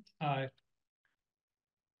 Jonathan? Aye.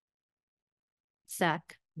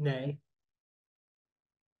 Zach? Nay.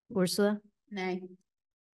 Ursula? Nay.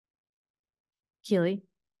 Keely?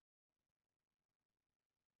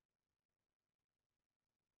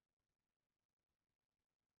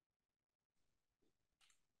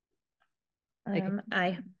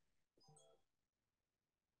 Aye.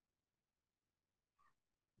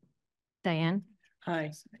 Diane,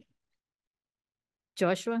 Aye.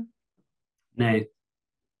 Joshua, Nay.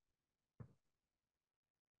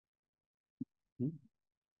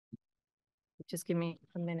 just give me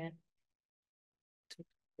a minute. to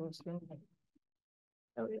go through.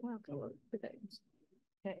 Oh, we want to go over the things.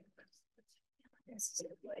 Okay.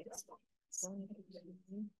 One, 2,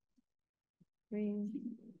 3,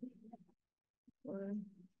 4,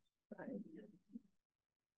 5.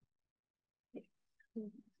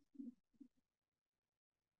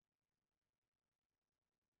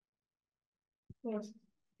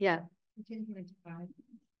 Yeah.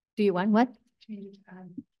 Do you want what?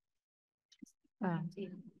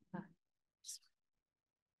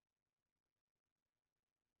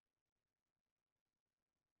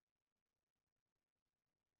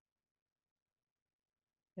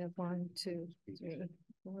 We have 1, 2, 3,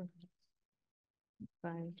 4,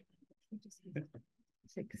 5,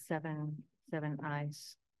 6, 7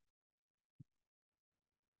 eyes.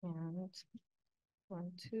 And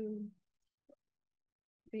 1, 2,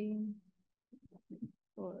 3,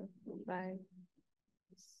 4, 5,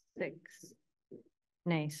 6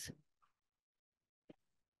 nays.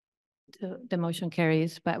 So the motion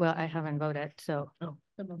carries, but well, I haven't voted, so.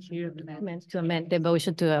 The motion. To amend, the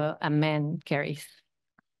motion to amend carries.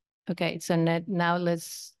 Okay, so now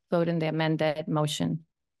let's vote in the amended motion.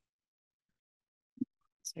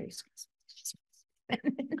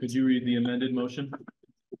 Could you read the amended motion?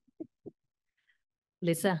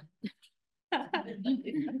 Lisa.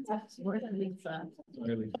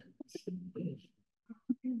 Riley.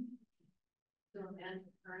 So amend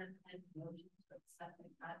current motion to accept the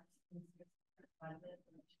cuts in budget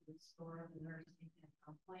to restore the nursing and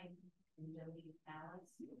complaint and delete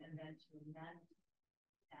balance, and then to amend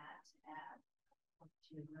that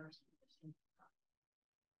to nurse position.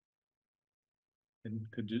 And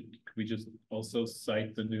could we just also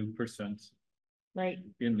cite the new percent Right.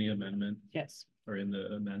 in the amendment? Yes. Or in the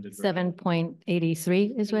amended.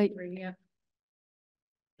 7.83 is right. Yeah.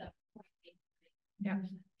 Yeah.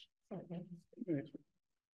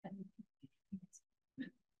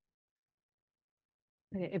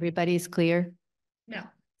 Okay, everybody's clear? No,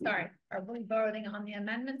 sorry. Are we voting on the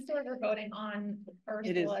amendments or we're voting on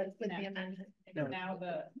It is Ursula's with the amendment? No. Now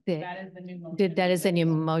That is the new motion. That is a new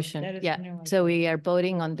motion. That is Yeah. the new So we are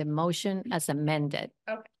voting on the motion as amended.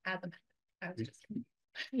 Okay, as amended. I was just.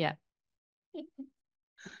 Yeah.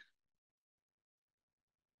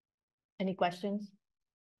 Any questions?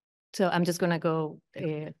 So I'm just gonna go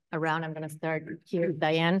around. I'm gonna start here.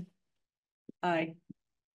 Diane? Aye.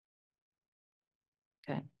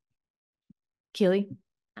 Okay. Keely?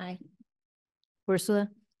 Aye. Ursula?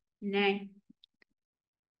 Nay.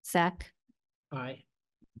 Zach? Aye.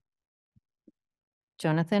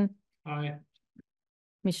 Jonathan? Aye.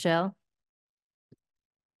 Michelle?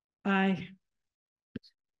 Aye.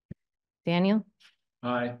 Daniel?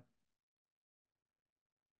 Aye.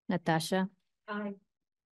 Natasha? Aye.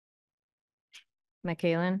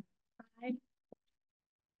 Michaelan? Aye.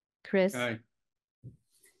 Chris? Aye.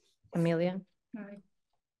 Amelia? Aye.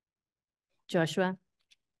 Joshua?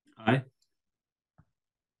 Aye.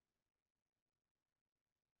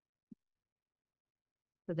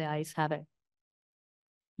 So the ayes have it.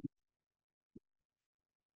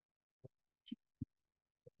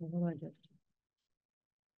 Can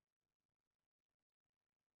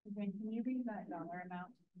you read that dollar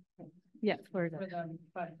amount? Yeah, for the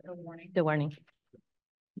warning. the warning.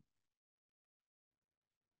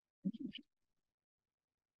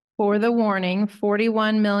 For the warning,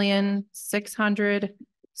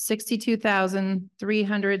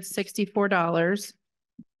 41,662,364,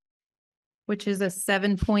 which is a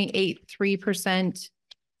 7.83%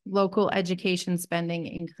 local education spending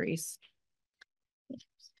increase.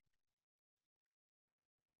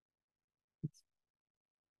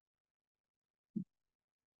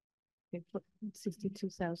 Okay,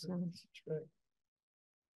 62,000.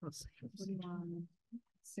 41,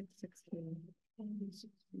 660.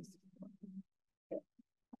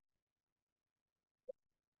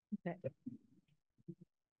 Okay.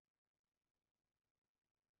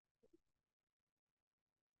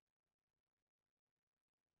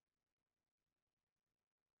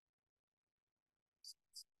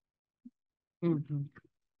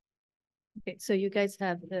 Okay, so you guys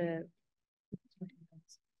have the.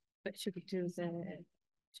 But should we do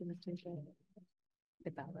should we do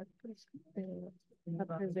the ballot? Please?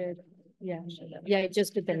 Approve it. Yeah, yeah,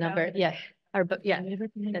 just with the number, yeah. But yeah,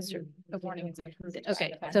 that's true. The warning is approved.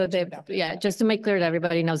 Okay, so yeah, just to make clear that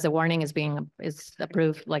everybody knows the warning is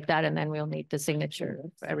approved like that, and then we'll need the signature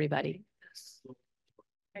for everybody.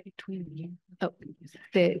 Oh,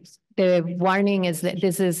 the warning is that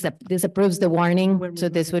this approves the warning. So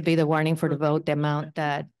this would be the warning for the vote, the amount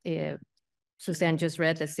that Suzanne just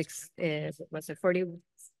read, the was it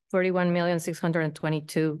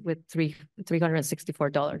 41,622 with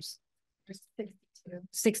 $364.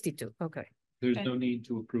 62, okay. There's no need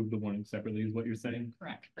to approve the warning separately, is what you're saying?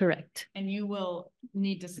 Correct. Correct. And you will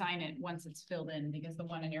need to sign it once it's filled in because the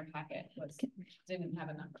one in your packet didn't have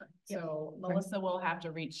a number. So Melissa will have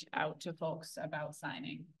to reach out to folks about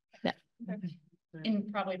signing. Yeah.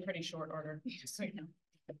 In probably pretty short order. So, you know.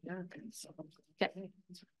 Okay.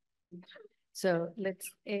 So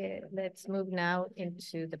let's move now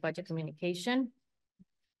into the budget communication.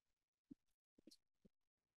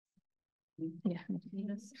 Yeah.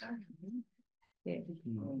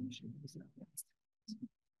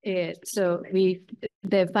 So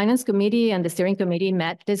the finance committee and the steering committee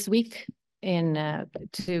met this week to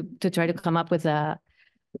try to come up with a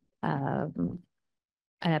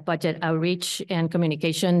budget outreach and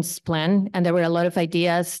communications plan. And there were a lot of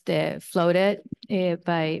ideas that floated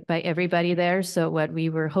by everybody there. So what we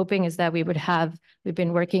were hoping is that we've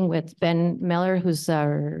been working with Ben Miller, who's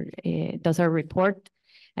does our report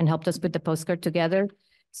and helped us put the postcard together.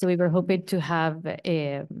 So we were hoping to have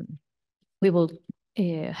we will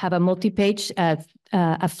have a multi-page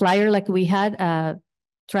a flyer like we had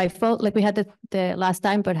trifold like we had the last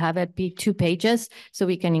time, but have it be 2 pages so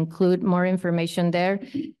we can include more information there.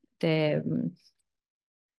 So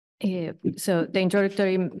the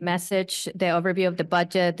introductory message, the overview of the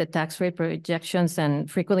budget, the tax rate projections, and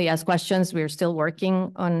frequently asked questions. We're still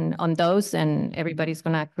working on those, and everybody's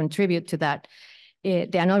going to contribute to that.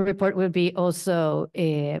 The annual report will be also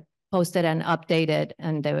posted and updated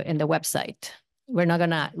in the website. We're not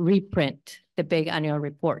going to reprint the big annual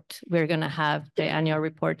report. We're going to have the annual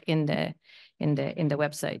report in the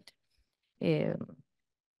website.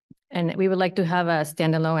 And we would like to have a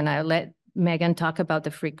standalone, and I'll let Megan talk about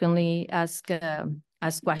the frequently asked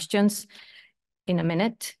questions in a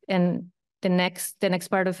minute. And the next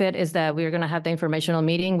part of it is that we're going to have the informational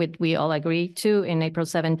meeting, which we all agreed to in April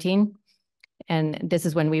 17. And this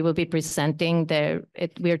is when we will be presenting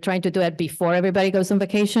we're trying to do it before everybody goes on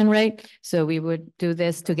vacation, right? So we would do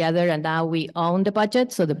this together, and now we own the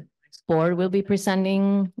budget. So the board will be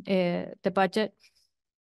presenting the budget.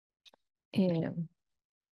 And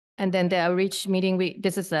then the outreach meeting,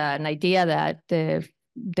 this is an idea that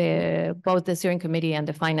both the steering committee and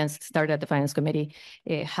the finance committee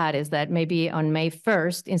had, is that maybe on May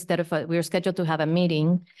 1st, instead of we were scheduled to have a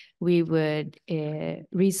meeting, we would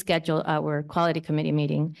reschedule our quality committee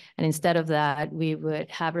meeting. And instead of that, we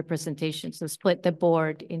would have representation. So split the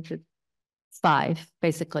board into 5,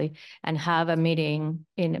 basically, and have a meeting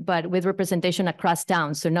but with representation across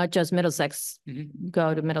town. So not just Middlesex,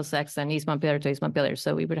 go to Middlesex, and East Montpelier to East Montpelier.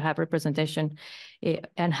 So we would have representation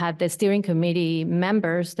and have the steering committee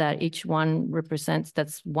members that each one represents.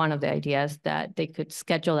 That's one of the ideas, that they could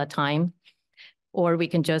schedule a time, or we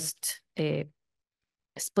can just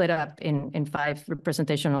split up in 5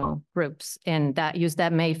 representational groups, and use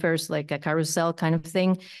that May 1st like a carousel kind of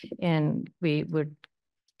thing. And we would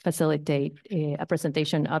facilitate a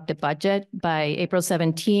presentation of the budget. By April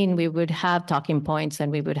 17, we would have talking points,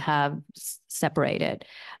 and we would have separated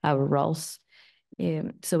our roles.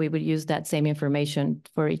 So we would use that same information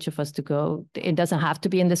for each of us to go. It doesn't have to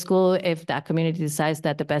be in the school. If that community decides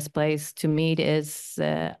that the best place to meet is,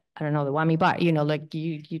 I don't know, the Wami Bar, like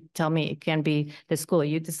you tell me, it can be the school,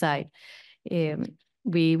 you decide.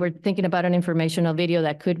 We were thinking about an informational video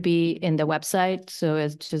that could be in the website. So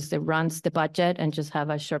it runs the budget and just have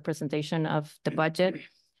a short presentation of the budget.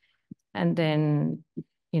 And then,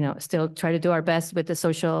 still try to do our best with the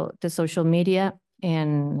social media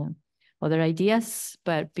and other ideas.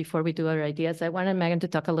 But before we do other ideas, I wanted Megan to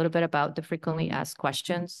talk a little bit about the frequently asked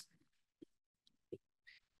questions.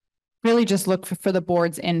 Really just look for the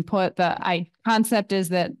board's input. The concept is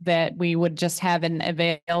that we would just have an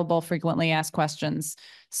available frequently asked questions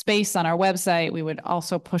space on our website. We would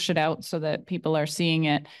also push it out so that people are seeing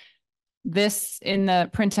it. This in the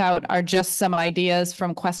printout are just some ideas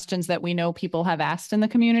from questions that we know people have asked in the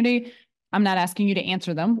community. I'm not asking you to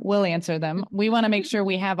answer them. We'll answer them. We want to make sure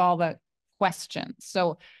we have all the questions.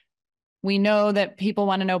 So we know that people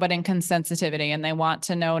want to know about income sensitivity, and they want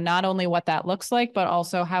to know not only what that looks like, but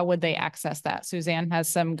also how would they access that. Suzanne has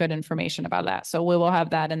some good information about that. So we will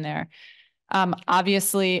have that in there.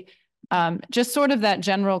 Obviously, just sort of that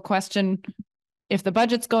general question, if the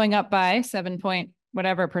budget's going up by 7.8%,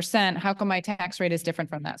 whatever percent, how come my tax rate is different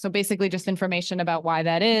from that? So basically just information about why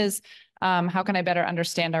that is. How can I better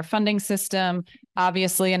understand our funding system?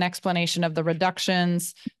 Obviously an explanation of the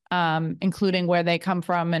reductions, including where they come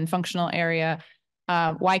from and functional area.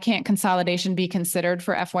 Why can't consolidation be considered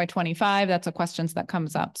for FY25? That's a question that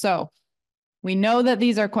comes up. So we know that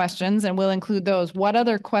these are questions and we'll include those. What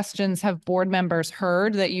other questions have board members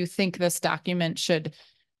heard that you think this document should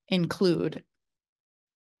include?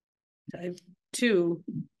 I have two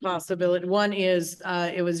possibilities. One is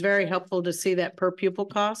it was very helpful to see that per pupil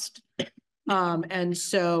cost. And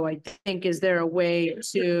so I think, is there a way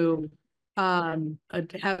to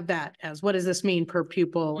have that as, what does this mean per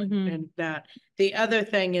pupil? And that the other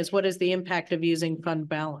thing is, what is the impact of using fund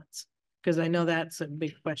balance? Because I know that's a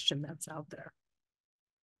big question that's out there.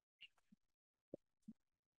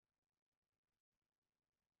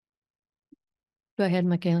 Go ahead,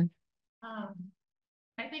 Michaela.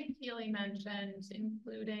 I think Keely mentioned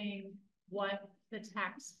including what the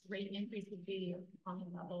tax rate increase would be on the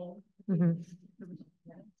level. Because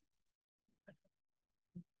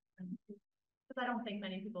I don't think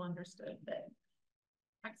many people understood that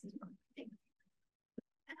taxes were.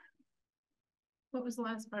 What was the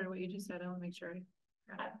last part of what you just said? I want to make sure.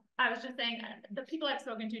 I was just saying the people I've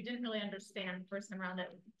spoken to didn't really understand first time around that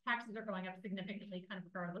taxes are going up significantly, kind of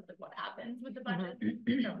regardless of what happens with the budget. So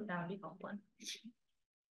that would be helpful.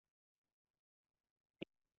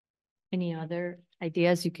 Any other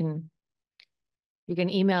ideas? You can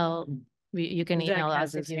email. You can Zach email has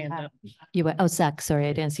us if his you hand have. up. Oh, Zach, sorry,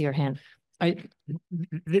 I didn't see your hand.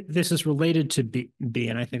 This is related to B,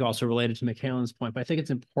 and I think also related to Michaela's point, but I think it's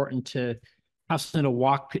important to have something to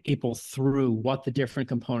walk people through what the different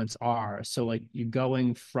components are. So like you're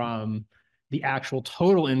going from the actual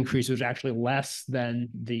total increase, which is actually less than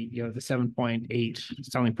the 7.8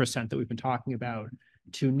 selling percent that we've been talking about,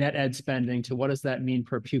 to net ed spending, to what does that mean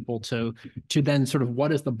per pupil, to then sort of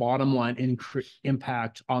what is the bottom line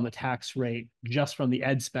impact on the tax rate just from the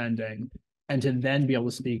ed spending, and to then be able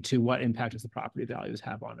to speak to what impact does the property values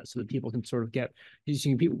have on it, so that people can sort of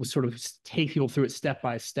people sort of take people through it step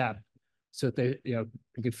by step, so that they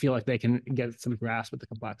can feel like they can get some grasp of the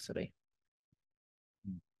complexity.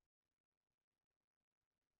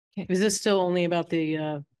 Is this still only about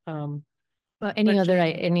the Well, any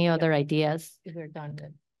other ideas? If we're done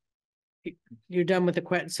with. You're done with the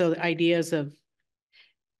question. So the ideas of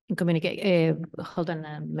Communicate. Hold on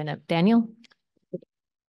a minute, Daniel.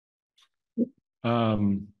 I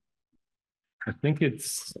think we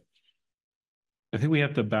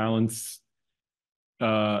have to balance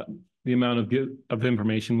the amount of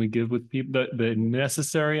information we give with people, the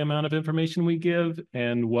necessary amount of information we give,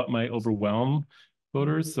 and what might overwhelm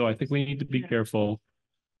voters. So I think we need to be careful.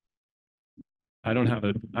 I don't have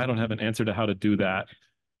an answer to how to do that.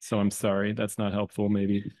 So I'm sorry, that's not helpful,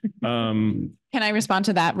 maybe. Can I respond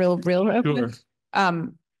to that real quick? Sure.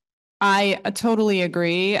 I totally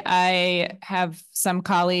agree. I have some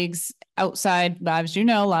colleagues outside, as you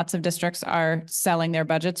know, lots of districts are selling their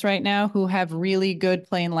budgets right now who have really good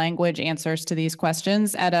plain language answers to these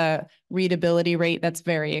questions at a readability rate that's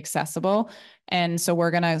very accessible. And so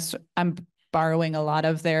I'm borrowing a lot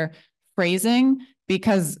of their phrasing,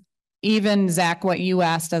 because even Zach, what you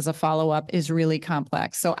asked as a follow-up is really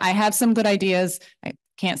complex. So I have some good ideas. I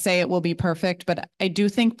can't say it will be perfect, but I do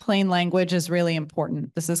think plain language is really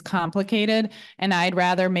important. This is complicated, and I'd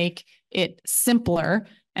rather make it simpler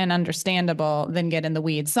and understandable than get in the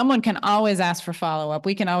weeds. Someone can always ask for follow-up.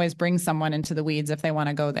 We can always bring someone into the weeds if they want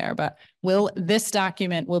to go there, but this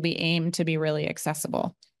document will be aimed to be really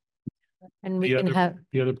accessible. And we can have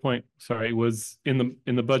the other point, sorry, was in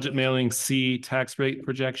the budget mailing C tax rate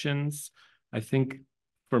projections. I think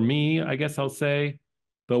for me, I guess I'll say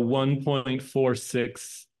the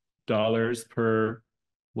 $1.46 per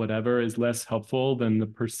whatever is less helpful than the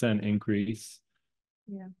percent increase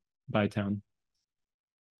by town.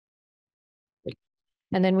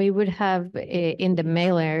 And then we would have in the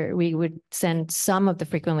mailer, we would send some of the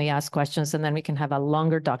frequently asked questions, and then we can have a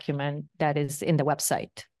longer document that is in the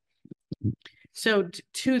website. So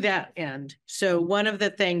to that end, so one of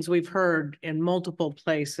the things we've heard in multiple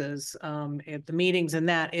places at the meetings, and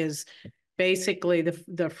that is basically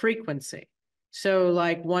the frequency. So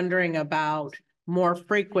like wondering about more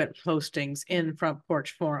frequent postings in Front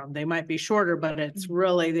Porch Forum. They might be shorter, but it's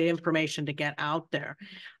really the information to get out there.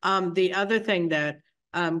 The other thing that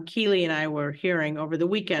Keely and I were hearing over the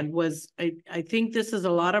weekend was I think this is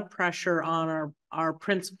a lot of pressure on our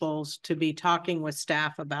principals to be talking with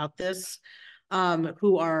staff about this,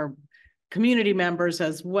 who are community members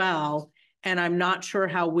as well. And I'm not sure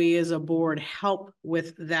how we as a board help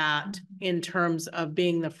with that in terms of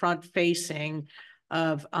being the front facing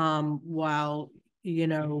of, while, you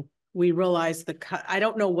know, we realize the cut, I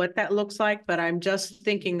don't know what that looks like, but I'm just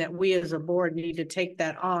thinking that we as a board need to take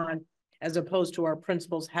that on as opposed to our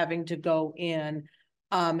principals having to go in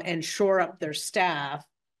and shore up their staff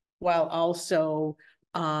while also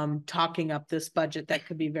talking up this budget that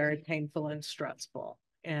could be very painful and stressful.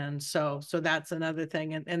 And so that's another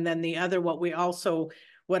thing. And then the other,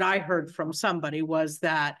 what I heard from somebody was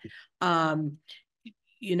that,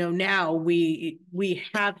 you know, now we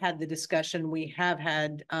have had the discussion, we have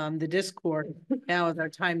had the discord. Now is our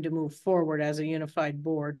time to move forward as a unified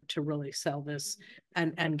board to really sell this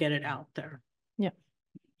and get it out there. Yeah.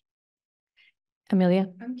 Amelia?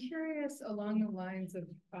 I'm curious along the lines of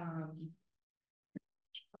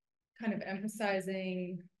kind of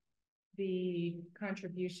emphasizing the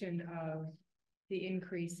contribution of the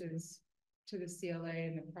increases to the CLA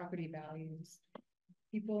and the property values.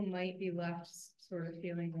 People might be left sort of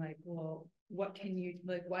feeling like, well, what can you,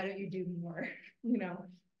 like, why don't you do more, you know?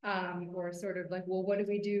 Or sort of like, well, what do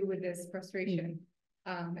we do with this frustration?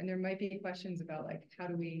 And there might be questions about like, how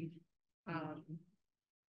do we,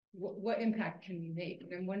 what impact can we make?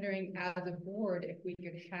 And I'm wondering as a board, if we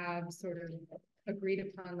could have sort of agreed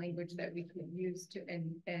upon language that we could use to,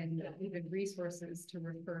 and even resources to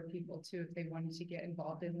refer people to if they wanted to get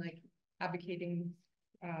involved in like advocating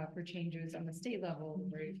for changes on the state level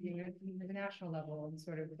or even at the national level, and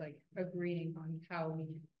sort of like agreeing on how we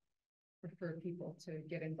refer people to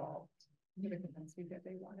get involved with the things that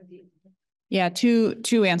they want to be. Yeah,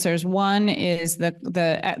 two answers. One is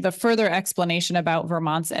the further explanation about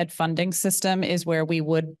Vermont's ed funding system is where we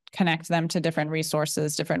would connect them to different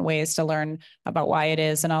resources, different ways to learn about why it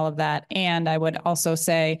is and all of that. And I would also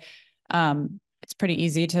say it's pretty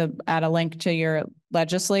easy to add a link to your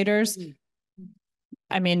legislators.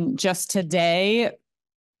 I mean, just today,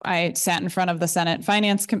 I sat in front of the Senate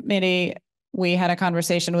Finance Committee. We had a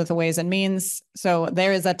conversation with the Ways and Means. So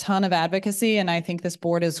there is a ton of advocacy, and I think this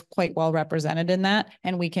board is quite well represented in that.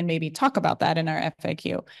 And we can maybe talk about that in our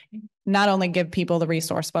FAQ. Not only give people the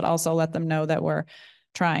resource, but also let them know that we're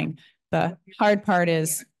trying. The hard part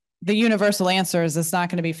is the universal answer is it's not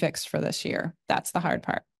going to be fixed for this year. That's the hard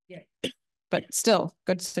part. Yeah. But still,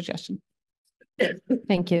 good suggestion.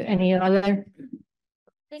 Thank you. Any other?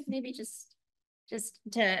 I think maybe just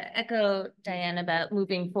to echo Diane about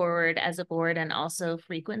moving forward as a board and also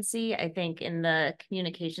frequency, I think in the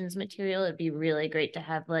communications material, it'd be really great to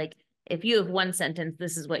have like, if you have one sentence,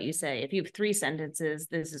 this is what you say. If you have 3 sentences,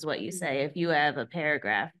 this is what you say. If you have a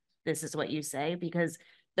paragraph, this is what you say, because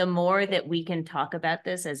the more that we can talk about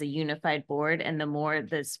this as a unified board and the more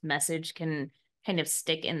this message can kind of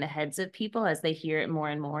stick in the heads of people as they hear it more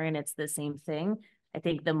and more, and it's the same thing, I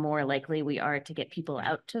think the more likely we are to get people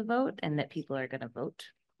out to vote and that people are going to vote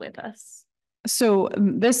with us. So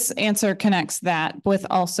this answer connects that with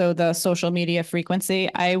also the social media frequency.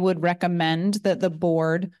 I would recommend that the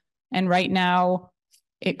board, and right now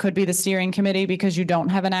it could be the steering committee because you don't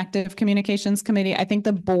have an active communications committee. I think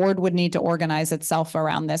the board would need to organize itself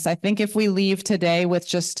around this. I think if we leave today with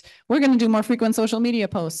just, we're going to do more frequent social media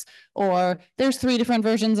posts, or there's 3 different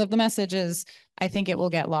versions of the messages, I think it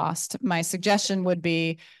will get lost. My suggestion would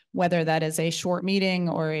be whether that is a short meeting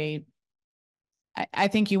or I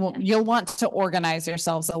think you'll want to organize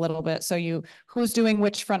yourselves a little bit. So who's doing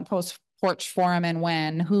which front porch forum and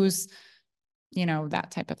when, who's,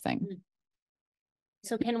 that type of thing.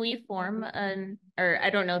 So can we form or I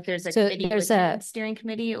don't know if there's a So committee, there's a steering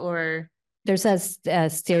committee or. There's a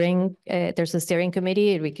steering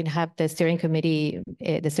committee. We can have the steering committee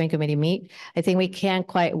meet. I think we can't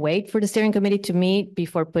quite wait for the steering committee to meet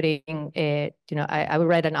before putting it, I will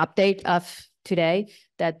write an update of today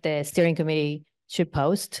that the steering committee should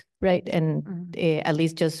post, right? And at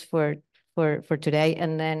least just for today,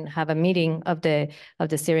 and then have a meeting of the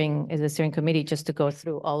steering committee just to go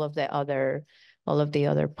through all of the other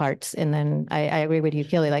parts. And then I agree with you,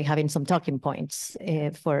 Kelly, like having some talking points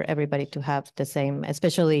for everybody to have the same,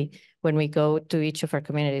 especially when we go to each of our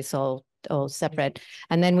communities all separate.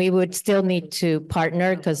 And then we would still need to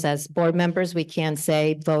partner, because as board members, we can't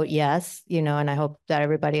say vote yes, and I hope that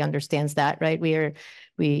everybody understands that, right?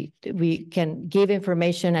 We can give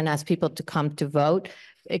information and ask people to come to vote.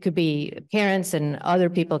 It could be parents and other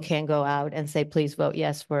people can go out and say, please vote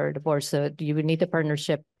yes for the board. So you would need the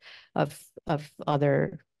partnership of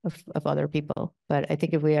other people. But I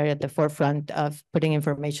think if we are at the forefront of putting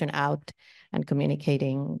information out and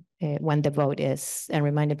communicating when the vote is, and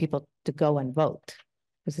reminding people to go and vote,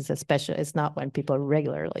 because it's not when people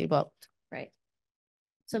regularly vote. Right.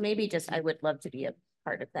 So maybe I would love to be a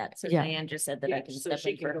part of that. So Diane just said that I can step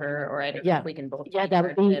in for her, or I don't know if we can both. Yeah, that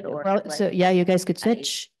would be, you guys could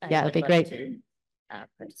switch. Yeah, it'd be great.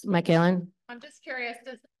 Michaelan? I'm just curious,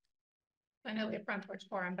 I know we have Front Porch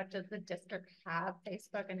Forum, but does the district have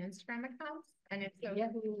Facebook and Instagram accounts? And if so,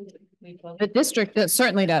 The district that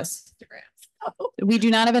certainly does. We do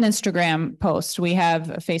not have an Instagram post. We have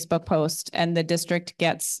a Facebook post, and the district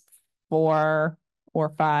gets 4 or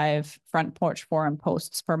 5 Front Porch Forum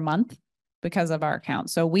posts per month because of our account.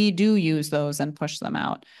 So we do use those and push them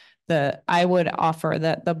out. I would offer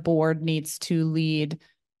that the board needs to lead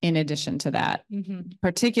in addition to that,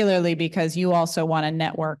 particularly because you also want to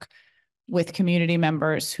network with community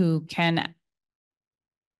members who can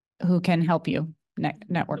help you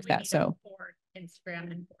network that. So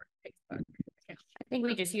Instagram and Facebook. I think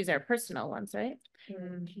we just use our personal ones, right?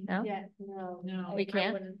 No? Yeah, no. We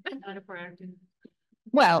can't? Not if we're acting.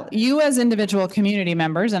 well, you as individual community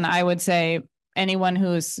members, and I would say anyone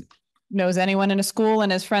knows anyone in a school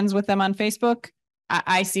and is friends with them on Facebook.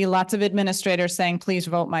 I see lots of administrators saying, please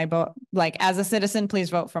vote my vote, like as a citizen, please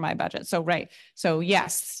vote for my budget. So, right. So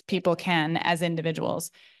yes, people can as individuals.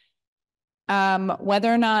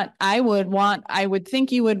 Whether or not I would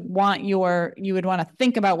think you would want to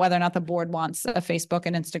think about whether or not the board wants a Facebook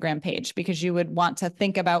and Instagram page, because you would want to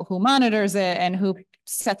think about who monitors it and who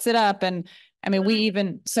sets it up. And I mean,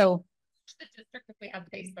 The district, if we have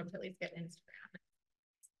Facebook, at least get Instagram.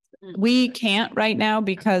 we can't right now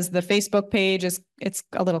because the Facebook page it's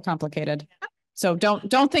a little complicated. So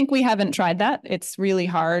don't think we haven't tried that. It's really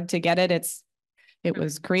hard to get it. It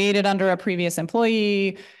was created under a previous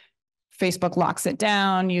employee. Facebook locks it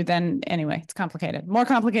down. Anyway, it's complicated, more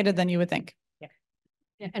complicated than you would think.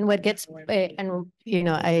 And what gets,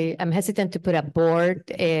 I'm hesitant to put a board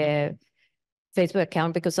Facebook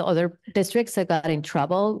account because the other districts that got in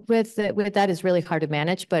trouble with that is really hard to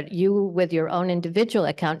manage. But you, with your own individual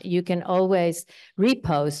account, you can always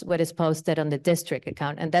repost what is posted on the district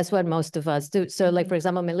account. And that's what most of us do. So like, for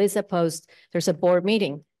example, Melissa posts, there's a board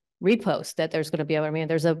meeting, repost that there's going to be a meeting.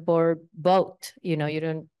 There's a board vote, you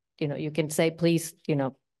can say, please,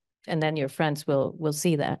 and then your friends will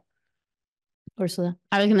see that. Ursula?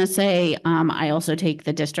 I was gonna say, I also take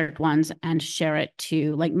the district ones and share it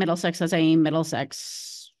to like Middlesex as a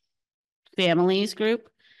Middlesex families group.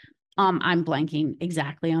 I'm blanking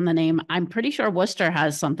exactly on the name. I'm pretty sure Worcester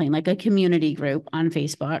has something like a community group on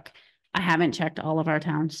Facebook. I haven't checked all of our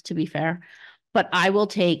towns, to be fair, but I will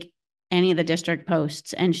take any of the district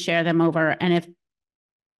posts and share them over. And if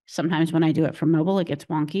sometimes when I do it from mobile, it gets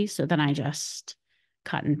wonky. So then I just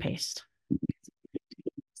cut and paste.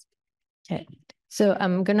 Okay. So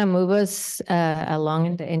I'm going to move us along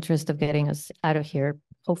in the interest of getting us out of here,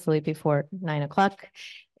 hopefully before 9 o'clock.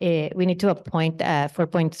 We need to appoint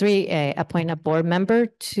 4.3, appoint a board member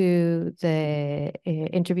to the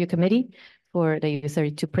interview committee for the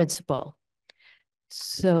U32 principal.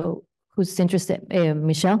 So who's interested?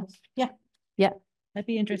 Michelle? Yeah. I'd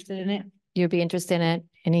be interested in it. You'd be interested in it?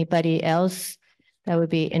 Anybody else that would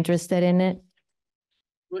be interested in it?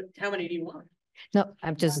 How many do you want? No,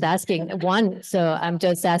 I'm just asking one. So I'm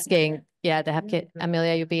just asking, yeah, the Hapkit.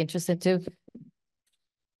 Amelia, you'd be interested too?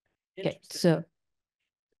 Okay, so.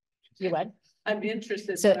 You what? I'm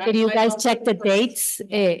interested. So can you guys check the dates?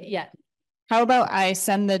 Yeah. How about I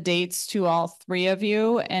send the dates to all 3 of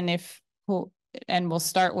you, and and we'll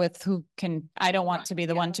start with who can, I don't want to be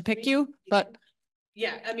the one to pick you, but.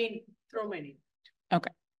 Yeah, I mean, throw my name. Okay.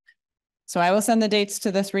 So I will send the dates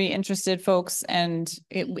to the 3 interested folks, and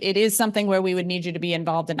it is something where we would need you to be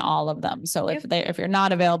involved in all of them. So if you're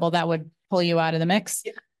not available, that would pull you out of the mix.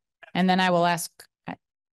 Yeah. And then I will ask,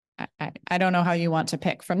 I don't know how you want to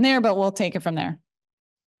pick from there, but we'll take it from there.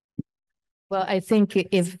 Well, I think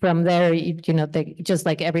if from there, just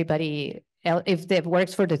like everybody else, if it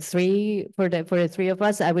works for the 3, for the 3 of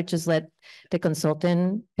us, I would just let the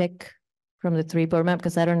consultant pick from the 3 board members,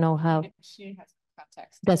 because I don't know how. She has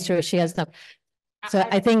context. That's true. She has no. So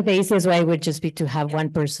I think the easiest way would just be to have one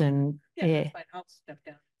person. Yeah, that's fine. I'll step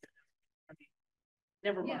down.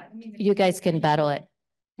 Never mind. You guys can battle it.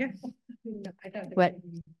 Yeah.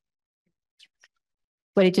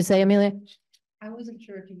 What did you say, Amelia? I wasn't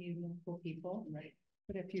sure if you needed multiple people, right?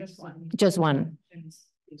 But if you just one. Just one.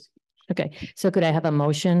 Okay, so could I have a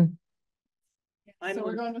motion? So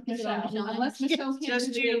we're going with Michelle, unless Michelle.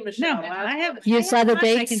 Just you, Michelle. No, I have. You saw the I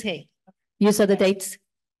dates? can take. You saw the dates?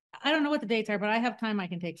 I don't know what the dates are, but I have time I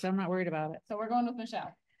can take, so I'm not worried about it. So we're going with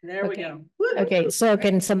Michelle. There we go. Okay, so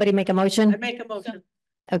can somebody make a motion? I make a motion.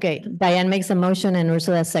 Okay, Diane makes a motion and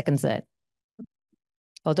Ursula seconds it.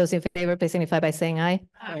 All those in favor, please signify by saying aye.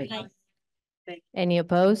 Aye. Any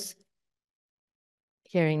opposed?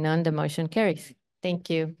 Hearing none, the motion carries. Thank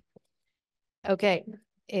you. Okay,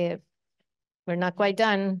 if we're not quite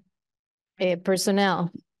done,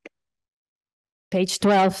 personnel. Page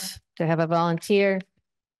 12, to have a volunteer.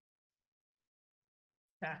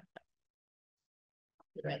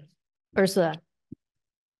 Ursula.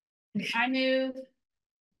 I move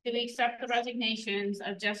that we accept the resignations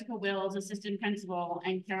of Jessica Wills, Assistant Principal,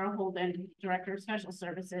 and Carol Holden, Director of Special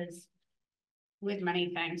Services, with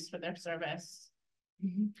many thanks for their service.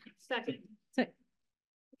 Second.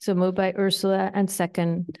 So moved by Ursula and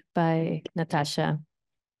second by Natasha.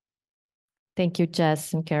 Thank you,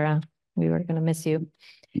 Jess and Kara. We were going to miss you.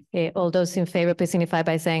 Okay, all those in favor, please signify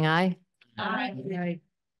by saying aye. Aye.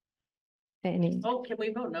 Any, Oh, can we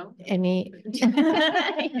vote no? any?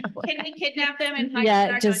 Can we kidnap them and hide in Yeah,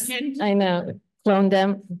 our just, dungeon? I know, clone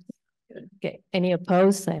them. Okay, any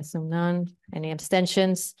opposed? I assume none. Any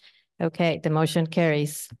abstentions? Okay, the motion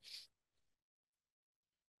carries.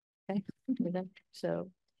 Okay, we're done. So,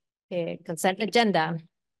 consent agenda.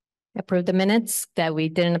 Approve the minutes that we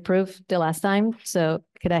didn't approve the last time. So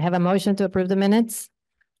could I have a motion to approve the minutes?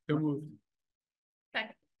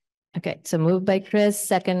 Okay, so moved by Chris,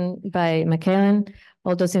 second by Michaelan.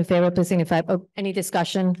 All those in favor, please signify. Oh, any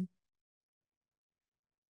discussion?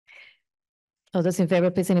 All those in favor,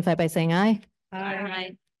 please signify by saying aye.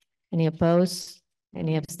 Aye. Any opposed?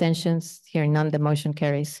 Any abstentions? Hearing none, the motion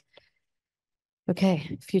carries.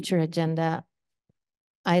 Okay, future agenda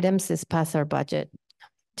items is pass our budget.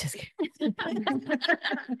 Just kidding.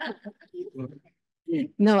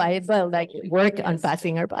 No, I will like work on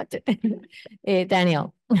passing our budget.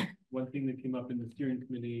 Daniel. One thing that came up in the steering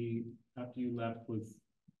committee after you left was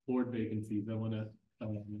board vacancies. I want to.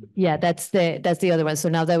 Yeah, that's the other one. So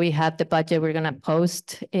now that we have the budget, we're gonna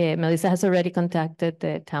post. Melissa has already contacted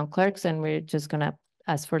the town clerks, and we're just gonna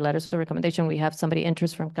ask for letters of recommendation. We have somebody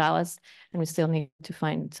interest from Calais, and we still need to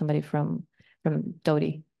find somebody from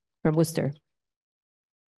Doty, from Worcester.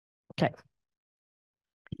 Okay.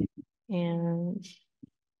 And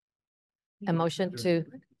a motion to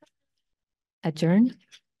adjourn.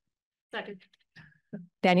 Second.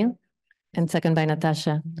 Daniel, and second by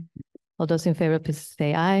Natasha. All those in favor, please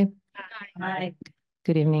say aye. Aye.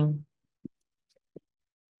 Good evening.